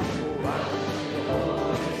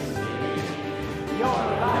 your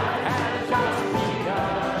life has just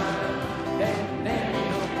begun. Then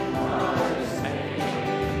you'll want to say,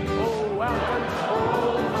 oh, welcome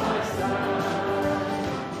home, my son.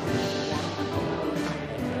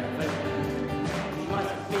 You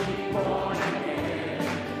must be born again,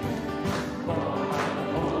 born of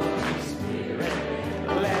the Holy Spirit.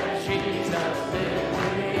 Let Jesus live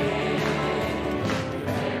within.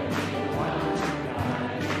 Let me the one to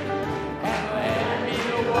guide, and let me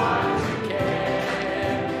the one to care.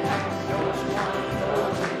 Don't you want to go to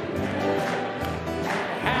heaven and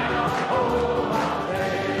have a home out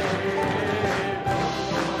there? Don't you want to go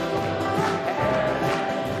to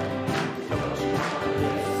heaven? Don't you want to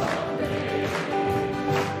live someday? Don't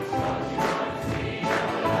you want to see your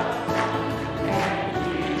loved one and hear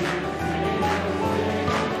the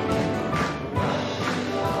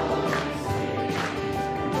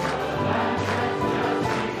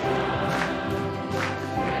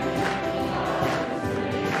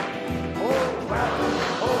oh, welcome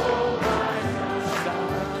home, my son.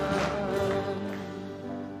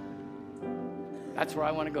 That's where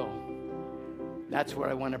I want to go. That's where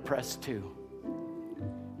I want to press to.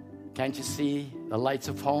 Can't you see the lights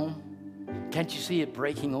of home? Can't you see it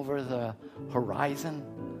breaking over the horizon?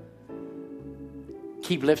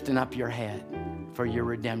 Keep lifting up your head, for your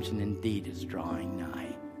redemption indeed is drawing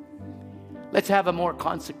nigh. Let's have a more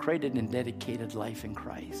consecrated and dedicated life in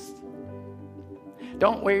Christ.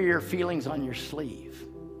 Don't wear your feelings on your sleeve.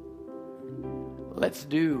 Let's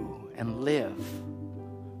do and live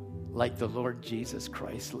like the Lord Jesus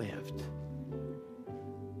Christ lived.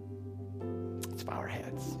 Let's bow our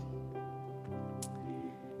heads.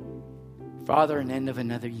 Father, an end of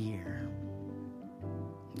another year,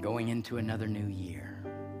 going into another new year.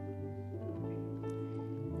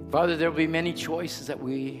 Father, there will be many choices that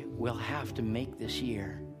we will have to make this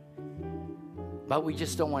year. But we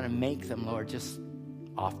just don't want to make them, Lord, just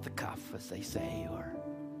off the cuff, as they say, or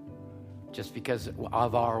just because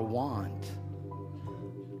of our want.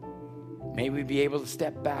 May we be able to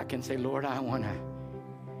step back and say, Lord, I want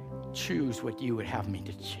to choose what you would have me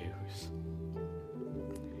to choose.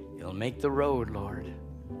 It'll make the road, Lord,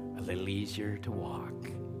 a little easier to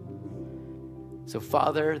walk. So,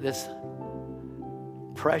 Father, this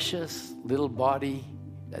precious little body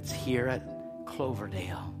that's here at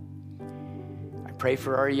Cloverdale, I pray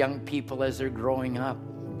for our young people as they're growing up,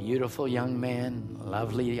 beautiful young men,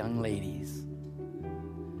 lovely young ladies.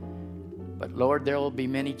 But Lord, there will be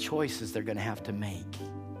many choices they're going to have to make.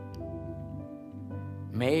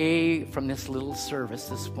 May, from this little service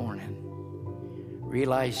this morning,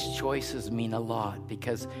 realize choices mean a lot,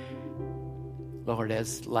 because, Lord,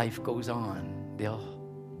 as life goes on, they'll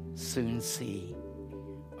soon see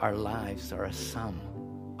our lives are a sum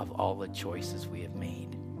of all the choices we have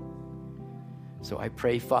made. So I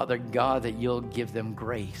pray, Father God, that you'll give them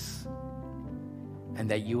grace and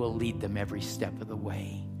that you will lead them every step of the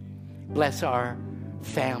way. Bless our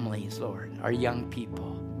families, Lord, our young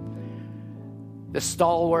people, the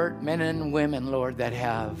stalwart men and women, Lord, that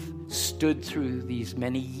have stood through these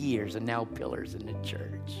many years and now pillars in the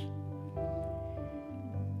church.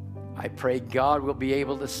 I pray, God, we'll be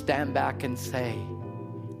able to stand back and say,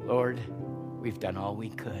 Lord, we've done all we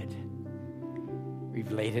could.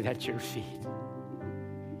 We've laid it at your feet.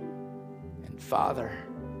 And Father,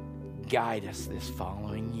 guide us this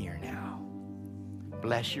following year now.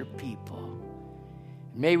 Bless your people.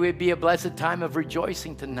 May it be a blessed time of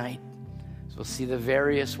rejoicing tonight. So we'll see the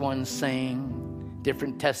various ones saying,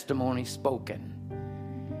 different testimonies spoken.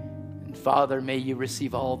 And Father, may you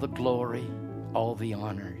receive all the glory, all the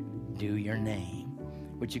honor, due your name.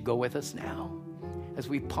 Would you go with us now as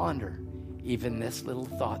we ponder even this little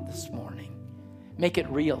thought this morning? Make it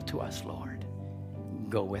real to us, Lord.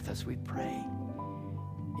 Go with us, we pray.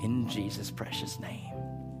 In Jesus' precious name,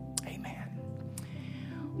 amen.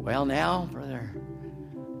 Well, now, Brother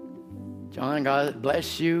John, God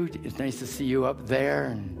bless you. It's nice to see you up there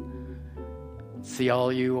and see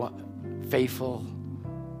all you faithful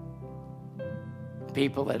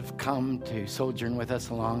people that have come to sojourn with us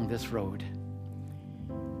along this road.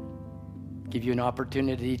 Give you an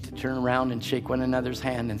opportunity to turn around and shake one another's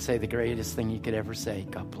hand and say the greatest thing you could ever say.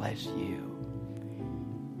 God bless you.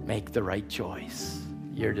 Make the right choice.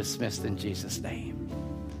 You're dismissed in Jesus' name.